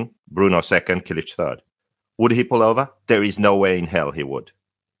leading, Bruno second, Kilic third. Would he pull over? There is no way in hell he would.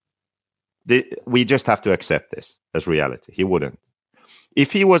 We just have to accept this as reality. He wouldn't.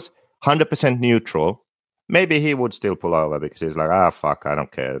 If he was 100% neutral, maybe he would still pull over because he's like, fuck, I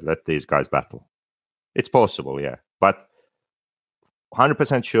don't care. Let these guys battle. It's possible, yeah. But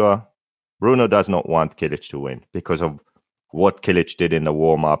 100% sure, Bruno does not want Kilic to win because of what Kilic did in the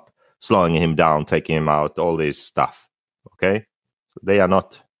warm-up, slowing him down, taking him out, all this stuff. Okay? So they are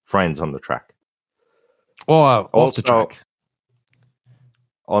not friends on the track. Or off the track.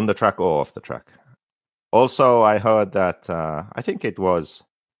 On the track or off the track. Also, I heard that, I think it was,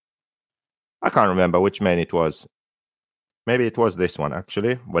 I can't remember which main it was. Maybe it was this one,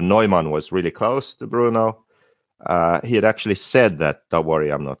 actually, when Neumann was really close to Bruno. He had actually said that, don't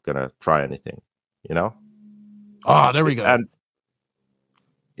worry, I'm not going to try anything, you know? Oh, there we go. And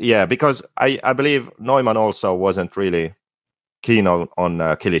yeah, because I believe Neumann also wasn't really keen on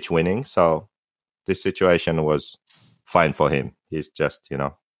Kilic winning, so this situation was fine for him. He's just, you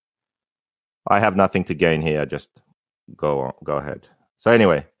know, I have nothing to gain here, just go ahead. So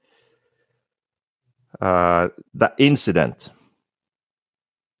anyway, the incident.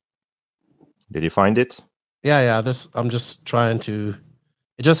 Did you find it? Yeah. I'm just trying to.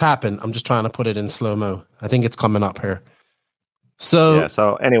 It just happened. I'm just trying to put it in slow-mo. I think it's coming up here.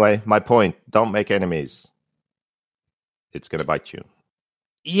 So anyway, my point: don't make enemies. It's gonna bite you.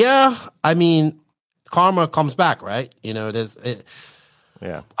 Yeah, I mean, karma comes back, right? You know,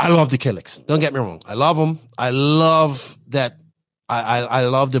 Yeah, I love the Kilics. Don't get me wrong. I love them. I love that. I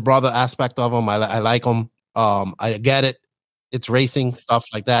love the brother aspect of them. I like them. I get it. It's racing stuff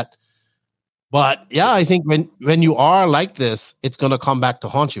like that. But yeah, I think when you are like this, it's gonna come back to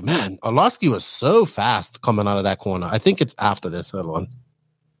haunt you. Man, Orlovsky was so fast coming out of that corner. I think it's after this. Hold on.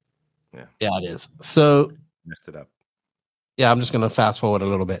 Yeah, it is. So messed it up. Yeah, I'm just gonna fast forward a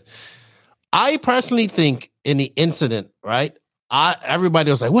little bit. I personally think in the incident, right? Everybody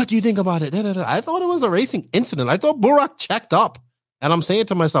was like, "What do you think about it?" I thought it was a racing incident. I thought Burak checked up, and I'm saying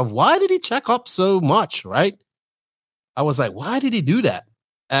to myself, "Why did he check up so much?" Right? I was like, "Why did he do that?"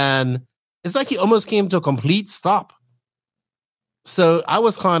 And it's like he almost came to a complete stop. So I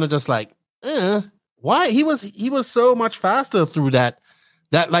was kind of just like, why? He was so much faster through that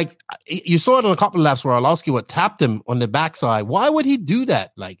like you saw it on a couple of laps where Orlovsky would tap him on the backside. Why would he do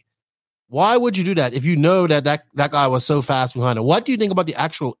that? Like, why would you do that if you know that guy was so fast behind him? What do you think about the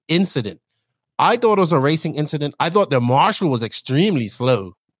actual incident? I thought it was a racing incident. I thought the marshal was extremely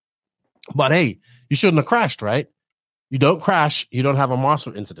slow. But hey, you shouldn't have crashed, right? You don't crash, you don't have a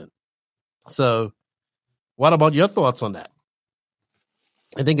marshal incident. So, what about your thoughts on that?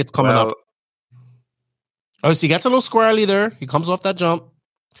 I think it's coming up. Oh, so he gets a little squirrely there. He comes off that jump.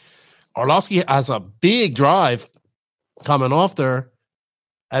 Orlovsky has a big drive coming off there.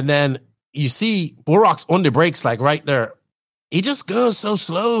 And then you see Burak's on the brakes, like right there. He just goes so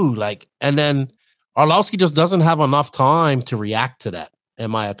slow. Like, and then Orlovsky just doesn't have enough time to react to that,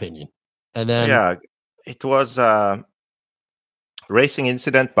 in my opinion. And then. Yeah, it was a racing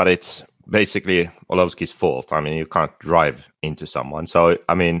incident, but it's basically Orlovsky's fault. I mean, you can't drive into someone. So,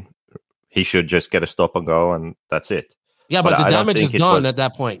 I mean, he should just get a stop and go, and that's it. Yeah, but the damage is done at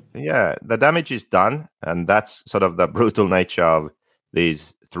that point. Yeah, the damage is done, and that's sort of the brutal nature of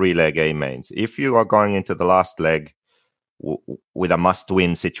these 3-leg A mains. If you are going into the last leg with a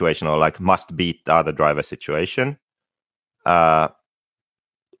must-win situation or like must-beat the other driver situation,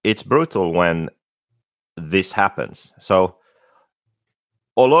 it's brutal when this happens. So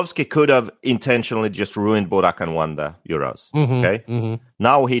Orlovsky could have intentionally just ruined Burak and won the Euros. Okay. Mm-hmm.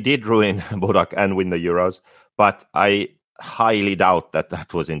 Now he did ruin Burak and win the Euros, but I highly doubt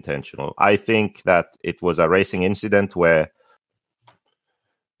that was intentional. I think that it was a racing incident where,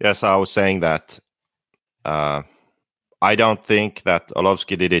 yes, I was saying that I don't think that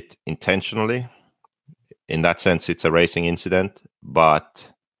Orlovsky did it intentionally. In that sense, it's a racing incident, but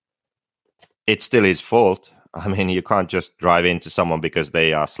it's still his fault. I mean, you can't just drive into someone because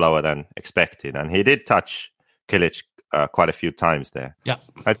they are slower than expected. And he did touch Kilic quite a few times there. Yeah.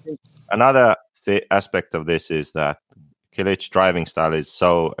 I think another aspect of this is that Kilic's driving style is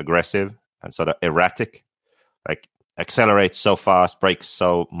so aggressive and sort of erratic. Like, accelerates so fast, brakes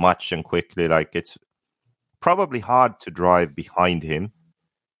so much and quickly. Like, it's probably hard to drive behind him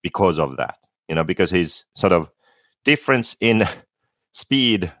because of that. You know, because his sort of difference in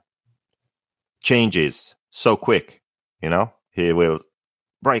speed changes so quick. You know, he will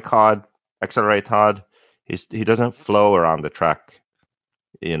brake hard, accelerate hard. He doesn't flow around the track,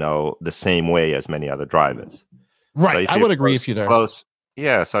 you know, the same way as many other drivers. Right. So I would agree with you there. Close,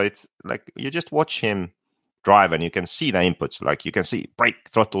 yeah. So it's like you just watch him drive and you can see the inputs. Like you can see brake,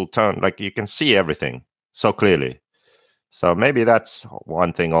 throttle, turn. Like you can see everything so clearly. So maybe that's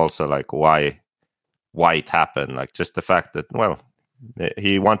one thing also, like why it happened. Like just the fact that, well,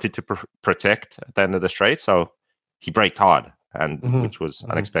 he wanted to protect at the end of the straight, so he braked hard, and which was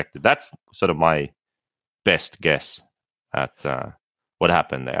unexpected. That's sort of my best guess at what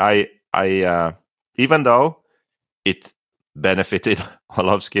happened there. I even though it benefited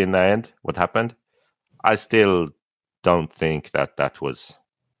Orlovsky in the end, what happened, I still don't think that was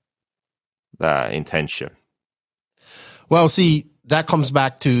the intention. Well, see, that comes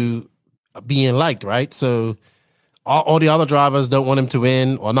back to being liked, right? So all the other drivers don't want him to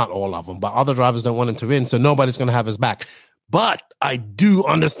win, or not all of them, but other drivers don't want him to win, so nobody's going to have his back. But I do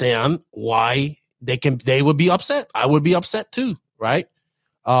understand why they would be upset. I would be upset too, right?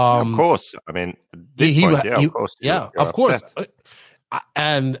 Of course. I mean, of course. Of course.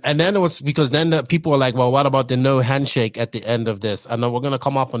 And then it was because then the people were like, well, what about the no handshake at the end of this? And then we're going to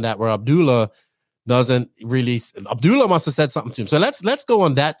come up on that where Abdullah must have said something to him. So let's go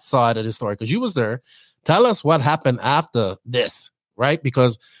on that side of the story because you was there. Tell us what happened after this, right?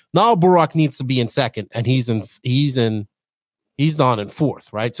 Because now Burak needs to be in second and he's not in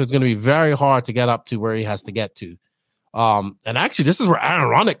fourth, right? So it's going to be very hard to get up to where he has to get to. And actually, this is where Aaron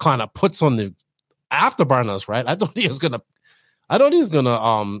Ronick kind of puts on the afterburners, right? I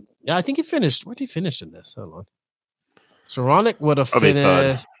think he finished. Where did he finish in this? Hold on. So Ronick would have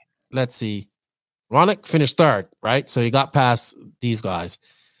finished. Let's see. Ronick finished third, right? So he got past these guys.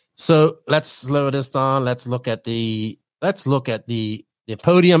 So let's slow this down. Let's look at the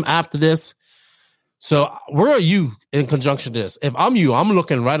podium after this. So where are you in conjunction to this? If I'm you, I'm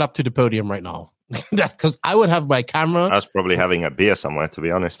looking right up to the podium right now. That's because I would have my camera. I was probably having a beer somewhere, to be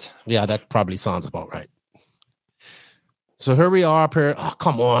honest. Yeah, that probably sounds about right. So here we are up here. Oh,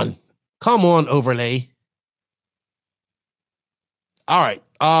 come on, overlay. All right.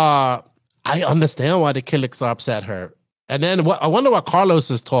 I understand why the Killicks are upset her. And then I wonder what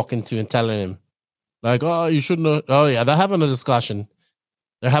Carlos is talking to and telling him. Like, oh, you shouldn't have. Oh, yeah, they're having a discussion.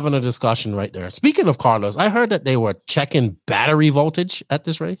 They're having a discussion right there. Speaking of Carlos, I heard that they were checking battery voltage at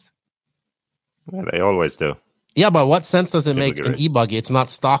this race. Yeah, they always do. Yeah, but what sense does it make in Ebuggy? It's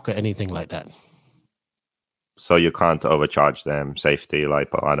not stock or anything like that. So you can't overcharge them, safety,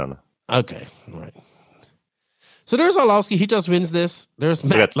 lipo, I don't know. Okay, all right. So there's Orlovsky. He just wins this. There's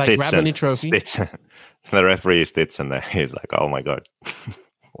Matt, like, grabbing the trophy. The referee is Stitson there. He's like, oh my God,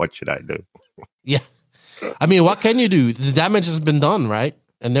 what should I do? Yeah. I mean, what can you do? The damage has been done, right?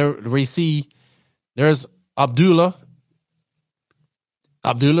 And there we see there's Abdullah.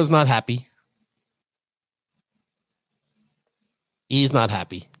 Abdullah's not happy. He's not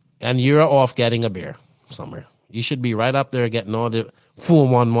happy. And you're off getting a beer somewhere. You should be right up there getting all the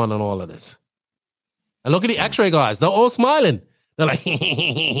 4-1-1 and all of this. And look at the X-ray guys. They're all smiling. They're like,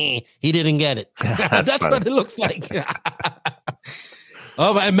 he didn't get it. That's what it looks like.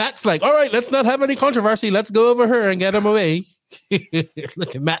 Oh, and Matt's like, all right, let's not have any controversy. Let's go over here and get him away.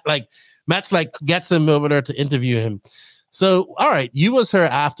 Look at Matt. Matt's like gets him over there to interview him. So, all right, you was here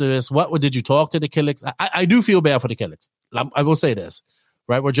after this. Did you talk to the Killicks? I do feel bad for the Killicks. I will say this,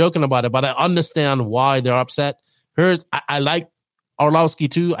 right? We're joking about it, but I understand why they're upset. I like Orlovsky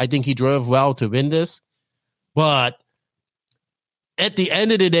too. I think he drove well to win this. But at the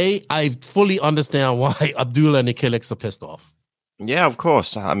end of the day, I fully understand why Abdullah and the Killicks are pissed off. Yeah, of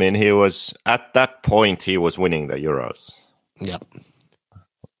course. I mean, he was at that point, he was winning the Euros. Yep.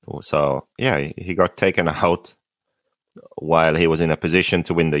 So, yeah, he got taken out while he was in a position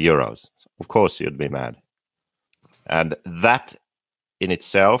to win the Euros. Of course, you'd be mad. And that in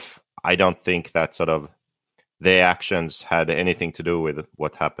itself, I don't think that sort of their actions had anything to do with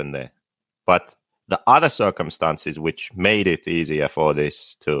what happened there. But the other circumstances which made it easier for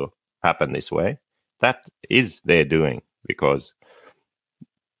this to happen this way, that is their doing, because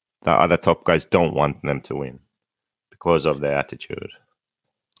the other top guys don't want them to win because of their attitude.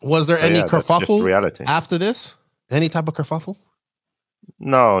 Was there any kerfuffle after this? Any type of kerfuffle?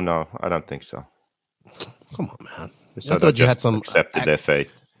 No, I don't think so. Come on, man. So I thought you had some accepted their fate.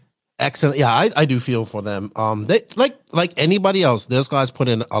 Excellent. Yeah, I do feel for them. They like anybody else. Those guys put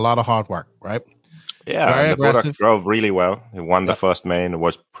in a lot of hard work, right? Yeah, very aggressive. Drove really well. He won the first main.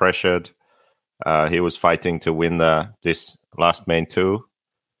 Was pressured. He was fighting to win this last main too.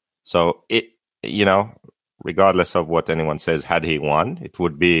 So regardless of what anyone says, had he won, it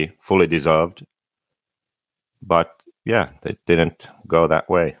would be fully deserved. But yeah, they didn't go that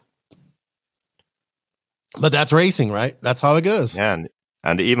way. But that's racing, right? That's how it goes. Yeah,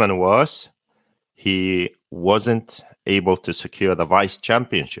 and even worse, he wasn't able to secure the vice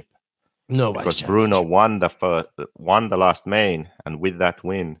championship. No, because Bruno won the last main, and with that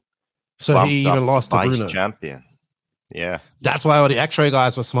win, so he even lost to vice Bruno. Champion. Yeah, that's why all the X-ray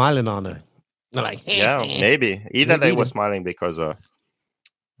guys were smiling on her. They're like, hey, yeah, maybe either they were smiling because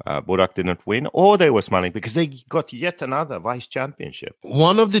Burak didn't win, or they were smiling because they got yet another vice championship.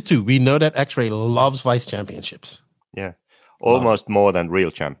 One of the two. We know that X-ray loves vice championships. Yeah. almost more than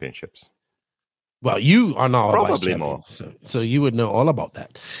real championships. Well, you are now probably more, so you would know all about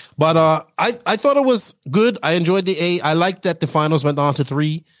that. But I thought it was good. I enjoyed the 8. I liked that the finals went on to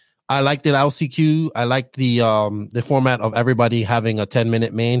 3. I liked the LCQ. I liked the format of everybody having a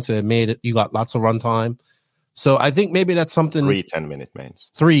 10-minute main, so it made it. You got lots of runtime. So I think maybe that's something. 3 10-minute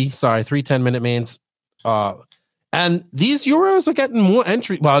mains. 3 10-minute mains. And these Euros are getting more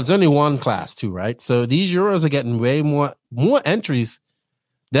entry. Well, it's only one class too, right? So these Euros are getting way more entries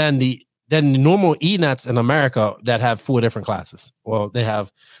than the normal E-Nets in America that have 4 different classes. Well, they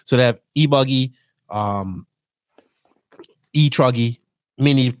have Ebuggy, E-Truggy,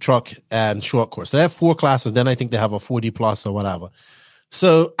 Mini Truck, and Short Course. So they have 4 classes. Then I think they have a 40 plus or whatever.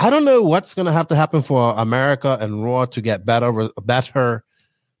 So I don't know what's going to have to happen for America and Raw to get better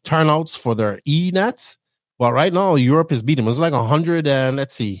turnouts for their E-Nets. Well, right now, Europe is beating them. It's like 100 and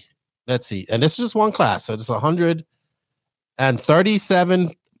let's see. And this is just one class. So it's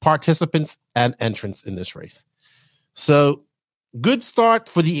 137 participants and entrants in this race. So good start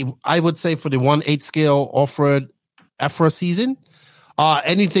for I would say for the 1/8 scale off-road EFRA season.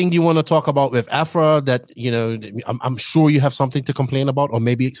 Anything you want to talk about with EFRA that, I'm sure you have something to complain about or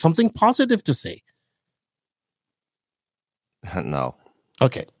maybe something positive to say? No.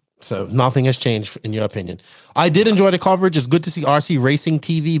 Okay. So nothing has changed in your opinion. I did enjoy the coverage. It's good to see RC Racing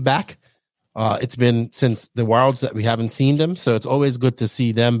TV back. It's been since the Worlds that we haven't seen them. So it's always good to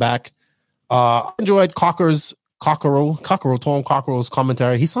see them back. I enjoyed Tom Cockerell's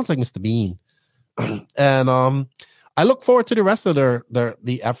commentary. He sounds like Mr. Bean. And I look forward to the rest of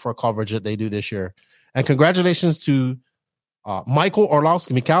the EFRA coverage that they do this year. And congratulations to Mikhail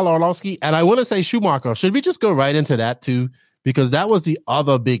Orlowski. And I want to say Schumacher. Should we just go right into that too? Because that was the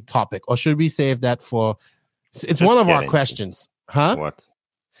other big topic. Or should we save that for... It's just one of our questions. Huh? What?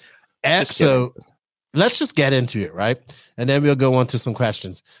 So let's just get into it, right? And then we'll go on to some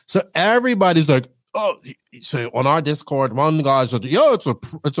questions. So everybody's like, oh, so on our Discord, one guy's like, yo, it's a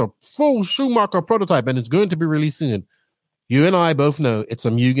full Schumacher prototype and it's going to be released soon. You and I both know it's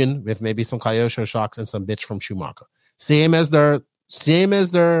a Mugen with maybe some Kyosho shocks and some bitch from Schumacher. Same as their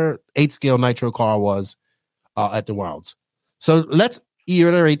 8 scale nitro car was at the Worlds. So let's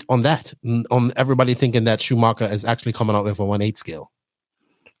iterate on that, on everybody thinking that Schumacher is actually coming out with a 1/8 scale.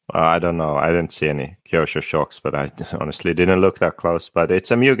 I don't know. I didn't see any Kyosho shocks, but I honestly didn't look that close. But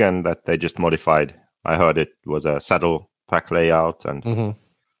it's a Mugen that they just modified. I heard it was a saddle pack layout and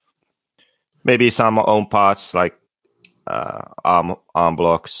maybe some own parts like arm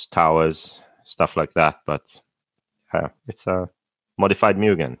blocks, towers, stuff like that. But it's a modified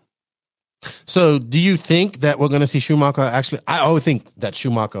Mugen. So do you think that we're going to see Schumacher actually? I always think that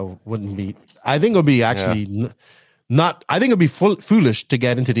Schumacher wouldn't be. I think it'll be actually not. I think it'll be foolish to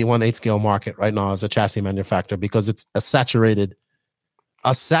get into the 1/8 scale market right now as a chassis manufacturer because it's a saturated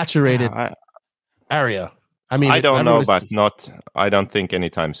area. I mean, I don't know, but I don't think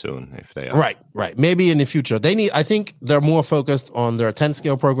anytime soon if they are. Right. Maybe in the future. I think they're more focused on their 10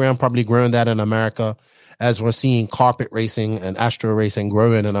 scale program, probably growing that in America as we're seeing carpet racing and astro racing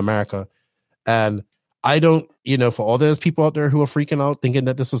growing in America. And I don't, for all those people out there who are freaking out thinking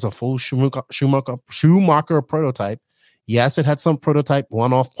that this is a full Schumacher prototype. Yes, it had some prototype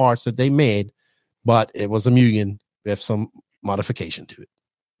one-off parts that they made, but it was a Mugen with some modification to it.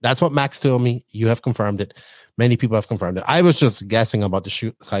 That's what Max told me. You have confirmed it. Many people have confirmed it. I was just guessing about the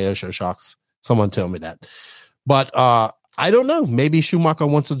Kyosho shocks. Someone told me that. But I don't know. Maybe Schumacher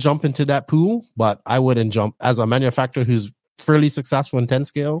wants to jump into that pool, but I wouldn't jump. As a manufacturer who's fairly successful in 10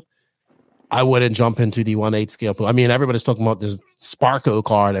 scale, I wouldn't jump into the 1/8 scale pool. I mean, everybody's talking about this Sparko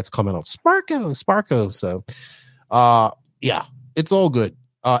car that's coming out. Sparko. So, yeah, it's all good.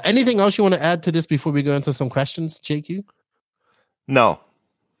 Anything else you want to add to this before we go into some questions, JQ? No.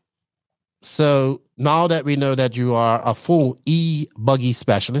 So now that we know that you are a full Ebuggy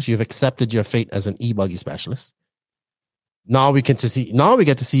specialist, you've accepted your fate as an Ebuggy specialist. Now we get to see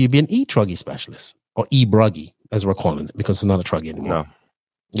you be an E-Truggy specialist or E-Bruggy as we're calling it because it's not a Truggy anymore. No.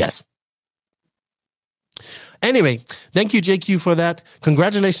 Yes. Anyway, thank you, JQ, for that.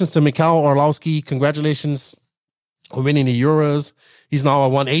 Congratulations to Mikhail Orlowski. Congratulations on winning the Euros. He's now a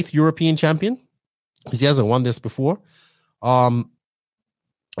 1/8 European champion because he hasn't won this before.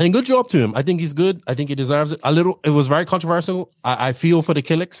 And good job to him. I think he's good. I think he deserves it. It was very controversial. I feel for the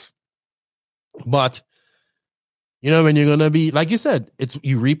Killix. But, when you're going to be, like you said,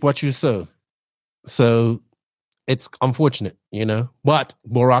 you reap what you sow. So it's unfortunate, you know. But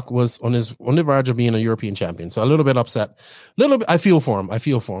Borak was on the verge of being a European champion, so a little bit upset. I feel for him.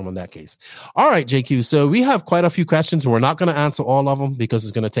 in that case. All right, JQ. So we have quite a few questions. We're not going to answer all of them because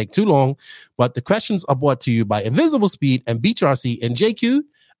it's going to take too long. But the questions are brought to you by Invisible Speed and Beach RC. And JQ,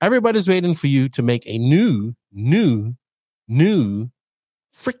 everybody's waiting for you to make a new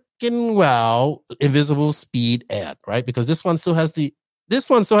freaking wow Invisible Speed ad, right? Because this one still has the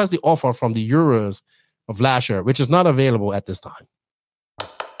offer from the Euros of last year, which is not available at this time.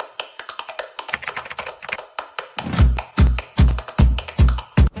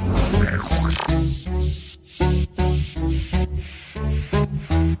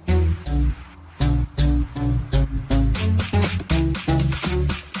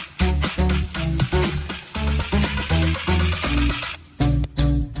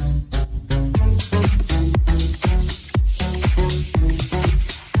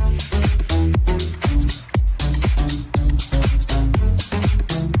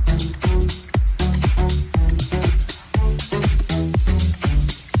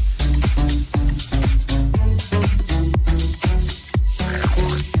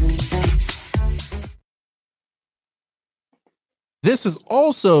 This is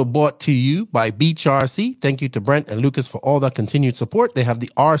also brought to you by Beach RC. Thank you to Brent and Lucas for all that continued support. They have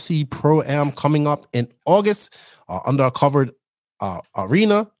the RC Pro-Am coming up in August under a covered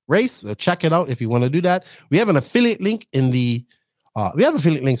arena race. So check it out if you want to do that. We have an affiliate link in the we have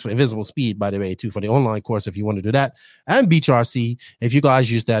affiliate links for Invisible Speed, by the way, too, for the online course if you want to do that. And Beach RC, if you guys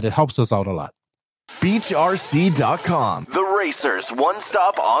use that, it helps us out a lot. BeachRC.com, the racers'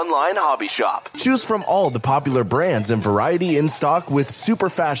 one-stop online hobby shop. Choose from all the popular brands and variety in stock with super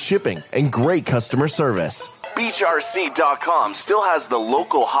fast shipping and great customer service. BeachRC.com still has the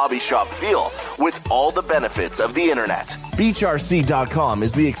local hobby shop feel with all the benefits of the internet. BeachRC.com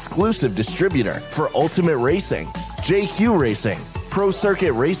is the exclusive distributor for Ultimate Racing, JQ Racing, Pro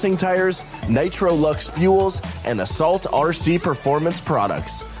Circuit Racing Tires, Nitro Lux Fuels, and Assault RC Performance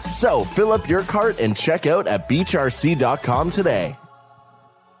products. So fill up your cart and check out at BeachRC.com today.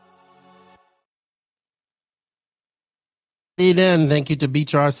 Then thank you to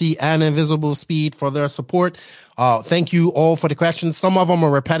Beach RC and Invisible Speed for their support. Thank you all for the questions. Some of them are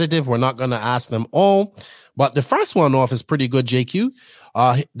repetitive. We're not going to ask them all, but the first one off is pretty good. JQ,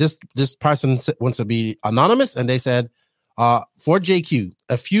 this person wants to be anonymous, and they said, for JQ,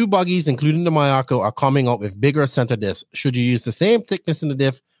 a few buggies, including the Mayako, are coming out with bigger center diffs. Should you use the same thickness in the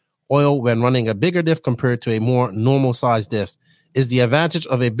diff oil when running a bigger diff compared to a more normal size diff? Is the advantage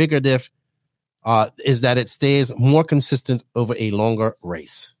of a bigger diff is that it stays more consistent over a longer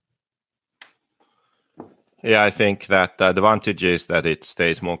race? Yeah, I think that the advantage is that it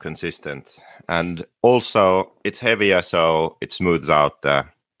stays more consistent. And also, it's heavier, so it smooths out the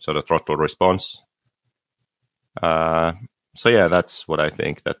sort of throttle response. So yeah, that's what I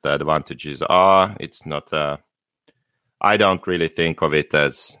think that the advantages are. It's not, I don't really think of it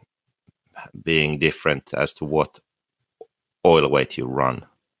as being different as to what oil weight you run.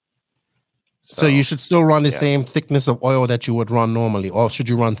 So you should still run the same thickness of oil that you would run normally, or should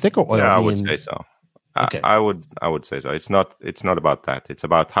you run thicker oil? Yeah, I would say so. Okay. I would say so. It's not about that. It's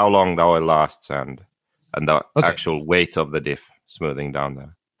about how long the oil lasts and the actual weight of the diff smoothing down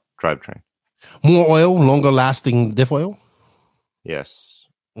the drivetrain. More oil, longer lasting diff oil? Yes.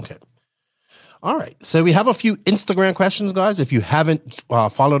 Okay. All right. So we have a few Instagram questions, guys. If you haven't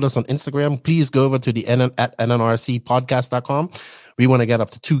followed us on Instagram, please go over to the at nnrcpodcast.com. We want to get up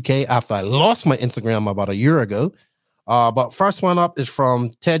to 2K after I lost my Instagram about a year ago. But first one up is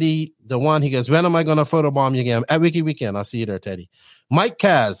from Teddy, the one. He goes, when am I going to photobomb you again? At Wiki Weekend. I'll see you there, Teddy. Mike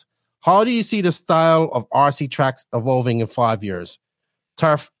Kaz, how do you see the style of RC tracks evolving in 5 years?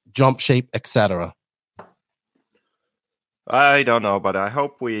 Turf, jump shape, etc. I don't know, but I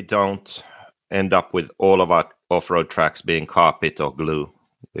hope we don't end up with all of our off-road tracks being carpet or glue,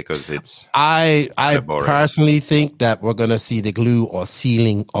 because it's I personally think that we're going to see the glue or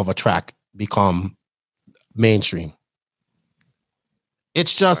sealing of a track become mainstream.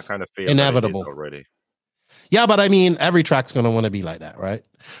 It's just kind of feel inevitable already. Yeah, but I mean, every track's going to want to be like that, right?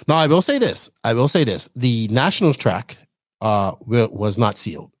 Now, I will say this. The Nationals track was not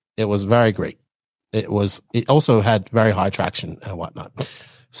sealed. It was very great. It also had very high traction and whatnot.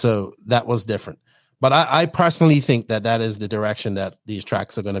 So that was different. But I personally think that is the direction that these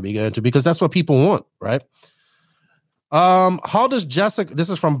tracks are going to be going to, because that's what people want, right? How does Jessica, this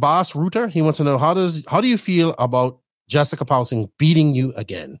is from Boss Rooter. He wants to know, how do you feel about Jessica Paulson beating you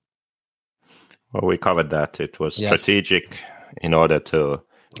again? Well, we covered that. It was strategic in order to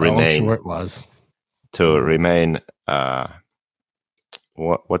remain. I'm sure it was. To remain,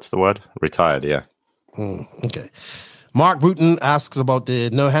 what's the word? Retired, yeah. Okay. Mark Bruton asks about the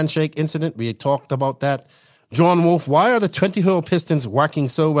no handshake incident. We talked about that. John Wolf, why are the 20-hole pistons working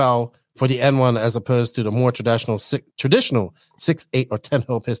so well for the N1 as opposed to the more traditional 6, 8, or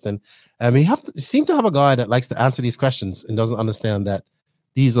 10-hole piston? And we seem to have a guy that likes to answer these questions and doesn't understand that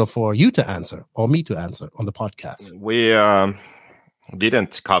these are for you to answer or me to answer on the podcast. We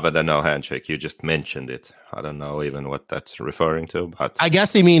didn't cover the no handshake. You just mentioned it. I don't know even what that's referring to, but I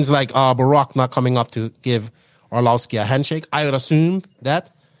guess he means like Barack not coming up to give Orlowski a handshake. I would assume that.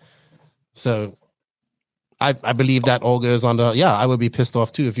 So I believe that all goes on the, I would be pissed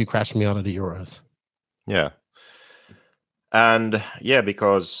off too if you crashed me out of the Euros. Yeah. And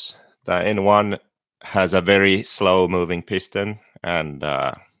because the N1 has a very slow moving piston, and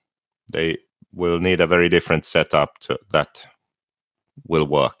they will need a very different setup that will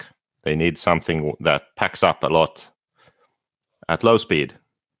work. They need something that packs up a lot at low speed.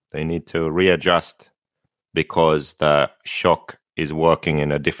 They need to readjust because the shock is working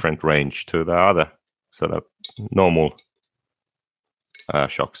in a different range to the other sort of normal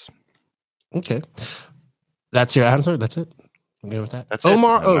shocks. Okay. That's your answer? That's it? Okay with that? That's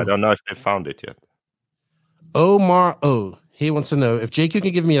Omar it. O. I don't know if they found it yet. Omar O. He wants to know if JQ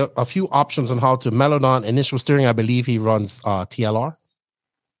can give me a few options on how to mellow down initial steering. I believe he runs TLR.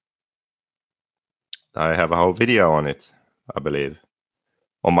 I have a whole video on it, I believe,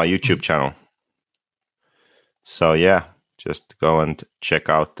 on my YouTube channel. So just go and check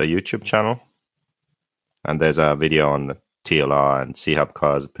out the YouTube channel. And there's a video on the TLR and C-Hub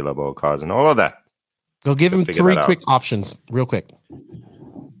cars, pillar ball cars, and all of that. Go give him 3 quick options, real quick.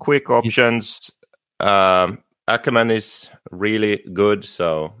 Quick options. Ackerman is really good.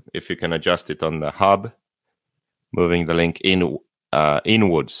 So if you can adjust it on the hub, moving the link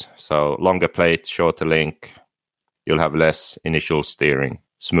inwards. So longer plate, shorter link, you'll have less initial steering,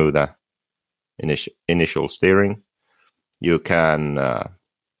 smoother initial steering. You can,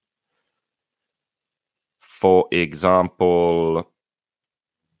 for example,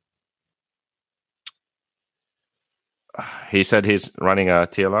 he said he's running a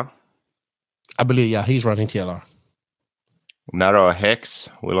TLR. I believe, he's running TLR. Narrow hex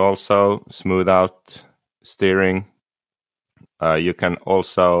will also smooth out steering. You can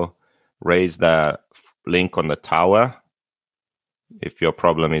also raise the link on the tower if your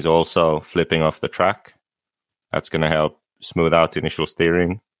problem is also flipping off the track. That's going to help smooth out initial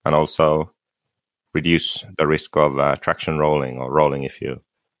steering and also reduce the risk of traction rolling or rolling if you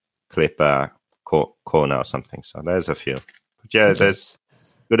clip a corner or something. So there's a few. But there's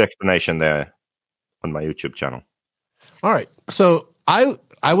good explanation there on my YouTube channel. All right. So I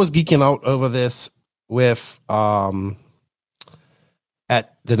was geeking out over this with at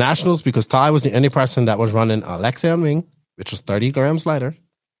the Nationals because Ty was the only person that was running a Lexion wing, which was 30 grams lighter.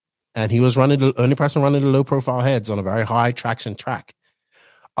 And he was the only person running the low profile heads on a very high traction track.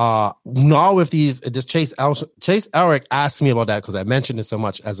 Now with this Chase Elric asked me about that because I mentioned it so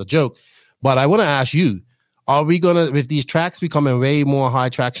much as a joke. But I want to ask you, are we going to, with these tracks becoming way more high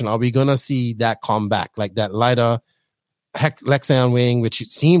traction, are we going to see that come back? Like that lighter Lexion wing, which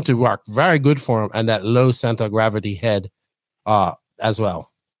seemed to work very good for him, and that low center of gravity head as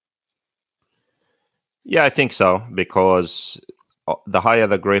well? Yeah, I think so, because the higher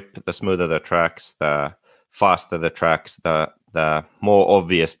the grip, the smoother the tracks, the faster the tracks, the more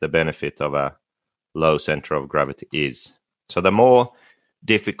obvious the benefit of a low center of gravity is. So the more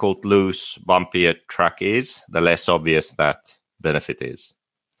difficult, loose, bumpier track is, the less obvious that benefit is.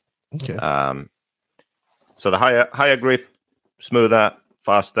 Okay. So the higher grip, smoother,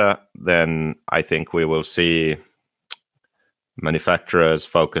 faster, then I think we will see manufacturers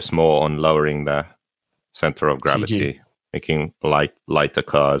focus more on lowering the center of gravity, making lighter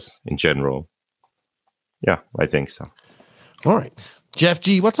cars in general. Yeah, I think so. All right. Jeff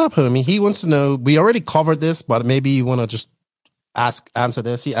G, what's up, homie? He wants to know, we already covered this, but maybe you want to just answer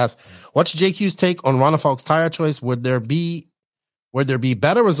this. He asks, what's JQ's take on Ronafalk's tire choice? Would there be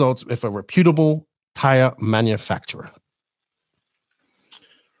better results if a reputable tire manufacturer?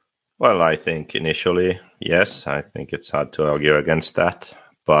 Well, I think initially, yes. I think it's hard to argue against that.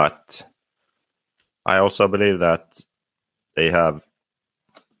 But I also believe that they have,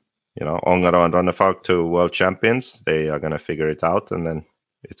 Ongaro and Ronafalk, 2 world champions. They are going to figure it out, and then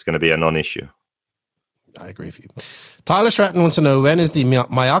it's going to be a non-issue. I agree with you. Tyler Stratton wants to know, when is the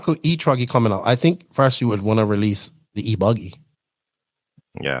Mayako e-truggy coming out? I think first you would want to release the e-buggy.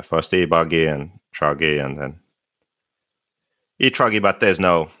 Yeah, first the e-buggy and truggy, and then e-truggy, but there's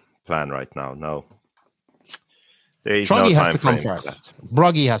no plan right now. No. Truggy has to come first.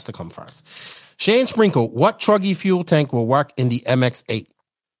 Bruggy has to come first. Shane Sprinkle, what truggy fuel tank will work in the MX-8?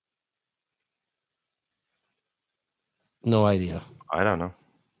 No idea. I don't know.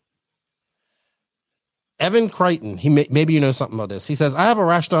 Evan Crichton, maybe you know something about this. He says, I have a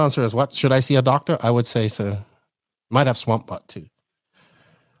rash down, sir. What should I see a doctor? I would say so. Might have swamp butt too.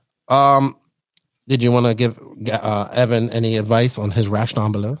 Did you want to give Evan any advice on his rash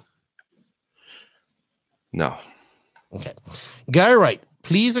down below? No. Okay. Guy Wright,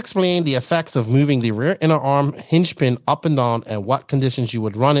 please explain the effects of moving the rear inner arm hinge pin up and down and what conditions you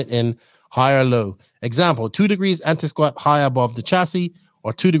would run it in, high or low. Example, 2 degrees anti-squat high above the chassis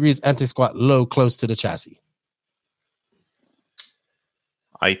or 2 degrees anti-squat low close to the chassis.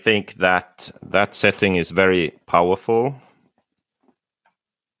 I think that setting is very powerful.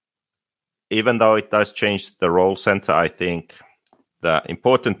 Even though it does change the roll center, I think the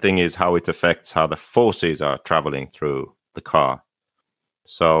important thing is how it affects how the forces are traveling through the car.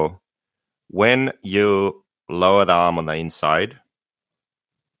 So when you lower the arm on the inside,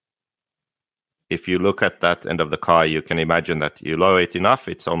 if you look at that end of the car, you can imagine that you lower it enough,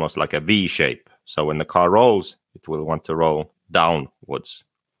 it's almost like a V shape. So when the car rolls, it will want to roll downwards.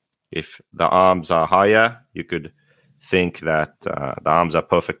 If the arms are higher, you could think that the arms are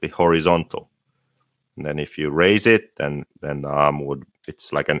perfectly horizontal. And then if you raise it, then the arm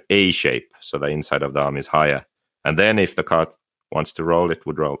it's like an A shape. So the inside of the arm is higher. And then if the car wants to roll, it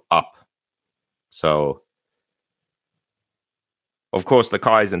would roll up. So, of course, the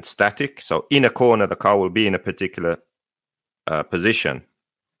car isn't static. So in a corner, the car will be in a particular position.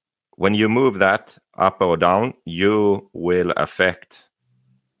 When you move that up or down, you will affect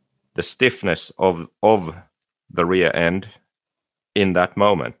the stiffness of the rear end in that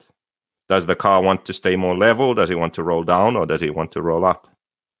moment. Does the car want to stay more level? Does it want to roll down, or does it want to roll up?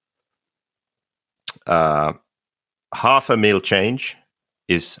 Half a mil change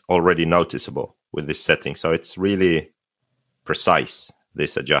is already noticeable with this setting. So it's really precise,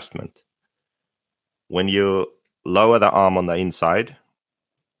 this adjustment. When you lower the arm on the inside,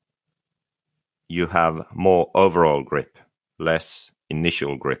 you have more overall grip, less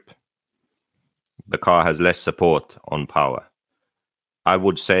initial grip. The car has less support on power. I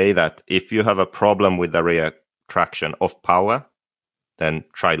would say that if you have a problem with the rear traction of power, then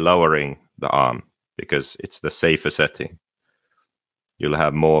try lowering the arm because it's the safer setting. You'll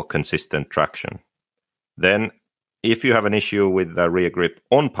have more consistent traction. Then if you have an issue with the rear grip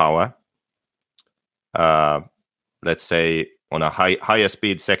on power, let's say on a higher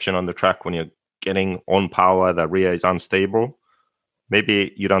speed section on the track, when you're getting on power, the rear is unstable.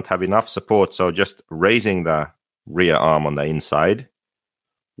 Maybe you don't have enough support, so just raising the rear arm on the inside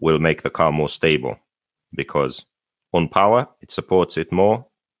will make the car more stable because on power, it supports it more.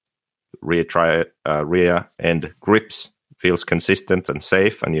 Rear end grips, feels consistent and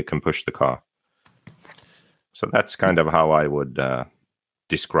safe, and you can push the car. So that's kind of how I would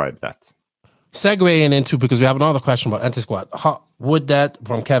describe that. Segueing into, because we have another question about anti-squat. Would that,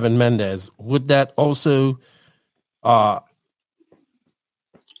 from Kevin Mendez, would that also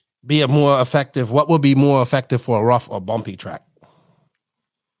be a more effective, what would be more effective for a rough or bumpy track?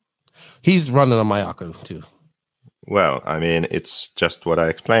 He's running a Mayako too. Well, I mean, it's just what I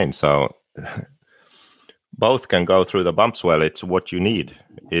explained. So both can go through the bumps well. It's what you need.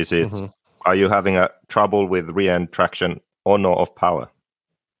 Is it, are you having a trouble with rear end traction on or off power?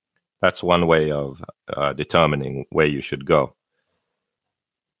 That's one way of determining where you should go.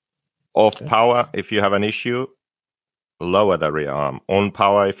 Off power, if you have an issue, lower the rear arm. On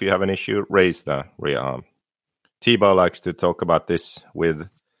power, if you have an issue, raise the rear arm. Thibaut likes to talk about this with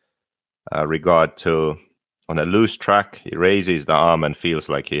regard to on a loose track, he raises the arm and feels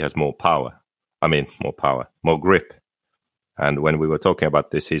like he has more power. I mean, more grip. And when we were talking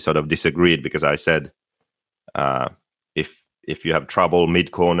about this, he sort of disagreed because I said, if you have trouble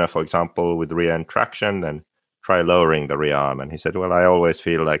mid-corner, for example, with rear end traction, then try lowering the rear arm. And he said, well, I always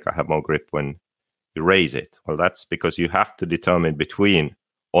feel like I have more grip when you raise it. Well, that's because you have to determine between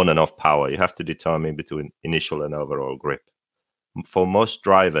on and off power. You have to determine between initial and overall grip. For most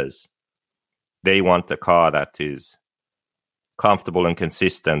drivers, they want a car that is comfortable and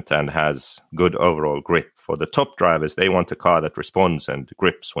consistent and has good overall grip. For the top drivers, they want a car that responds and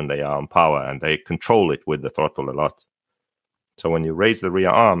grips when they are on power, and they control it with the throttle a lot. So when you raise the rear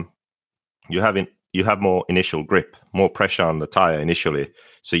arm, you have more initial grip, more pressure on the tire initially,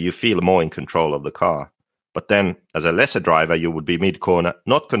 so you feel more in control of the car. But then, as a lesser driver, you would be mid-corner,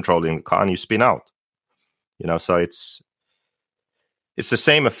 not controlling the car, and you spin out. So it's the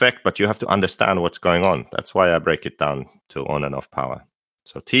same effect, but you have to understand what's going on. That's why I break it down to on and off power.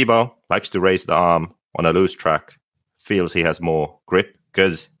 So Thibaut likes to raise the arm on a loose track, feels he has more grip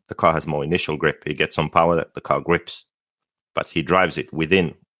because the car has more initial grip. He gets on power that the car grips, but he drives it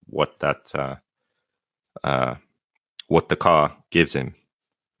within what that what the car gives him,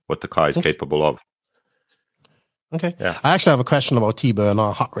 what the car is capable of. Okay. Yeah. I actually have a question about T-Bird in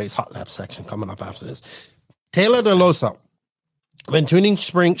our Hot Race Hot Lap section coming up after this. Taylor DeLosa, when tuning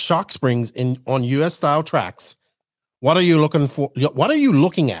shock springs on US style tracks, what are you looking for? What are you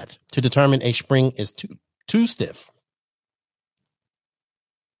looking at to determine a spring is too stiff?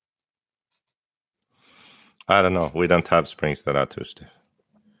 I don't know. We don't have springs that are too stiff.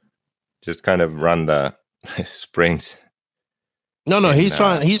 Just kind of run the springs. No. He's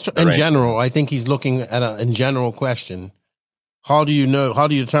in general. I think he's looking at in general question. How do you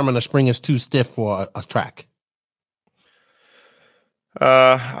determine a spring is too stiff for a track?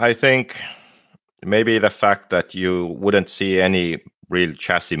 I think maybe the fact that you wouldn't see any real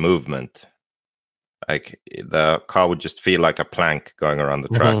chassis movement. Like the car would just feel like a plank going around the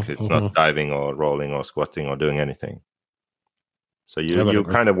track. It's not diving or rolling or squatting or doing anything. So you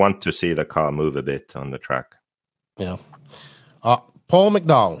kind of want to see the car move a bit on the track. Yeah. Paul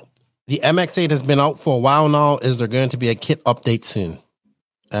McDowell, the MX-8 has been out for a while now. Is there going to be a kit update soon?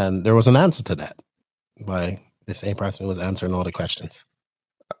 And there was an answer to that by the same person who was answering all the questions.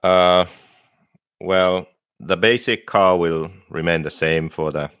 Well, the basic car will remain the same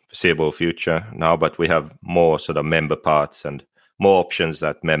for the foreseeable future now, but we have more sort of member parts and more options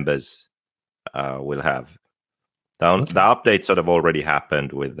that members will have. The update sort of already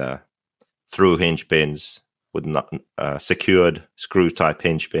happened with through hinge pins, with not secured screw type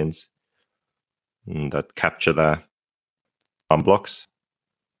hinge pins that capture the arm blocks.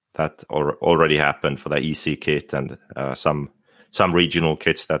 That already happened for the EC kit and some regional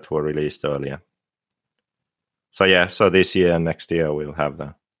kits that were released earlier. So this year and next year we'll have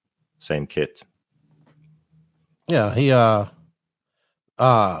the same kit. Yeah,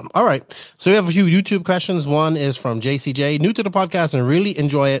 all right. So we have a few YouTube questions. One is from JCJ. New to the podcast and really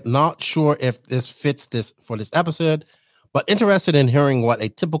enjoy it. Not sure if this fits this for this episode, but interested in hearing what a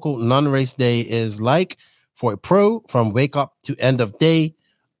typical non-race day is like for a pro from wake up to end of day,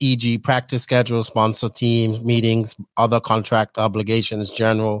 e.g. practice schedule, sponsor teams, meetings, other contract obligations,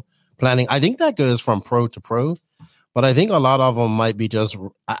 general planning. I think that goes from pro to pro, but I think a lot of them might be just,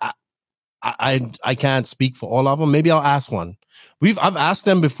 I can't speak for all of them. Maybe I'll ask one. I've asked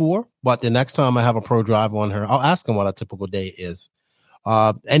them before, but the next time I have a pro drive on her, I'll ask them what a typical day is.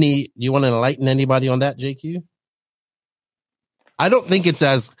 Do you want to enlighten anybody on that, JQ? I don't think it's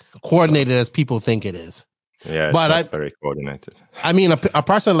as coordinated as people think it is. Yeah, it's not very coordinated. I mean, a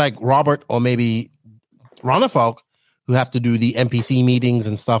person like Robert or maybe Ronafalk, who have to do the NPC meetings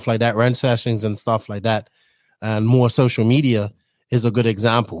and stuff like that, rent sessions and stuff like that, and more social media is a good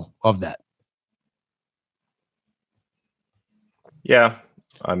example of that. Yeah,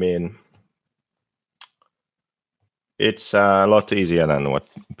 I mean, it's a lot easier than what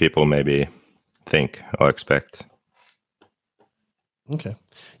people maybe think or expect. Okay.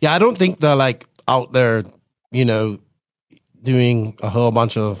 Yeah, I don't think they're like out there, doing a whole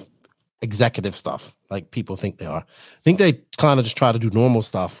bunch of executive stuff like people think they are. I think they kind of just try to do normal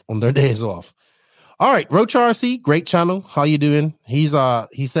stuff on their days off. All right, Roach RC, great channel. How you doing? He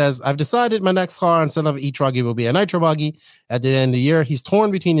says, I've decided my next car instead of e-truggy will be a nitro buggy at the end of the year. He's torn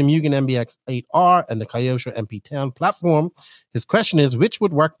between the Mugen MBX-8R and the Kyosho MP10 platform. His question is, which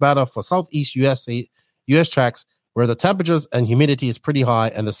would work better for Southeast US tracks where the temperatures and humidity is pretty high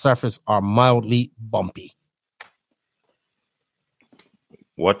and the surface are mildly bumpy?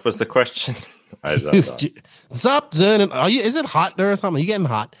 What was the question? Stop zoning. Is it hot there or something? Are you getting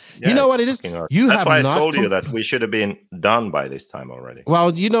hot? Yeah, you know what it is? That's why I told you that we should have been done by this time already.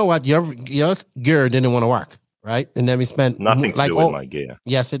 Well, you know what? Your gear didn't want to work, right? And then we spent nothing to do with my gear.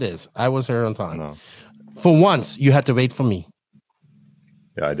 Yes, it is. I was here on time. No. For once, you had to wait for me.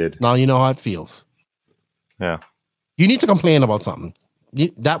 Yeah, I did. Now you know how it feels. Yeah. You need to complain about something.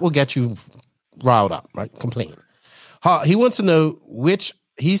 That will get you riled up, right? Complain. He wants to know which.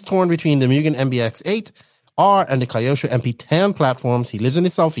 He's torn between the Mugen MBX-8R and the Kyosho MP10 platforms. He lives in the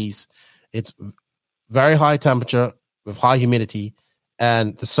Southeast. It's very high temperature with high humidity,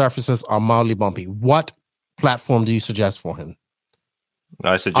 and the surfaces are mildly bumpy. What platform do you suggest for him?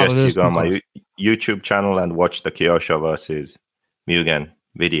 I suggest you go on my YouTube channel and watch the Kyosho versus Mugen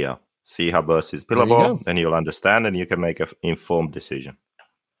video. See how versus Pillowball, then you'll understand and you can make an informed decision.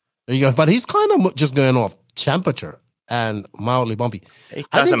 There you go. But he's kind of just going off temperature and mildly bumpy. It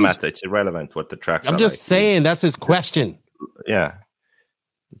doesn't matter. It's irrelevant what the tracks are. I'm just saying that's his question. Yeah.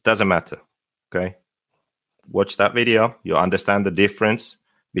 It doesn't matter. Okay. Watch that video. You understand the difference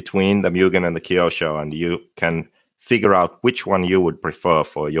between the Mugen and the Kyosho, and you can figure out which one you would prefer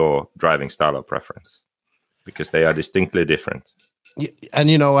for your driving style or preference, because they are distinctly different. And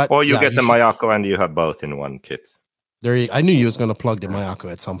you know what? Or you get the Mayako and you have both in one kit. I knew you was going to plug the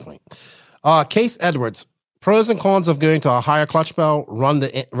Mayako at some point. Case Edwards, pros and cons of going to a higher clutch bell, run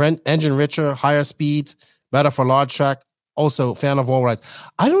the engine richer, higher speeds, better for large track. Also, fan of all rides.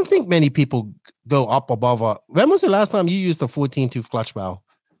 I don't think many people go up above a. When was the last time you used a 14-tooth clutch bell?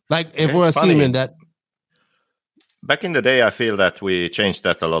 Like, if we're assuming that. Back in the day, I feel that we changed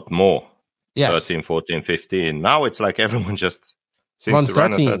that a lot more. Yes. 13, 14, 15. Now it's like everyone just seems runs to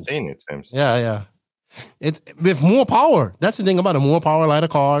 13. run a 13, it seems. Yeah. It's with more power. That's the thing about it. More power, lighter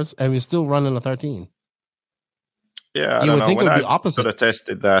cars, and we're still running a 13. Yeah, I you don't would know. think When it would be I opposite. sort of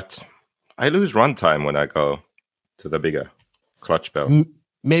tested that, I lose run time when I go to the bigger clutch bell.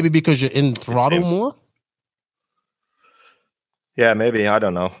 Maybe because you're in throttle more? Yeah, maybe. I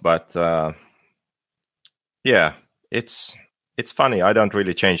don't know. But yeah, it's funny. I don't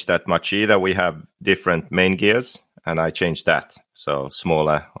really change that much either. We have different main gears, and I changed that. So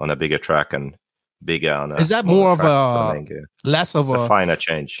smaller on a bigger track and bigger on a. Is that more of a less of a finer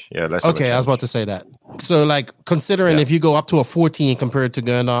change? Yeah, less. Okay, I was about to say that. So, like, considering if you go up to a 14 compared to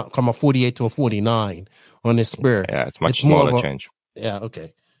going up from a 48 to a 49 on this Spirit, yeah, it's much smaller change. Yeah,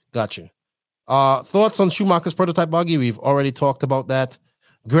 okay, got you. Thoughts on Schumacher's prototype buggy? We've already talked about that.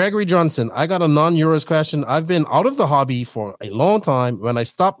 Gregory Johnson, I got a non-Euros question. I've been out of the hobby for a long time. When I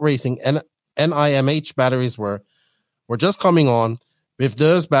stopped racing, NIMH batteries were just coming on. With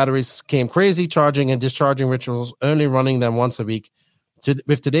those batteries came crazy charging and discharging rituals, only running them once a week.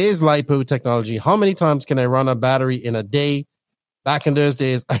 With today's LiPo technology, how many times can I run a battery in a day? Back in those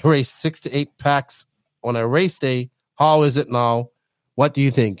days, I raced 6 to 8 packs on a race day. How is it now? What do you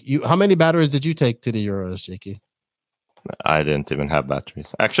think? How many batteries did you take to the Euros, Jakey? I didn't even have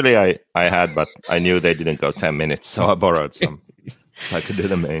batteries. Actually, I had, but I knew they didn't go 10 minutes, so I borrowed some. I could do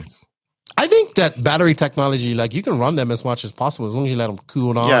the mains. I think that battery technology, like, you can run them as much as possible as long as you let them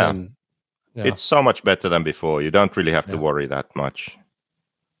cool on. Yeah. It's so much better than before. You don't really have to worry that much.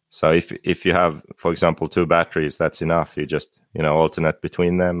 So if you have, for example, 2 batteries, that's enough. You just, alternate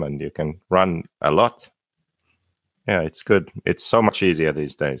between them and you can run a lot. Yeah, it's good. It's so much easier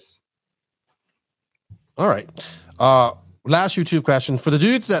these days. All right. Last YouTube question. For the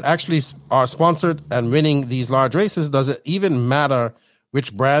dudes that actually are sponsored and winning these large races, does it even matter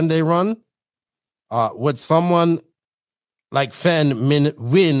which brand they run? Would someone like Fenn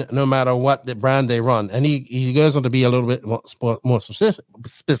win no matter what the brand they run? And he goes on to be a little bit more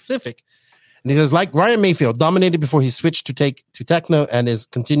specific. And he says, like Ryan Mayfield, dominated before he switched to Techno and is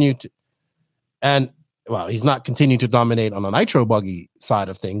continued to, and well, he's not continuing to dominate on a nitro buggy side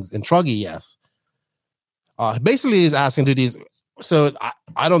of things. In Truggy, yes. Basically, he's asking to these. So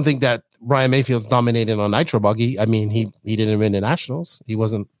I don't think that Ryan Mayfield's dominated on nitro buggy. I mean, he didn't win the nationals. He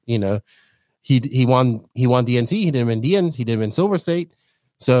wasn't, he won DNC. He didn't win DNs. He didn't win Silver State.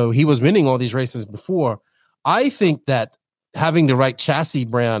 So he was winning all these races before. I think that having the right chassis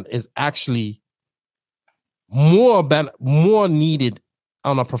brand is actually more needed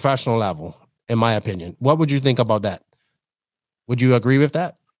on a professional level, in my opinion. What would you think about that? Would you agree with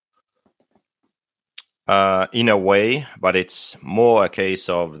that? In a way, but it's more a case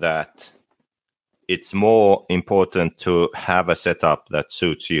of that it's more important to have a setup that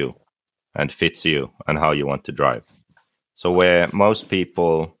suits you and fits you and how you want to drive. So where most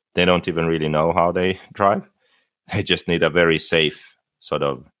people, they don't even really know how they drive. They just need a very safe sort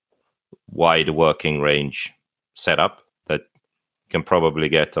of wide working range setup that you can probably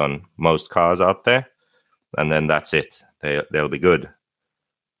get on most cars out there. And then that's it. They'll be good.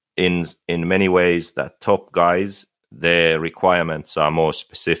 In many ways, that top guys, their requirements are more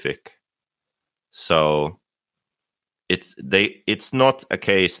specific. So it's not a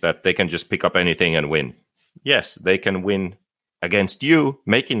case that they can just pick up anything and win. Yes, they can win against you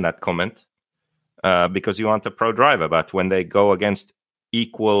making that comment because you aren't a pro driver. But when they go against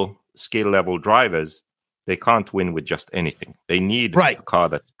equal skill level drivers, they can't win with just anything. They need a car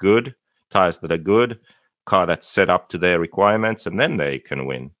that's good, tires that are good, car that's set up to their requirements, and then they can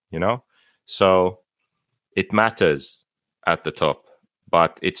win. So it matters at the top,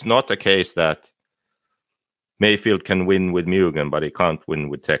 but it's not a case that Mayfield can win with Mugen, but he can't win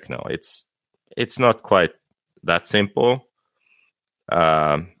with Techno. It's not quite that simple.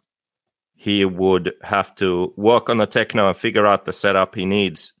 He would have to work on the Techno and figure out the setup he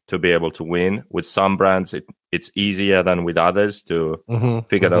needs to be able to win. With some brands, it's easier than with others to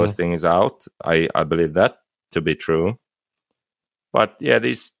figure those things out. I believe that to be true. But yeah,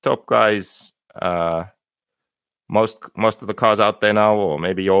 these top guys, most of the cars out there now, or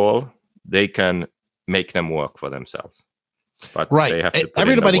maybe all, they can make them work for themselves. But right. they have to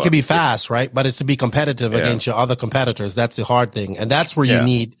Everybody can be fast, right? But it's to be competitive against your other competitors. That's the hard thing. And that's where you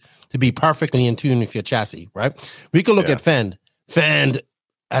need to be perfectly in tune with your chassis, right? We can look at Fend. Fend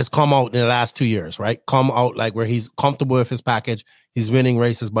has come out in the last 2 years, right? Come out like where he's comfortable with his package. He's winning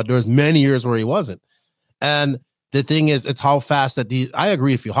races, but there's many years where he wasn't. And the thing is, it's how fast that I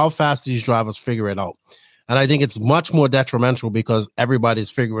agree with you, how fast these drivers figure it out. And I think it's much more detrimental because everybody's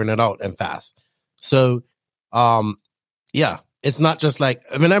figuring it out and fast. So, it's not just like,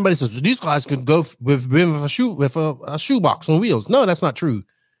 I mean, everybody says these guys could go with a shoebox on wheels. No, that's not true.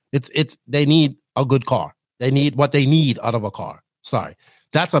 It's they need a good car. They need what they need out of a car. Sorry,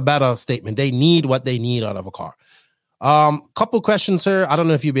 that's a better statement. They need what they need out of a car. Couple questions here. I don't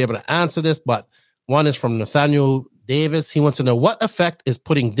know if you'll be able to answer this, but one is from Nathaniel Davis. He wants to know what effect is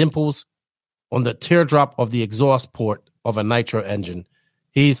putting dimples on the teardrop of the exhaust port of a nitro engine.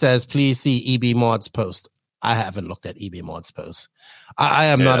 He says, please see EB Mod's post. I haven't looked at EB Mod's post. I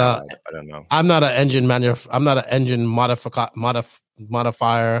am not a. I don't know. I'm not an engine I'm not an engine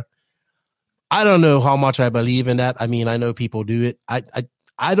modifier. I don't know how much I believe in that. I mean, I know people do it. I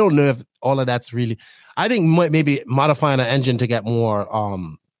don't know if all of that's really. I think maybe modifying an engine to get more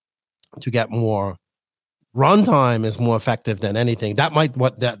runtime is more effective than anything. That might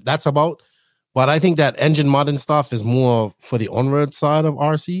that's about. But I think that engine modding stuff is more for the on-road side of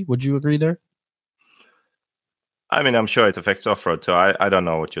RC. Would you agree there? I mean, I'm sure it affects off-road too. I don't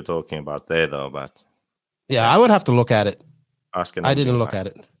know what you're talking about there, though. But I would have to look at it. I didn't look at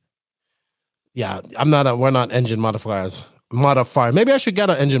it. Yeah, we're not engine modifier. Maybe I should get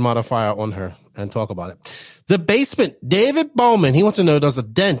an engine modifier on her and talk about it. The basement, David Bowman, he wants to know, does a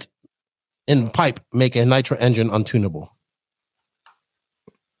dent in pipe make a nitro engine untunable?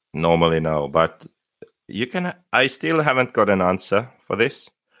 Normally, no, but I still haven't got an answer for this.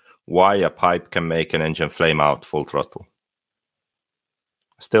 Why a pipe can make an engine flame out full throttle.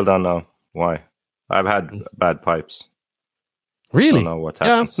 Still don't know why. I've had bad pipes. Really? Don't know what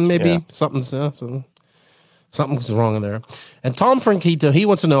happens. Yeah, maybe something's wrong in there. And Tom Franquito, he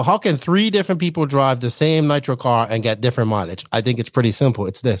wants to know, how can 3 different people drive the same nitro car and get different mileage? I think it's pretty simple.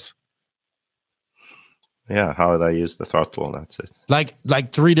 It's this. Yeah, how they use the throttle, that's it.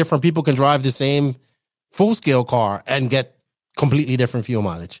 Like 3 different people can drive the same full-scale car and get completely different fuel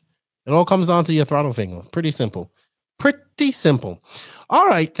mileage. It all comes down to your throttle finger. Pretty simple. Pretty simple. All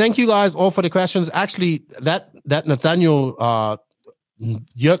right. Thank you guys all for the questions. Actually, that Nathaniel,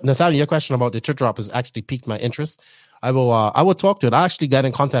 your question about the teardrop has actually piqued my interest. I will talk to it. I actually got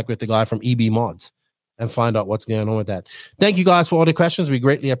in contact with the guy from EB Mods and find out what's going on with that. Thank you guys for all the questions. We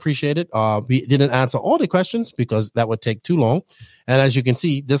greatly appreciate it. We didn't answer all the questions because that would take too long. And as you can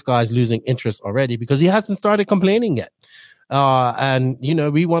see, this guy's losing interest already because he hasn't started complaining yet. And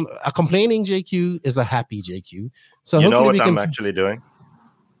we want a complaining JQ is a happy JQ. So you know what I'm actually doing?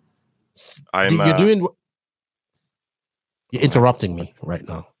 You're interrupting me right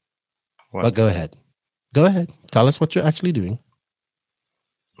now. What? But go ahead. Tell us what you're actually doing.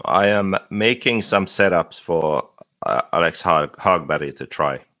 I am making some setups for Alex Hagberg to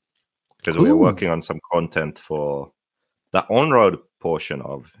try because we are working on some content for the on-road portion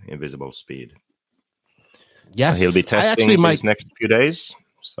of Invisible Speed. Yes, he'll be testing these next few days,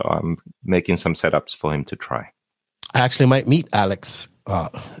 so I'm making some setups for him to try. I actually might meet Alex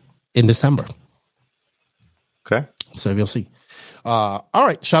in December. Okay, so we'll see. All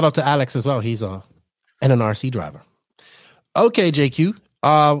right, shout out to Alex as well. He's an NRC driver. Okay, JQ,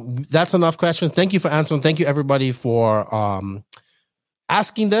 that's enough questions. Thank you for answering. Thank you everybody for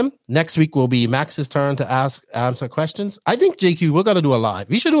asking them. Next week will be Max's turn to answer questions. I think JQ, we're gonna do a live.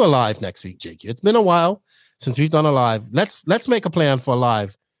 We should do a live next week, JQ. It's been a while since we've done a live. Let's make a plan for a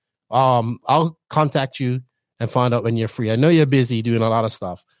live. I'll contact you and find out when you're free. I know you're busy doing a lot of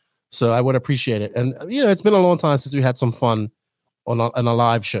stuff, so I would appreciate it. And it's been a long time since we had some fun on a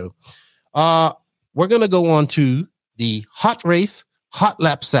live show. We're gonna go on to the Hot Race Hot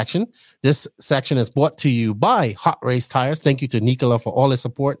Lap section. This section is brought to you by Hot Race Tires. Thank you to Nicola for all his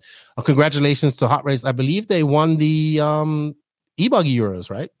support. Congratulations to Hot Race. I believe they won the Ebuggy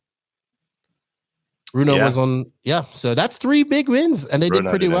Euros, right? Bruno was on, so that's 3 big wins, and they did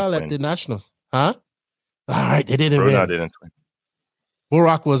pretty well at the Nationals. Huh? All right, they didn't win. Bruno didn't win.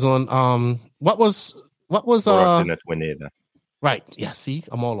 Burak was on, what was Burak didn't win either. Right, yeah, see,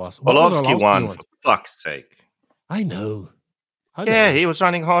 I'm all lost. Orlovsky won, for fuck's sake. I know. Yeah, he was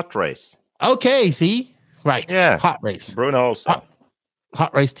running Hot Race. Okay, see? Right. Yeah. Hot Race. Bruno also.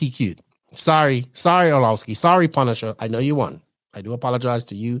 Hot Race TQ. Sorry, Orlovsky. Sorry, Punisher. I know you won. I do apologize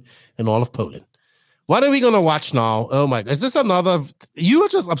to you and all of Poland. What are we going to watch now? Oh my, is this another? You were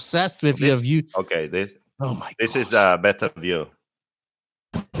just obsessed with your view. Okay, Oh my! This is a better view.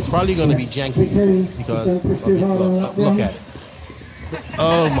 It's probably going to be janky because look at it.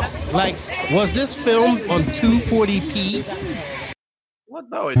 Oh my! Like, was this filmed on 240p? What?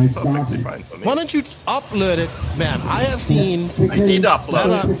 No, it's perfectly fine for me. Why don't you upload it, man? I have seen. I need to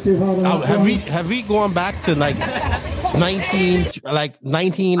upload it. Have we gone back to like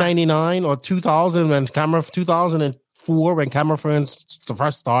 1999 or 2000 when 2004 when camera phones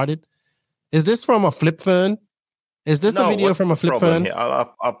first started? Is this from a flip phone? Is this a video from a flip phone? Here?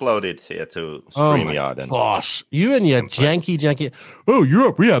 I'll upload it here to Oh StreamYard. my gosh, you and your janky. Oh,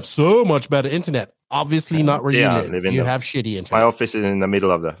 Europe, we have so much better internet. Obviously not where you live. You have shitty internet. My office is in the middle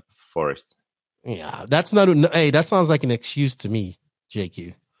of the forest. Yeah, that's not. Hey, that sounds like an excuse to me,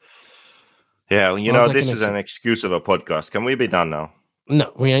 JQ. Yeah, this is an excuse of a podcast. Can we be done now?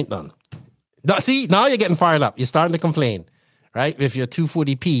 No, we ain't done. No, see, now you're getting fired up. You're starting to complain, right? If you're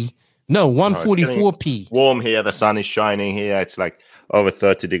 240p. No, 144p. Warm here. The sun is shining here. It's like over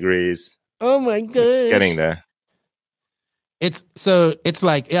 30 degrees. Oh my gosh. It's getting there. It's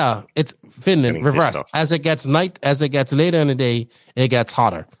like, it's Finland reverse. As it gets later in the day, it gets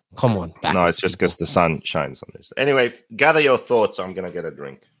hotter. Come on. No, it's just because the sun shines on this. Anyway, gather your thoughts. I'm going to get a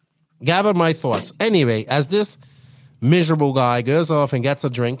drink. Gather my thoughts. Anyway, as this miserable guy goes off and gets a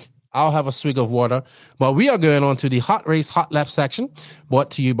drink, I'll have a swig of water. But we are going on to the Hot Race Hot Lap section,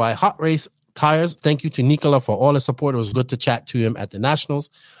 brought to you by Hot Race Tires. Thank you to Nicola for all his support. It was good to chat to him at the Nationals.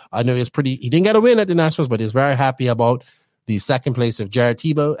 I know he didn't get a win at the Nationals, but he's very happy about the second place of Jared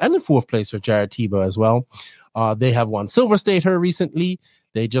Tebow and the fourth place of Jared Tebow as well. They have won Silver State here recently.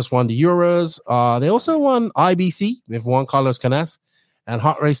 They just won the Euros. They also won IBC. They've won Carlos Canes. And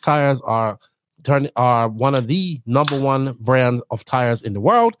Hot Race Tires are one of the number one brands of tires in the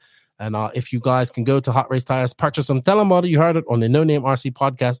world. And if you guys can go to Hot Race Tires, purchase them, tell them about it. You heard it on the No Name RC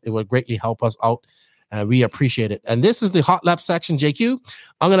podcast. It would greatly help us out, and we appreciate it. And this is the Hot Lap section, JQ.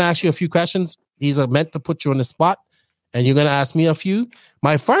 I'm going to ask you a few questions. These are meant to put you on the spot, and you're going to ask me a few.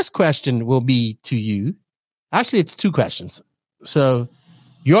 My first question will be to you. Actually, it's two questions. So,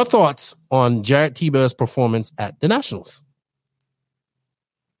 your thoughts on Jared Tebow's performance at the Nationals?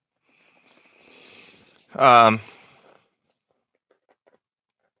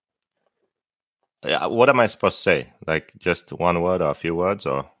 What am I supposed to say? Like just one word or a few words,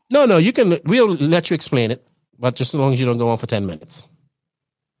 or no? You can. We'll let you explain it, but just as long as you don't go on for 10 minutes.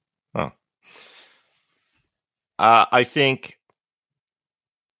 Oh, I think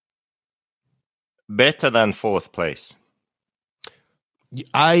better than fourth place.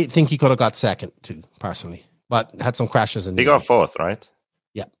 I think he could have got second too, personally, but had some crashes in. He got fourth, right?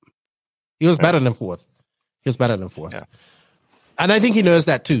 Yeah, he was better than fourth. Yeah. And I think he knows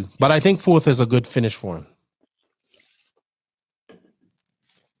that too. But I think fourth is a good finish for him.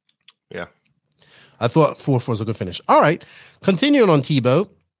 Yeah. I thought fourth was a good finish. All right. Continuing on Tebow.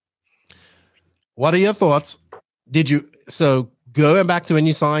 What are your thoughts? Going back to when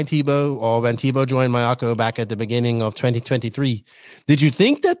you signed Tebow or when Tebow joined Mayako back at the beginning of 2023, did you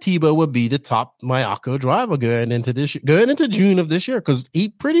think that Tebow would be the top Mayako driver going into June of this year? Because he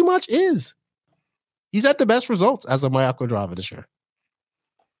pretty much is. He's had the best results as a Mayako driver this year.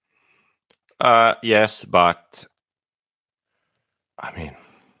 Yes, but I mean,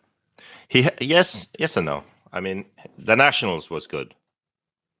 yes and no. I mean, the Nationals was good.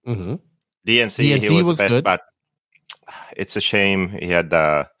 Mm-hmm. DNC he was best, good. But it's a shame he had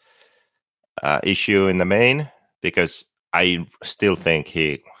the issue in the main because I still think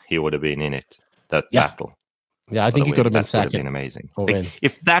he would have been in it that battle. Yeah, I think he could have been second. Would have been amazing.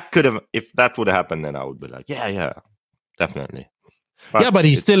 If that would have happened, then I would be like, yeah, definitely. But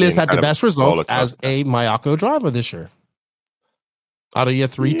he still has had the best results as a Mayako driver this year. Out of your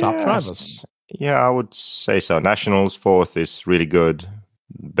three top drivers. Yeah, I would say so. Nationals fourth is really good.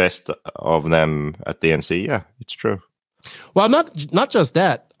 Best of them at the NC. Yeah, it's true. Well, not just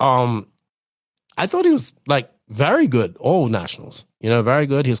that. I thought he was like very good. All Nationals, very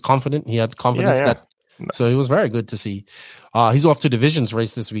good. He was confident. He had confidence so it was very good to see. He's off to the Visions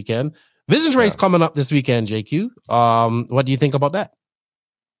race this weekend. Visions race coming up this weekend, JQ. What do you think about that?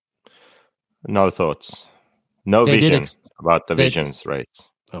 No thoughts. No vision about the Visions race.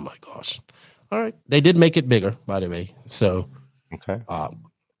 Oh my gosh. All right. They did make it bigger, by the way. So, okay.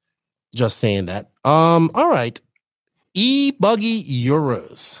 Just saying that. All right. Ebuggy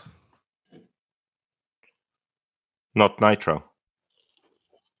Euros. Not Nitro.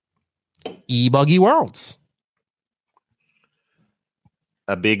 Ebuggy Worlds.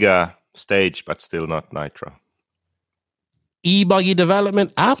 A bigger stage, but still not Nitro. Ebuggy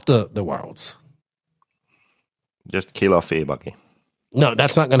development after the Worlds. Just kill off Ebuggy. No,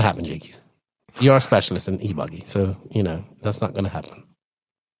 that's not going to happen, JQ. You're a specialist in Ebuggy, so that's not going to happen.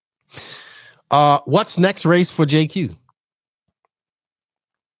 What's next race for JQ?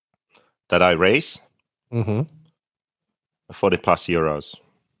 That I race? Mm-hmm. 40 plus euros.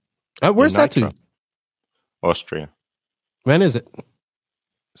 Where's that to? Austria. When is it?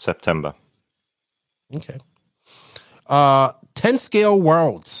 September. Okay. 10 scale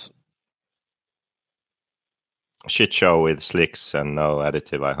worlds. Shit show with slicks and no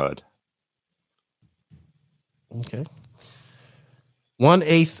additive, I heard. Okay.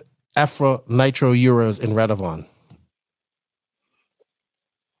 1/8 EFRA Nitro Euros in Radovan.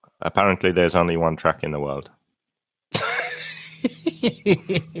 Apparently, there's only one track in the world.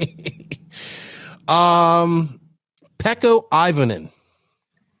 Pekko Ivanen.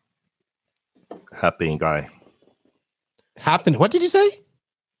 Happy guy. What did you say?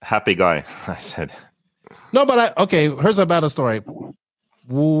 Happy guy, I said. No, but here's a better story.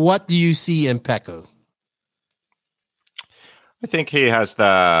 What do you see in Pekko? I think he has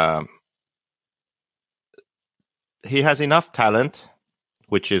enough talent,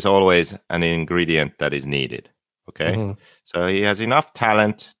 which is always an ingredient that is needed. Okay. Mm-hmm. So he has enough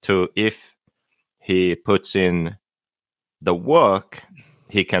talent to, if he puts in the work,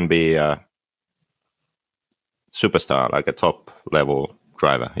 he can be a superstar, like a top level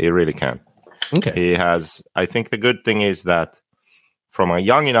driver. He really can. Okay. I think the good thing is that from a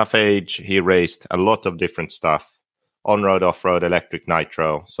young enough age, he raced a lot of different stuff. On-road, off-road, electric,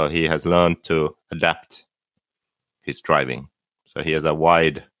 nitro. So he has learned to adapt his driving. So he has a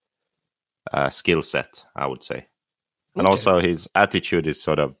wide skill set, I would say. And also his attitude is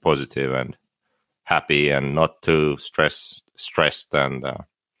sort of positive and happy and not too stressed. And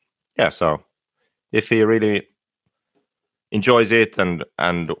so if he really enjoys it and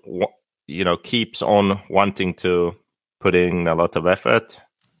keeps on wanting to put in a lot of effort,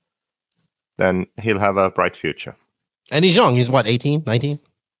 then he'll have a bright future. And he's young. He's what, 18, 19?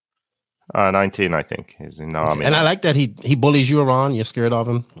 19, I think. He's in the army. And I like that he bullies you around. You're scared of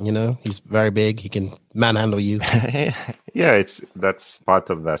him. He's very big. He can manhandle you. Yeah, that's part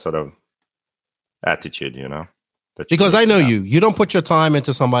of that sort of attitude, Because I know you. You don't put your time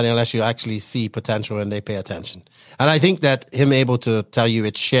into somebody unless you actually see potential and they pay attention. And I think that him able to tell you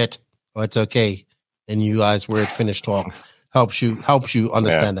it's shit or it's okay, and you guys where it finished talk helps you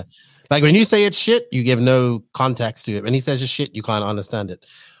understand that. Like when you say it's shit, you give no context to it. When he says it's shit, you kind of understand it.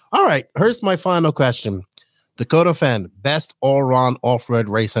 All right, here's my final question. Dakota Fan, best all-round off-road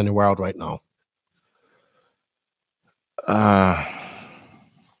racer in the world right now?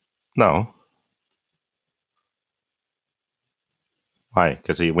 No. Why?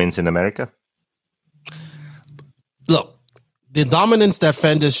 Because he wins in America? Look, the dominance that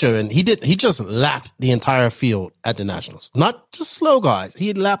Fend is showing, he just lapped the entire field at the Nationals. Not just slow guys.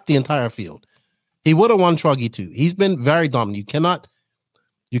 He lapped the entire field. He would have won Truggy too. He's been very dominant.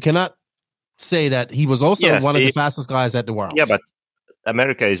 You cannot say that he was also one of the fastest guys at the world. Yeah, but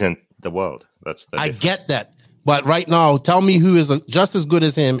America isn't the world. That's the difference. I get that. But right now, tell me who is just as good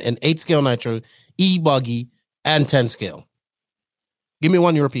as him in 8 scale nitro, Ebuggy, and 10 scale. Give me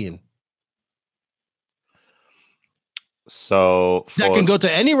one European. So that can go to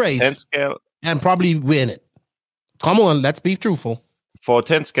any race 10 scale and probably win it. Come on, let's be truthful. For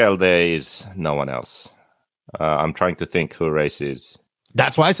 10 scale, there is no one else. I'm trying to think who races.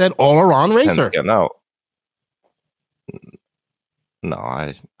 That's why I said all-around racer. No,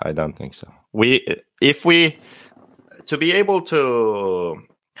 I don't think so. To be able to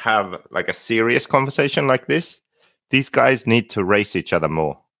have like a serious conversation like this, these guys need to race each other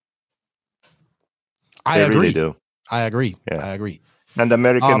more. I agree. Really do. I agree. Yeah. I agree. And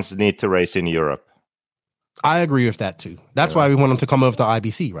Americans need to race in Europe. I agree with that too. That's why we want them to come over to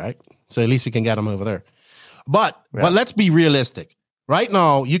IBC, right? So at least we can get them over there. But let's be realistic. Right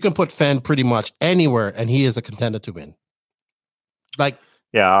now, you can put Fenn pretty much anywhere, and he is a contender to win. Like,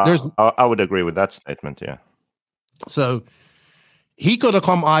 I would agree with that statement. Yeah. So he could have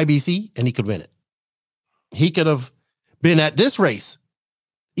come IBC and he could win it. He could have been at this race,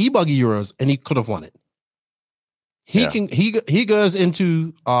 Ebuggy Euros, and he could have won it. He goes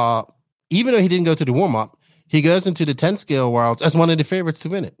into even though he didn't go to the warm up, he goes into the 10 scale worlds as one of the favorites to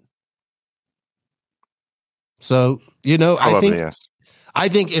win it. So probably, I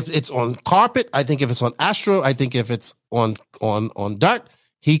think if it's on carpet, I think if it's on Astro, I think if it's on dirt,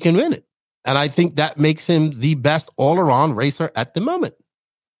 he can win it. And I think that makes him the best all-around racer at the moment.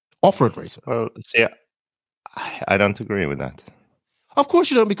 Off-road racer. Well, see, I don't agree with that. Of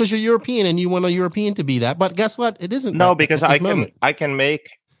course you don't, because you're European and you want a European to be that. But guess what? It isn't. No, because I can make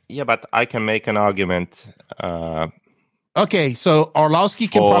an argument Okay, so Orlowski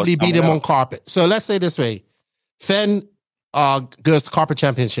can probably beat him on carpet. So let's say this way. Fenn goes to carpet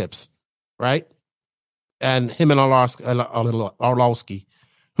championships, right? And him and Orlowski.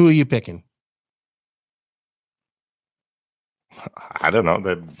 Who are you picking? I don't know.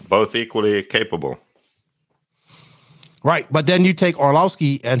 They're both equally capable. Right, but then you take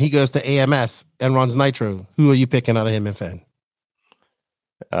Orlowski and he goes to AMS and runs Nitro. Who are you picking out of him and Fenn?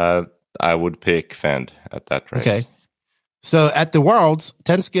 I would pick Fenn at that race. Okay. So at the Worlds,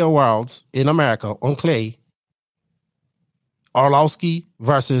 10 scale Worlds in America on clay, Orlowski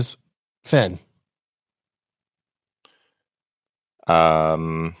versus Fenn.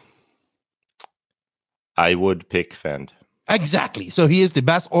 I would pick Fenn. Exactly. So he is the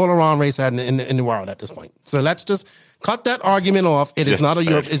best all-around racer in the world at this point. So let's just cut that argument off. It is not a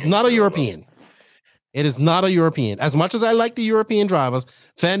Europe. It's not a European. It is not a European. As much as I like the European drivers,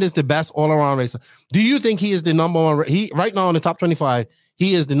 Fenn is the best all-around racer. Do you think he is the number one? He right now in the top 25,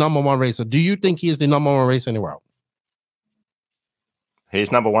 he is the number one racer. Do you think he is the number one racer in the world?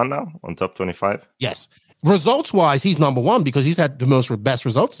 He's number one now on top 25? Yes. Results-wise, he's number one because he's had the best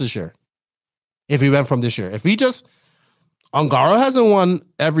results this year. If we went from this year. If we just... Ongaro hasn't won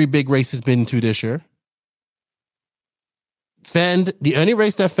every big race he's been to this year. Fenn, the only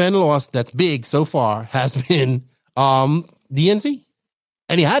race that Fenn lost that's big so far has been DNC.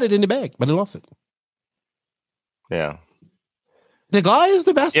 And he had it in the bag, but he lost it. Yeah. The guy is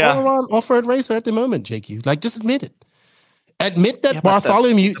the best all-around off-road racer at the moment, JQ. Like, just admit it. Admit that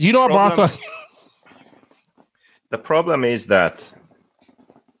Bartholomew, you know Bartholomew. The problem is that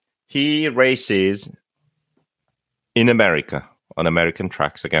he races in America, on American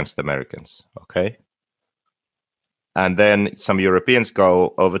tracks against Americans, okay? And then some Europeans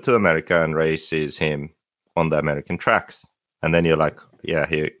go over to America and races him on the American tracks. And then you're like, yeah,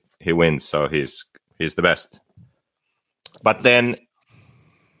 he wins, so he's the best. But then,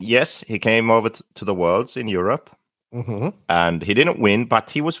 yes, he came over to the Worlds in Europe, and he didn't win, but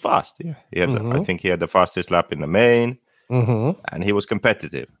he was fast. Yeah, he had, I think he had the fastest lap in the main, and he was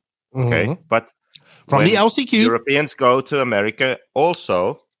competitive. Okay, but from the LCQ, Europeans go to America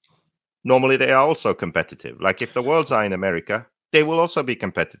also. Normally, they are also competitive. Like if the Worlds are in America, they will also be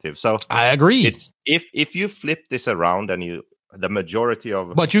competitive. So I agree. It's if you flip this around and the majority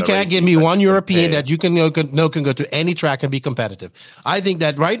of, but you can't give me one European that you can go to any track and be competitive. I think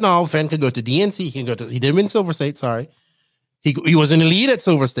that right now, Fenn can go to DNC. He didn't win Silver State. Sorry, he was in the lead at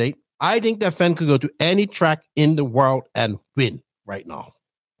Silver State. I think that Fenn could go to any track in the world and win right now.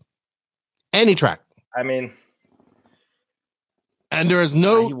 Any track. I mean. And there's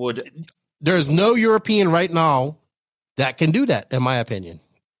no European right now that can do that, in my opinion.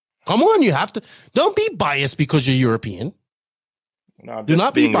 Come on, you have to. Don't be biased because you're European. No, do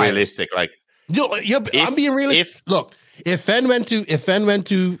not be realistic. Like, I'm being realistic. Look, if Fenn went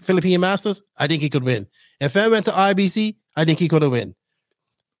to Philippine Masters, I think he could win. If Fenn went to IBC, I think he could have win.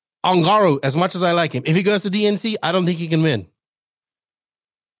 Ongaro, as much as I like him, if he goes to DNC, I don't think he can win.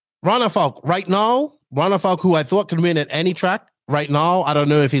 Ronafalk, right now, who I thought could win at any track. Right now, I don't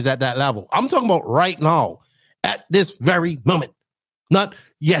know if he's at that level. I'm talking about right now, at this very moment. Not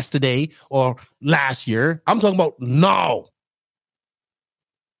yesterday or last year. I'm talking about now.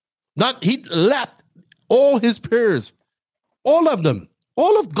 He left all his peers. All of them.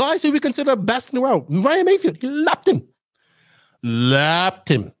 All of guys who we consider best in the world. Ryan Mayfield, he lapped him.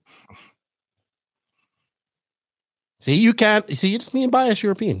 See, you're just being biased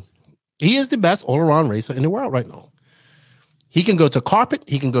European. He is the best all-around racer in the world right now. He can go to carpet,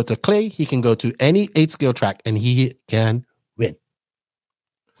 he can go to clay, he can go to any 8-scale track, and he can win.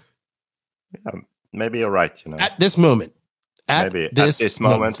 Yeah, maybe you're right. At this moment. At this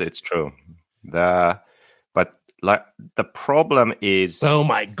moment, it's true. But like the problem is, oh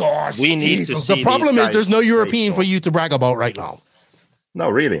my gosh, we need to see. The problem is there's no European for you to brag about right now. No,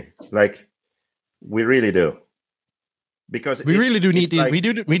 really, like we really do, because we really do need these. Like, we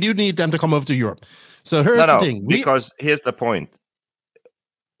do need them to come over to Europe. So here's the thing. Because here's the point.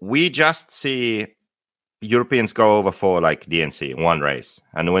 We just see Europeans go over for like DNC one race,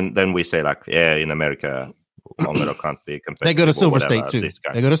 and then we say like, yeah, in America, Ongaro can't be competitive. They go to Silver State too.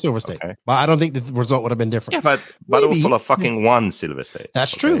 They go to Silver State, but I don't think the result would have been different. Yeah, but also fucking won Silver State.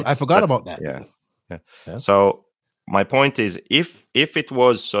 That's true. I forgot about that. Yeah. So my point is, if it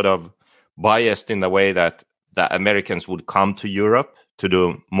was sort of biased in the way that the Americans would come to Europe to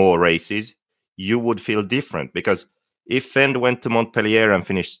do more races, you would feel different, because if Fenn went to Montpellier and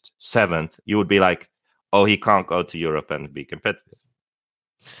finished 7th, you would be like, oh, he can't go to Europe and be competitive.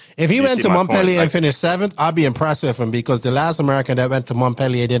 If he went to Montpellier and like, finished 7th, I'd be impressed with him because the last American that went to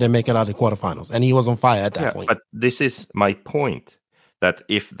Montpellier didn't make it out of the quarterfinals, and he was on fire at that point. But this is my point, that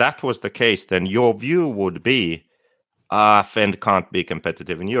if that was the case, then your view would be, Fend can't be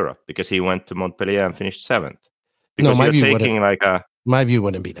competitive in Europe because he went to Montpellier and finished 7th. Because my view my view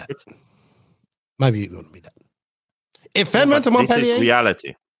wouldn't be that. My view wouldn't be that. If Fend went to Montpellier, this is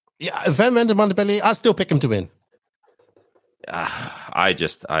reality. Yeah, if Fend went to Montpellier, I'd still pick him to win.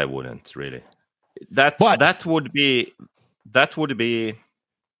 I wouldn't really. That would be.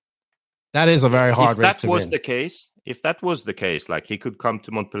 That is a very hard race to win. If that was the case, like he could come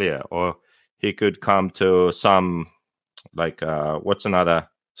to Montpellier or he could come to some, like, what's another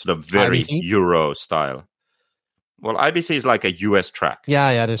sort of very IBC? Euro style. Well, IBC is like a US track.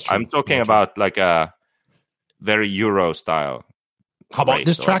 Yeah, that's true. I'm talking about like a very Euro style. How about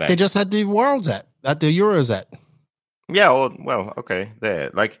this track they just had the Worlds at the Euros at? Yeah, well, okay,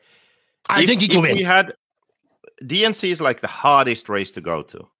 there. Like, I think he can win. We had DNC is like the hardest race to go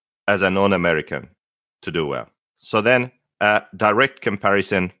to as a non-American to do well. So then, a direct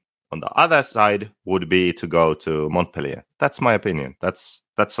comparison on the other side would be to go to Montpellier. That's my opinion. That's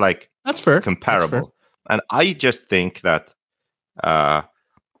fair. Comparable. That's fair. And I just think that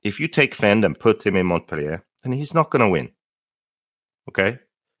if you take Fend and put him in Montpellier, then he's not going to win. Okay.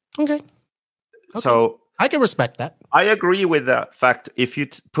 So I can respect that. I agree with the fact if you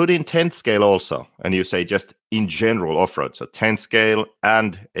put in 10th scale also, and you say just in general off-road, so 10th scale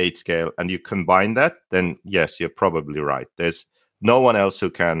and 8th scale, and you combine that, then yes, you're probably right. There's no one else who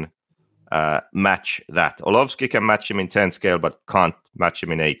can match that. Orlovsky can match him in 10th scale, but can't match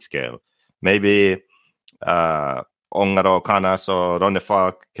him in 8th scale. Maybe Ongaro, Canas, or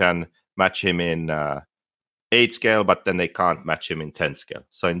Ronnefalk can match him in 8th scale, but then they can't match him in 10th scale.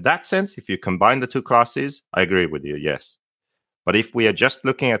 So in that sense, if you combine the two classes, I agree with you, yes. But if we are just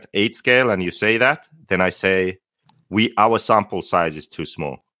looking at 8th scale and you say that, then I say our sample size is too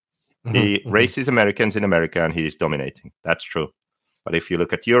small. He races Americans in America and he is dominating. That's true. But if you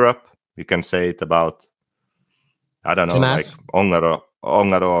look at Europe, you can say it about, I don't know, Canas? like Ongaro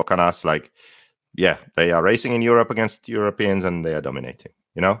or Canas, like, yeah, they are racing in Europe against Europeans and they are dominating,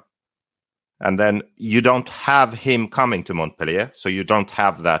 you know? And then you don't have him coming to Montpellier, so you don't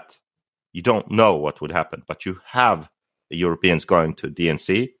have that. You don't know what would happen, but you have the Europeans going to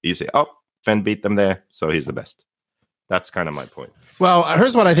DNC. You say, oh, Fend beat them there, so he's the best. That's kind of my point. Well,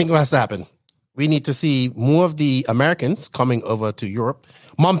 here's what I think has to happen. We need to see more of the Americans coming over to Europe.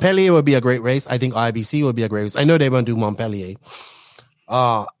 Montpellier would be a great race. I think IBC would be a great race. I know they won't do Montpellier.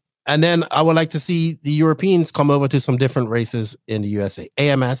 And then I would like to see the Europeans come over to some different races in the USA.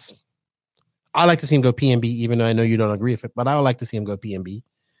 AMS. I like to see him go PNB, even though I know you don't agree with it, but I would like to see him go PNB.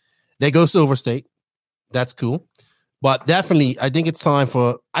 They go Silver State. That's cool. But definitely, I think it's time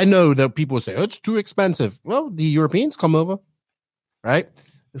for, I know that people say, oh, it's too expensive. Well, the Europeans come over, right?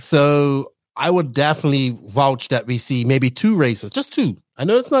 So I would definitely vouch that we see maybe 2 races, just 2. I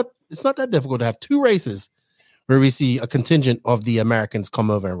know it's not that difficult to have 2 races where we see a contingent of the Americans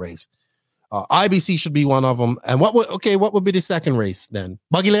come over and race. IBC should be one of them. And what would be the second race then?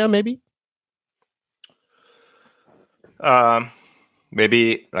 Buggy Land, maybe?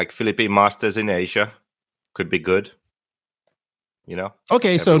 Maybe like Philippine Masters in Asia could be good. You know?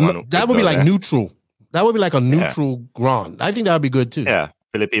 Okay, so that would be like neutral. That would be like a neutral ground. I think that would be good too. Yeah,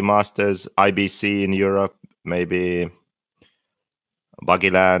 Philippine Masters, IBC in Europe, maybe Buggy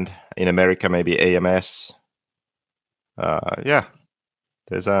Land in America, maybe AMS.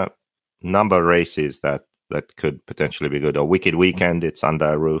 There's a number of races that could potentially be good. Or Wicked Weekend, it's under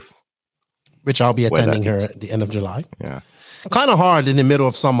a roof. Which I'll be attending here at the end of July. Yeah. Kind of hard in the middle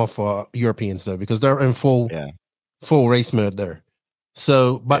of summer for Europeans, though, because they're in full race mode there.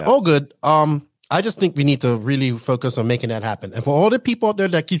 So, but all good. I just think we need to really focus on making that happen. And for all the people out there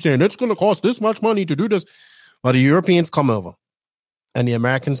that keep saying, it's going to cost this much money to do this, well, the Europeans come over. And the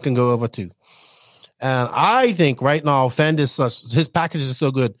Americans can go over too. And I think right now, Fend is his package is so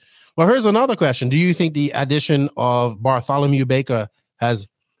good. Well, here's another question. Do you think the addition of Bartholomew Baker has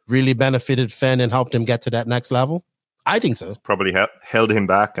really benefited Fend and helped him get to that next level? I think so. Probably held him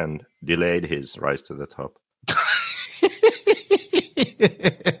back and delayed his rise to the top.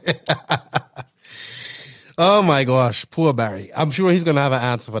 Oh my gosh, poor Barry. I'm sure he's going to have an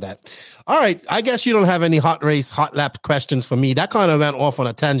answer for that. All right, I guess you don't have any hot lap questions for me. That kind of went off on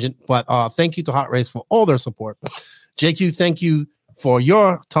a tangent, but thank you to Hot Race for all their support. JQ, thank you for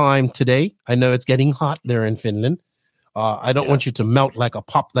your time today. I know it's getting hot there in Finland. I don't want you to melt like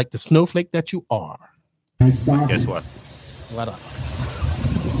the snowflake that you are. Guess what? What up?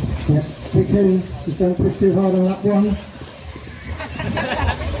 Just don't push too hard on that one.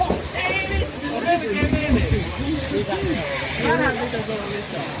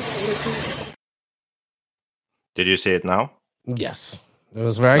 Did you see it now? Yes, it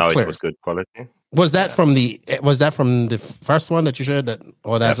was very no, clear. It was good quality. Was that from the first one that you showed? That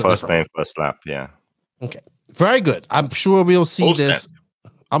or that's first name, first lap. Yeah. Okay, very good. I'm sure we'll see Full this. step.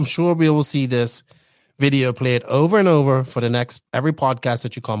 I'm sure we will see this video played over and over for the next every podcast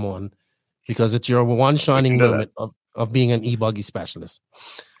that you come on, because it's your one shining moment of being an e-buggy specialist.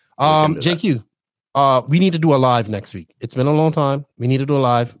 JQ, we need to do a live next week. It's been a long time. We need to do a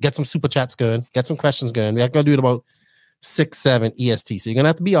live. Get some super chats going. Get some questions going. We're gonna do it about 6-7 EST. So you're gonna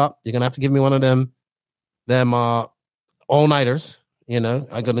have to be up. You're gonna have to give me one of them all-nighters. You know,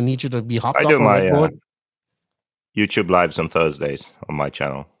 I'm gonna need you to be hopped up on Redboard. YouTube lives on Thursdays on my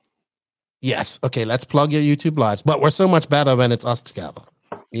channel. Yes. Okay, let's plug your YouTube lives. But we're so much better when it's us together.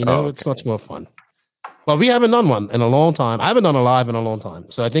 You know, It's much more fun. But we haven't done one in a long time. I haven't done a live in a long time.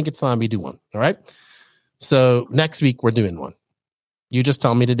 So I think it's time we do one. All right. So next week we're doing one. You just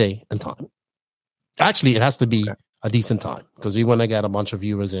tell me the day and time. Actually, it has to be a decent time because we want to get a bunch of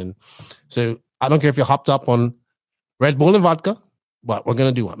viewers in. So I don't care if you're hopped up on Red Bull and vodka, but we're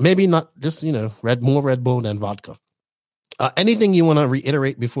going to do one. Maybe not just, more Red Bull than vodka. Anything you want to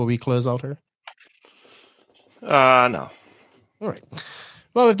reiterate before we close out here? No. All right.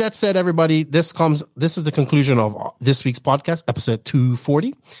 Well, with that said, everybody, this is the conclusion of this week's podcast, episode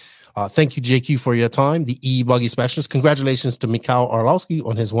 240. Thank you, JQ, for your time, the e-buggy specialist. Congratulations to Mikhail Orlowski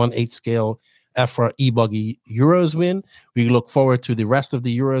on his 1/8 scale EFRA e-buggy Euros win. We look forward to the rest of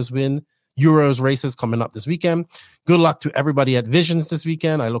the Euros races coming up this weekend. Good luck to everybody at Visions this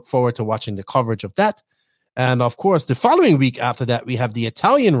weekend. I look forward to watching the coverage of that. And of course, the following week after that, we have the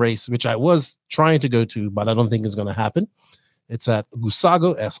Italian race, which I was trying to go to, but I don't think is going to happen. It's at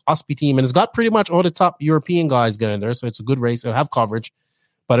Gusago as Ospi team, and it's got pretty much all the top European guys going there. So it's a good race. It'll have coverage,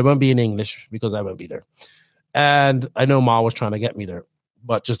 but it won't be in English because I won't be there. And I know Ma was trying to get me there,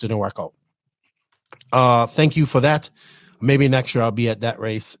 but just didn't work out. Thank you for that. Maybe next year I'll be at that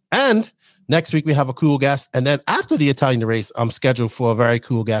race. And next week we have a cool guest. And then after the Italian race, I'm scheduled for a very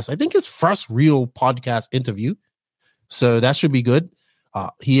cool guest. I think his first real podcast interview. So that should be good.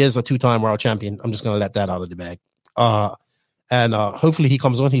 He is a 2-time world champion. I'm just going to let that out of the bag. And hopefully he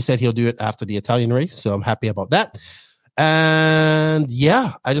comes on. He said he'll do it after the Italian race. So I'm happy about that. And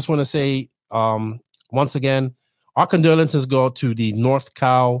yeah, I just want to say once again, our condolences go to the North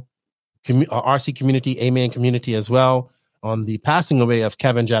Cal RC community, A-Man community as well, on the passing away of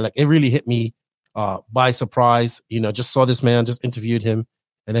Kevin Jellick. It really hit me by surprise. Just saw this man, just interviewed him,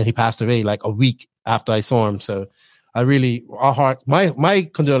 and then he passed away like a week after I saw him. So my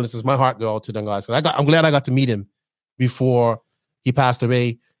condolences, my heart go out to them guys. I'm glad I got to meet him before he passed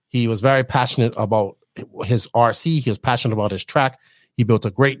away. He was very passionate about his RC. He was passionate about his track. He built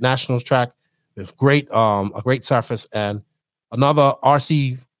a great nationals track with a great surface, and another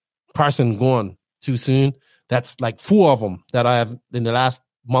RC person gone too soon. That's like 4 of them that I have in the last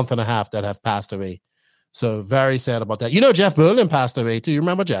month and a half that have passed away. So very sad about that. Jeff Berlin passed away too. You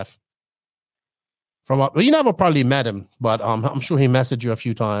remember Jeff? You never probably met him, but I'm sure he messaged you a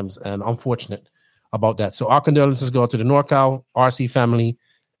few times, and unfortunate about that. So our condolences go to the NorCal RC family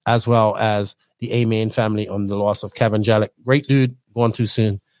as well as the A-Main family on the loss of Kevin Jellick. Great dude, gone too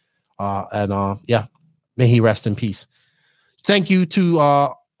soon. May he rest in peace. Thank you to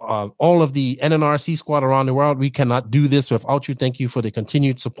all of the NNRC squad around the world. We cannot do this without you. Thank you for the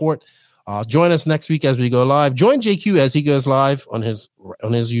continued support. Join us next week as we go live. Join JQ as he goes live on his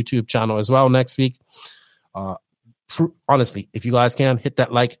YouTube channel as well next week. Honestly, if you guys can, hit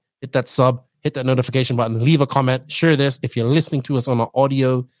that like, hit that sub, hit that notification button, leave a comment, share this. If you're listening to us on an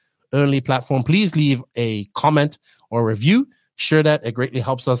audio only platform, please leave a comment or review. Share that. It greatly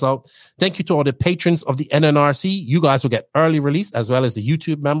helps us out. Thank you to all the patrons of the NNRC. You guys will get early release as well as the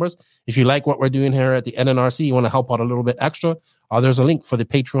YouTube members. If you like what we're doing here at the NNRC, you want to help out a little bit extra, there's a link for the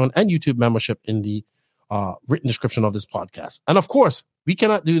Patreon and YouTube membership in the written description of this podcast. And of course, we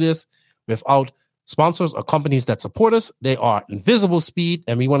cannot do this without sponsors or companies that support us. They are Invisible Speed,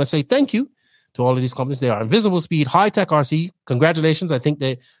 and we want to say thank you to all of these companies. They are Invisible Speed, High Tech RC. Congratulations. I think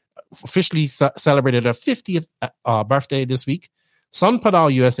they officially celebrated their 50th birthday this week. Sun Pedal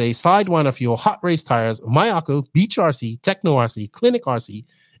USA, Sidewinder Fuel, Hot Race Tires, Mayako, Beach RC, Techno RC, Clinic RC,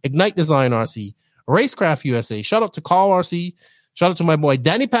 Ignite Design RC, Racecraft USA. Shout out to Carl RC. Shout out to my boy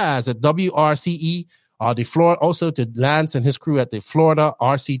Danny Paz at WRCE. The Florida, also to Lance and his crew at the Florida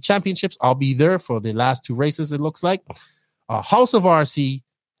RC Championships. I'll be there for the last 2 races, it looks like. House of RC.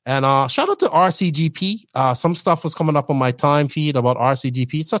 And shout out to RCGP. Some stuff was coming up on my time feed about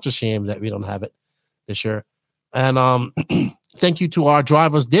RCGP. It's such a shame that we don't have it this year. And Thank you to our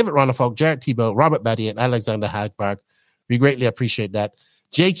drivers, David Ronafalk, Jared Tebow, Robert Batty, and Alexander Hagberg. We greatly appreciate that.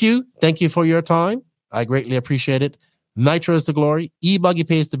 JQ, thank you for your time. I greatly appreciate it. Nitro is the glory. Ebuggy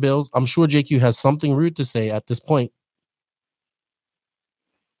pays the bills. I'm sure JQ has something rude to say at this point.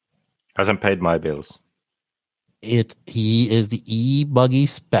 Hasn't paid my bills. He is the Ebuggy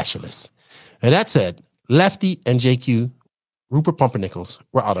specialist. And that said, Lefty and JQ, Rupert Pumpernickels,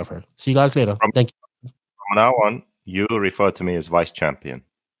 we're out of here. See you guys later. Thank you. From now on, you refer to me as vice champion.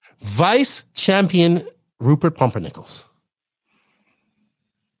 Vice champion Rupert Pumpernickels.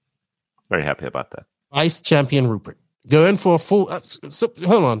 Very happy about that. Vice champion Rupert. Going for a full.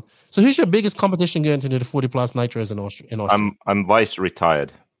 Hold on. So who's your biggest competition going into the 40 plus nitros in Austria? I'm vice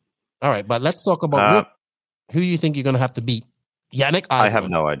retired. All right, but let's talk about who you think you're going to have to beat. Yannick Igon. I have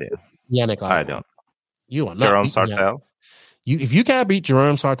no idea. Yannick Igon. I don't. You are not Jerome beating Sartell. If you can't beat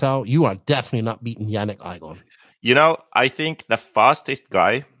Jerome Sartell, you are definitely not beating Yannick Igon. You know, I think the fastest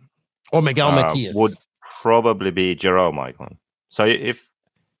guy or Miguel Matias would probably be Jerome Igon. So if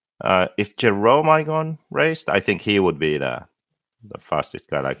Jerome Igon raced, I think he would be the fastest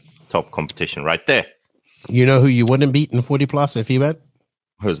guy, like top competition right there. You know who you wouldn't beat in 40 plus if he went?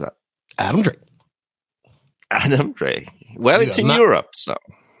 Who's that? Adam Drake. Adam Drake. Well, it's in Europe, so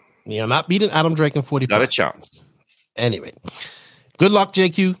you're not beating Adam Drake in 40 plus. Not a chance. Anyway, good luck,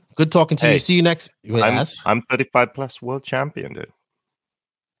 JQ. Good talking to you. See you next. I'm 35 plus world champion, dude.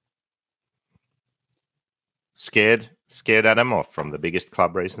 Scared Adam off from the biggest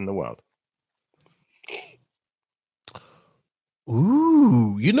club race in the world.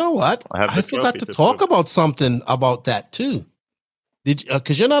 Ooh, you know what? I forgot to talk about something about that too.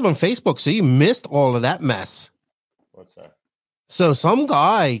 Because you're not on Facebook, so you missed all of that mess. What's that? So some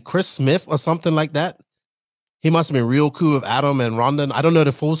guy, Chris Smith or something like that, he must have been real cool with Adam and Rondon. I don't know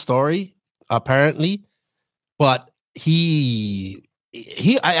the full story, apparently, but I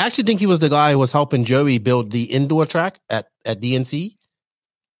actually think he was the guy who was helping Joey build the indoor track at DNC.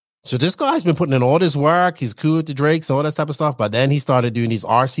 So this guy's been putting in all this work. He's cool with the Drakes and all that type of stuff. But then he started doing these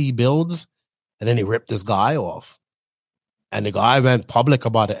RC builds, and then he ripped this guy off. And the guy went public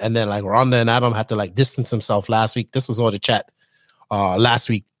about it. And then like Rhonda and Adam had to like distance himself last week. This was all the chat last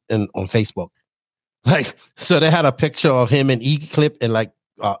week on Facebook. Like, so they had a picture of him in E-Clip and like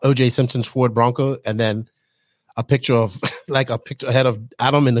OJ Simpson's Ford Bronco, and then a picture of like a picture ahead of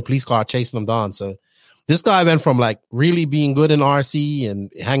Adam in the police car chasing him down. So this guy went from like really being good in RC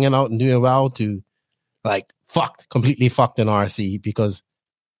and hanging out and doing well to like completely fucked in RC because,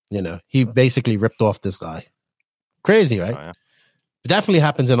 you know, he basically ripped off this guy. Crazy, right? Oh, yeah. It definitely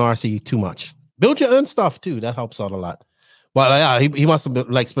happens in RC too much. Build your own stuff too. That helps out a lot. But yeah, he must have been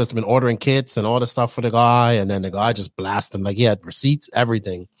like supposed to have been ordering kits and all the stuff for the guy, and then the guy just blasted him. Like he had receipts,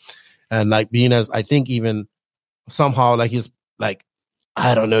 everything, and like being as I think even somehow like he's like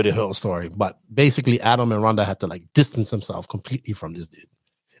I don't know the whole story, but basically Adam and Rhonda had to like distance himself completely from this dude,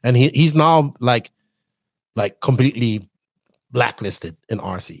 and he's now like completely blacklisted in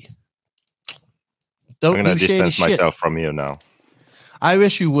RC. I'm going to distance myself from you now. I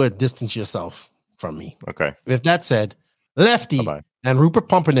wish you would distance yourself from me. Okay. With that said, Lefty Bye-bye. And Rupert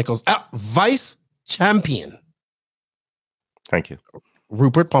Pumpernickels, vice champion. Thank you.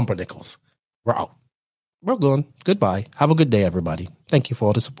 Rupert Pumpernickels. We're out. We're going. Goodbye. Have a good day, everybody. Thank you for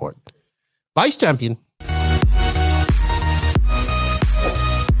all the support. Vice champion.